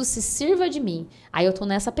 Jesus, se sirva de mim. Aí eu tô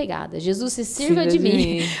nessa pegada. Jesus, se sirva de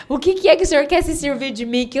mim. O que é que o Senhor quer se servir de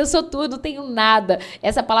mim? Que eu sou tudo, não tenho nada.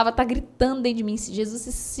 Essa palavra tá gritando dentro de mim. Jesus,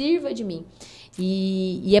 se sirva de mim.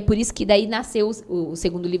 E é por isso que daí nasceu o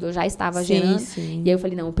segundo livro, eu já estava gerando. E aí eu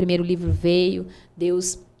falei, não, o primeiro livro veio,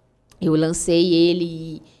 Deus, eu lancei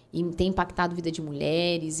ele e tem impactado a vida de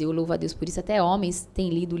mulheres, eu louvo a Deus por isso, até homens têm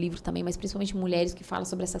lido o livro também, mas principalmente mulheres que falam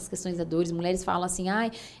sobre essas questões da dores, mulheres falam assim,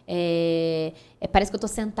 parece que eu estou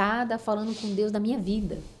sentada falando com Deus da minha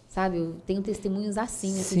vida, sabe? Eu tenho testemunhos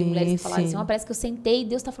assim de mulheres que falaram assim, parece que eu sentei e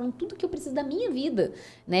Deus está falando tudo que eu preciso da minha vida,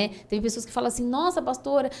 né? Tem pessoas que falam assim, nossa,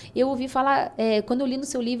 pastora, eu ouvi falar, quando eu li no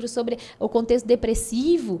seu livro sobre o contexto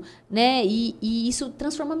depressivo, né? E isso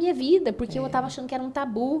transforma a minha vida, porque eu estava achando que era um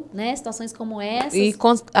tabu, né? Situações como essas. E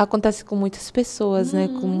acontece com muitas pessoas, né?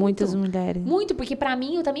 Com muitas mulheres. Muito, porque para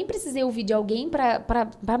mim, eu também precisei ouvir de alguém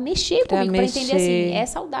para mexer comigo, para entender assim, é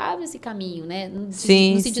saudável esse caminho, né? No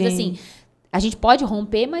sentido assim, a gente pode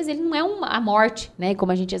romper, mas ele não é a morte, né?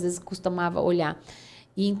 Como a gente às vezes costumava olhar.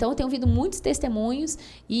 E então eu tenho ouvido muitos testemunhos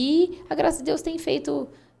e a graça de Deus tem feito,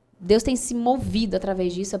 Deus tem se movido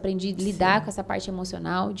através disso, aprendi a lidar com essa parte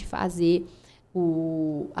emocional, de fazer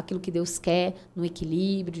aquilo que Deus quer no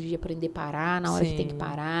equilíbrio, de aprender a parar na hora que tem que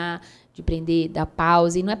parar, de aprender a dar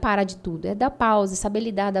pausa. E não é parar de tudo, é dar pausa, saber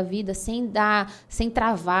lidar da vida sem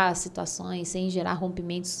travar situações, sem gerar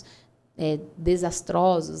rompimentos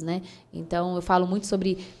desastrosos, né? Então, eu falo muito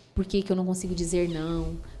sobre por que eu não consigo dizer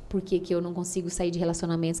não, por que eu não consigo sair de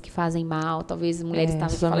relacionamentos que fazem mal. Talvez mulheres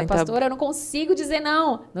estavam falando, pastora, eu não consigo dizer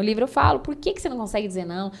não. No livro eu falo, por que você não consegue dizer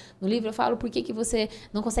não? No livro eu falo, por que você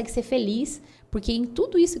não consegue ser feliz? Porque em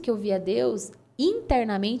tudo isso que eu via Deus,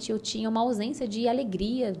 internamente eu tinha uma ausência de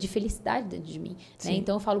alegria, de felicidade dentro de mim, né?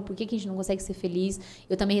 Então eu falo, por que a gente não consegue ser feliz?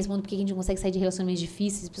 Eu também respondo, por que a gente não consegue sair de relacionamentos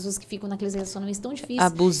difíceis, pessoas que ficam naqueles relacionamentos tão difíceis.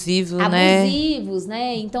 Abusivos,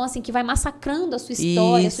 né? Então, assim, que vai massacrando a sua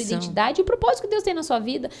história, a sua identidade e o propósito que Deus tem na sua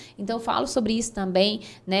vida. Então eu falo sobre isso também,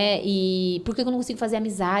 né? E por que eu não consigo fazer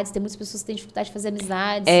amizades? Tem muitas pessoas que têm dificuldade de fazer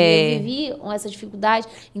amizades. Eu vivi essa dificuldade.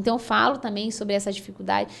 Então eu falo também sobre essa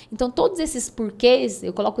dificuldade. Então todos esses porquês,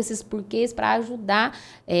 eu coloco esses porquês para ajudar,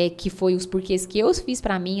 que foi os porquês que eu fiz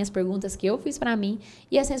para mim, as perguntas que eu fiz para mim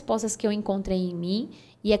e as respostas que eu encontrei em mim.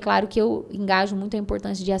 E é claro que eu engajo muito a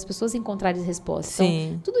importância de as pessoas encontrarem as respostas.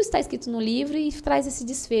 Então, tudo está escrito no livro e traz esse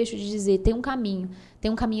desfecho de dizer, tem um caminho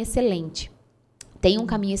excelente. Tem um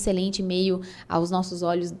caminho excelente em meio aos nossos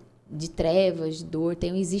olhos de trevas, de dor,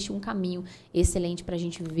 existe um caminho excelente para a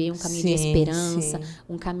gente viver, um caminho de esperança,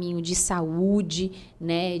 um caminho de saúde,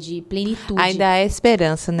 né, de plenitude. Ainda há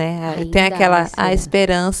esperança, né? Tem aquela a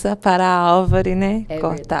esperança para a árvore, né,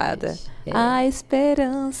 cortada. Verdade. A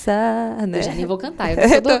esperança, né? Eu já nem vou cantar, eu não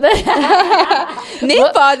sou do...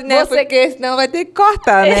 Nem pode, né? Porque senão vai ter que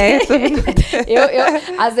cortar, né?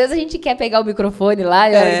 Às vezes a gente quer pegar o microfone lá,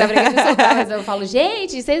 mas eu falo,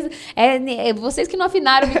 gente, vocês que não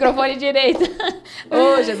afinaram o microfone direito.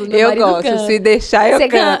 Ô, Jesus, meu marido gosto, canta. Se deixar eu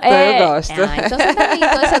canto, eu gosto. Então você tá bem,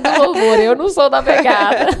 então esse é do louvor, eu não sou da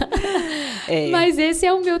pegada. Mas esse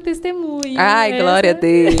é o meu testemunho. Ai, glória a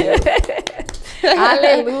Deus.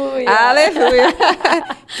 Aleluia. Aleluia.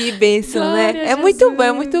 Que bênção, Glória né? a É muito Jesus. bom,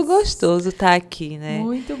 é muito gostoso estar aqui, né?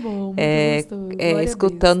 Muito bom, muito gostoso.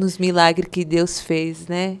 Escutando os milagres que Deus fez,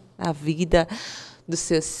 né? A vida dos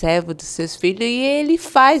seus servos, dos seus filhos. E Ele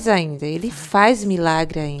faz ainda. Ele faz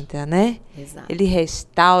milagre ainda, né? Exato. Ele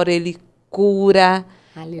restaura, Ele cura.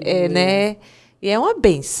 Aleluia. Né? E é uma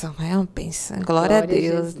bênção, é uma bênção. Glória a Deus,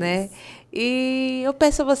 Jesus. né? E eu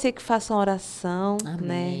peço a você que faça uma oração,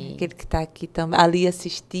 Amém. né? Aquele que está aqui ali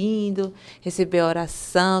assistindo, receber a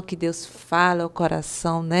oração, que Deus fala ao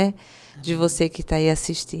coração, né? De você que está aí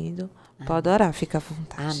assistindo. Pode orar, fica à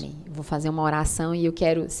vontade. Amém. Vou fazer uma oração e eu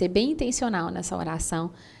quero ser bem intencional nessa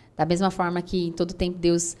oração. Da mesma forma que em todo tempo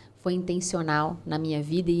Deus foi intencional na minha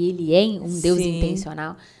vida e Ele é um Deus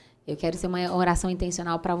intencional. Eu quero ser uma oração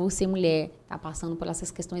intencional para você, mulher, tá passando por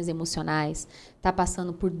essas questões emocionais, tá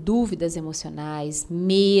passando por dúvidas emocionais,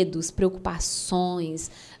 medos,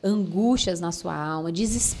 preocupações, angústias na sua alma,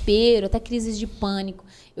 desespero, até crises de pânico.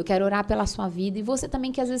 Eu quero orar pela sua vida. E você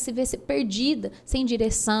também que às vezes se vê perdida, sem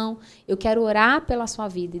direção. Eu quero orar pela sua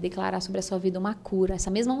vida e declarar sobre a sua vida uma cura. Essa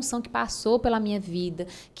mesma unção que passou pela minha vida,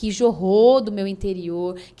 que jorrou do meu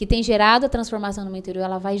interior, que tem gerado a transformação no meu interior,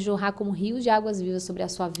 ela vai jorrar como rios de águas vivas sobre a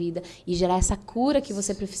sua vida e gerar essa cura que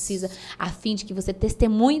você precisa, a fim de que você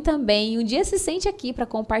testemunhe também. E um dia se sente aqui para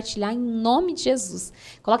compartilhar em nome de Jesus.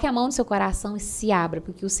 Coloque a mão no seu coração e se abra,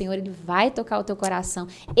 porque o Senhor ele vai tocar o teu coração.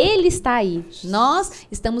 Ele está aí. Nós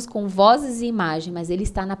estamos com vozes e imagem, mas Ele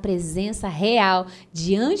está na presença real,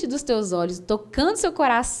 diante dos teus olhos, tocando seu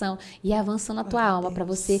coração e avançando a tua alma para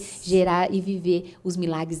você gerar e viver os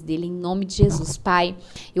milagres dEle em nome de Jesus. Pai,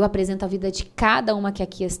 eu apresento a vida de cada uma que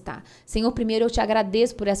aqui está. Senhor, primeiro eu te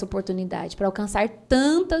agradeço por essa oportunidade, para alcançar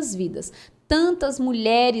tantas vidas, tantas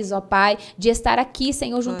mulheres, ó Pai, de estar aqui,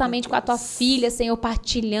 Senhor, juntamente com a tua filha, Senhor,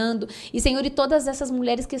 partilhando. E, Senhor, e todas essas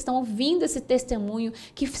mulheres que estão ouvindo esse testemunho,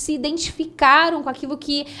 que se identificaram com aquilo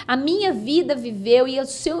que a minha vida viveu e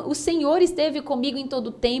o Senhor esteve comigo em todo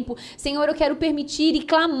o tempo. Senhor, eu quero permitir e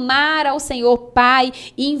clamar ao Senhor, Pai,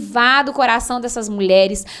 e invada o coração dessas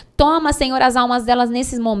mulheres. Toma, Senhor, as almas delas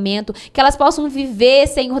nesse momento, que elas possam viver,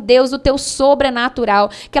 Senhor Deus, o teu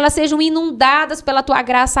sobrenatural, que elas sejam inundadas pela tua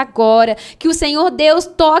graça agora, que o Senhor Deus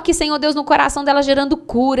toque, Senhor Deus, no coração delas gerando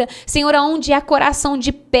cura, Senhor, aonde há coração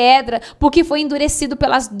de pedra, porque foi endurecido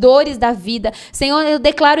pelas dores da vida, Senhor, eu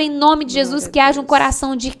declaro em nome de Jesus que haja um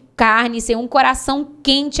coração de carne, Senhor, um coração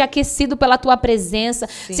quente, aquecido pela tua presença.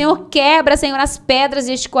 Sim. Senhor, quebra, Senhor, as pedras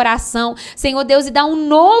deste coração, Senhor Deus, e dá um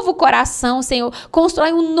novo coração, Senhor,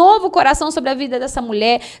 constrói um novo coração sobre a vida dessa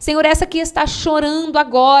mulher, Senhor, essa que está chorando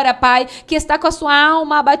agora, Pai, que está com a sua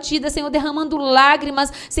alma abatida, Senhor, derramando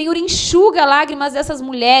lágrimas, Senhor, enxuga lágrimas dessas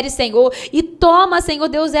mulheres, Senhor, e toma, Senhor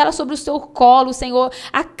Deus, ela sobre o seu colo, Senhor,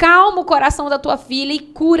 acalma o coração da tua filha e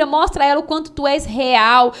cura, mostra a ela o quanto tu és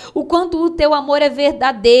real, o quanto o teu amor é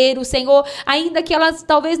verdadeiro, Senhor, ainda que ela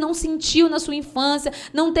talvez não sentiu na sua infância,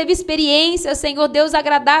 não teve experiências, Senhor Deus,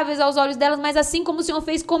 agradáveis aos olhos delas, mas assim como o Senhor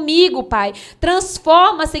fez comigo, Pai,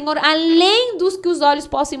 transforma, Senhor, além dos que os olhos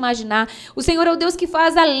possam imaginar. O Senhor é o Deus que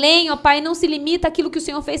faz além, ó Pai, não se limita àquilo que o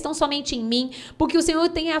Senhor fez tão somente em mim, porque o Senhor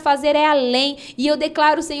tem a fazer é além, e eu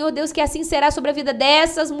declaro, Senhor Deus, que assim será sobre a vida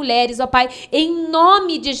dessas mulheres, ó Pai, em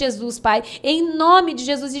nome de Jesus, Pai, em nome de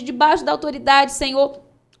Jesus, e debaixo da autoridade, Senhor,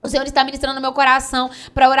 o Senhor está ministrando no meu coração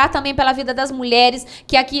para orar também pela vida das mulheres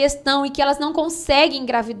que aqui estão e que elas não conseguem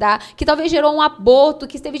engravidar, que talvez gerou um aborto,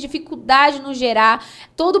 que teve dificuldade no gerar.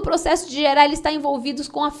 Todo o processo de gerar, ele está envolvido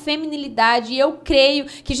com a feminilidade. E eu creio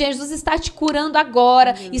que Jesus está te curando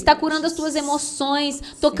agora, está curando as tuas emoções,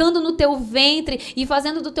 tocando no teu ventre e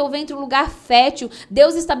fazendo do teu ventre um lugar fértil.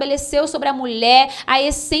 Deus estabeleceu sobre a mulher a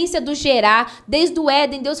essência do gerar. Desde o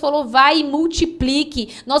Éden, Deus falou, vai e multiplique.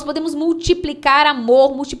 Nós podemos multiplicar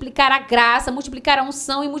amor, multiplicar a graça, multiplicar a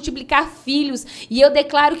unção e multiplicar filhos. E eu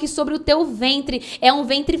declaro que sobre o teu ventre é um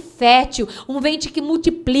ventre fértil, um ventre que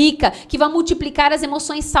multiplica, que vai multiplicar as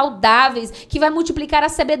emoções saudáveis, que vai multiplicar a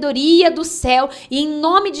sabedoria do céu. E em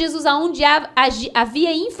nome de Jesus, aonde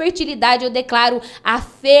havia infertilidade, eu declaro a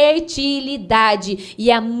fertilidade e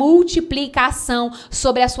a multiplicação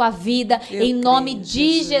sobre a sua vida, em nome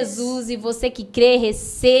de Jesus. E você que crê,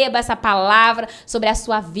 receba essa palavra sobre a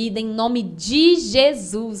sua vida, em nome de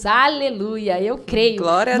Jesus. Jesus. Aleluia. Eu creio.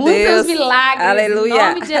 Glória a Muitos Deus. milagres. Aleluia. Em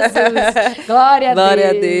nome de Jesus. Glória a Deus. Glória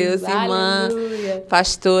a Deus, irmã. Aleluia.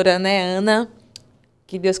 Pastora, né, Ana?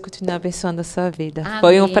 Que Deus continue abençoando a sua vida. Amém.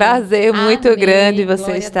 Foi um prazer muito Amém. grande você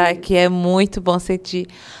Glória a estar Deus. aqui. É muito bom sentir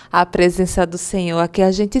a presença do Senhor. Aqui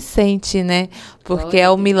a gente sente, né? Porque Glória é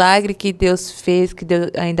a o Deus. milagre que Deus fez, que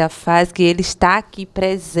Deus ainda faz, que Ele está aqui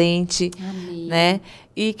presente, Amém. né?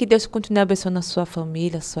 E que Deus continue abençoando a sua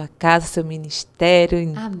família, a sua casa, seu ministério,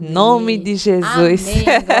 em Amém. nome de Jesus. Amém.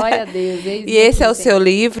 Glória a Deus. E esse é o seu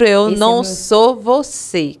livro, Eu Esse é Não meu- Sou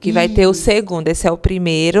Você, que vai ter o Isso. segundo. Esse é o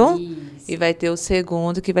primeiro. Isso. E vai ter o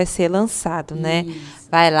segundo que vai ser lançado, né? Isso.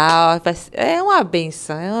 Vai lá, ó, é uma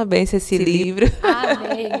benção esse livro.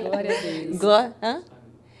 Amém. Glória a Deus. Hã?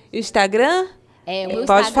 Instagram? É, o meu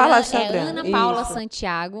Pode Instagram falar, é Instagram. Ana Paula Isso.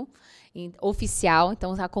 Santiago, oficial.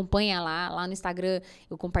 Então, acompanha lá. Lá no Instagram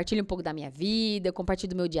eu compartilho um pouco da minha vida, eu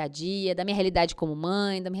compartilho do meu dia a dia, da minha realidade como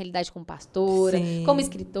mãe, da minha realidade como pastora, Sim. como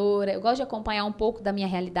escritora. Eu gosto de acompanhar um pouco da minha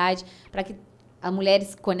realidade para que as mulheres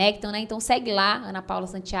se conectam, né? Então, segue lá, Ana Paula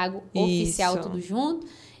Santiago, oficial, Isso. tudo junto.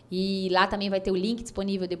 E lá também vai ter o link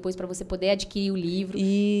disponível depois para você poder adquirir o livro.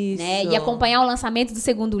 Isso. Né? E acompanhar o lançamento do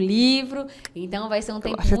segundo livro. Então vai ser um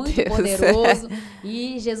tempo Glória a muito Deus. poderoso.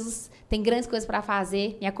 E Jesus tem grandes coisas para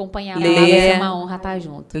fazer. Me acompanhar lá, Leia. vai ser uma honra estar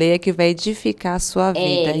junto. Leia que vai edificar a sua vida.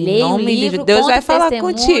 Em leia o nome de livro, Deus. Deus conta vai o falar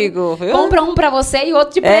testemunho, contigo, viu? Compra um para você e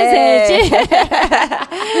outro de presente.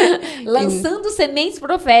 Lançando sementes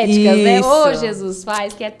proféticas, né? Ô, Isso. Jesus,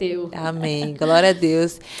 faz que é teu. Amém. Glória a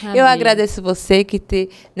Deus. Amém. Eu agradeço você que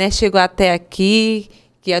chegou até aqui,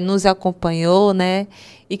 que nos acompanhou, né?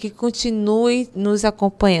 E que continue nos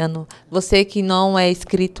acompanhando. Você que não é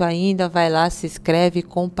inscrito ainda, vai lá, se inscreve,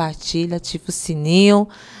 compartilha, ativa o sininho,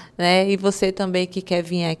 né? E você também que quer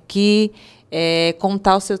vir aqui,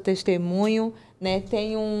 contar o seu testemunho, né?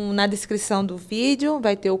 Tem na descrição do vídeo,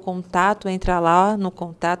 vai ter o contato, entra lá no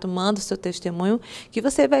contato, manda o seu testemunho, que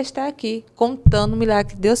você vai estar aqui contando o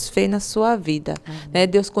milagre que Deus fez na sua vida. Né?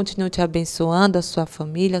 Deus continue te abençoando, a sua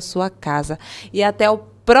família, a sua casa. E até o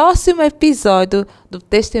próximo episódio do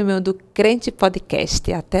Testemunho do Crente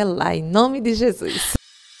Podcast. Até lá, em nome de Jesus.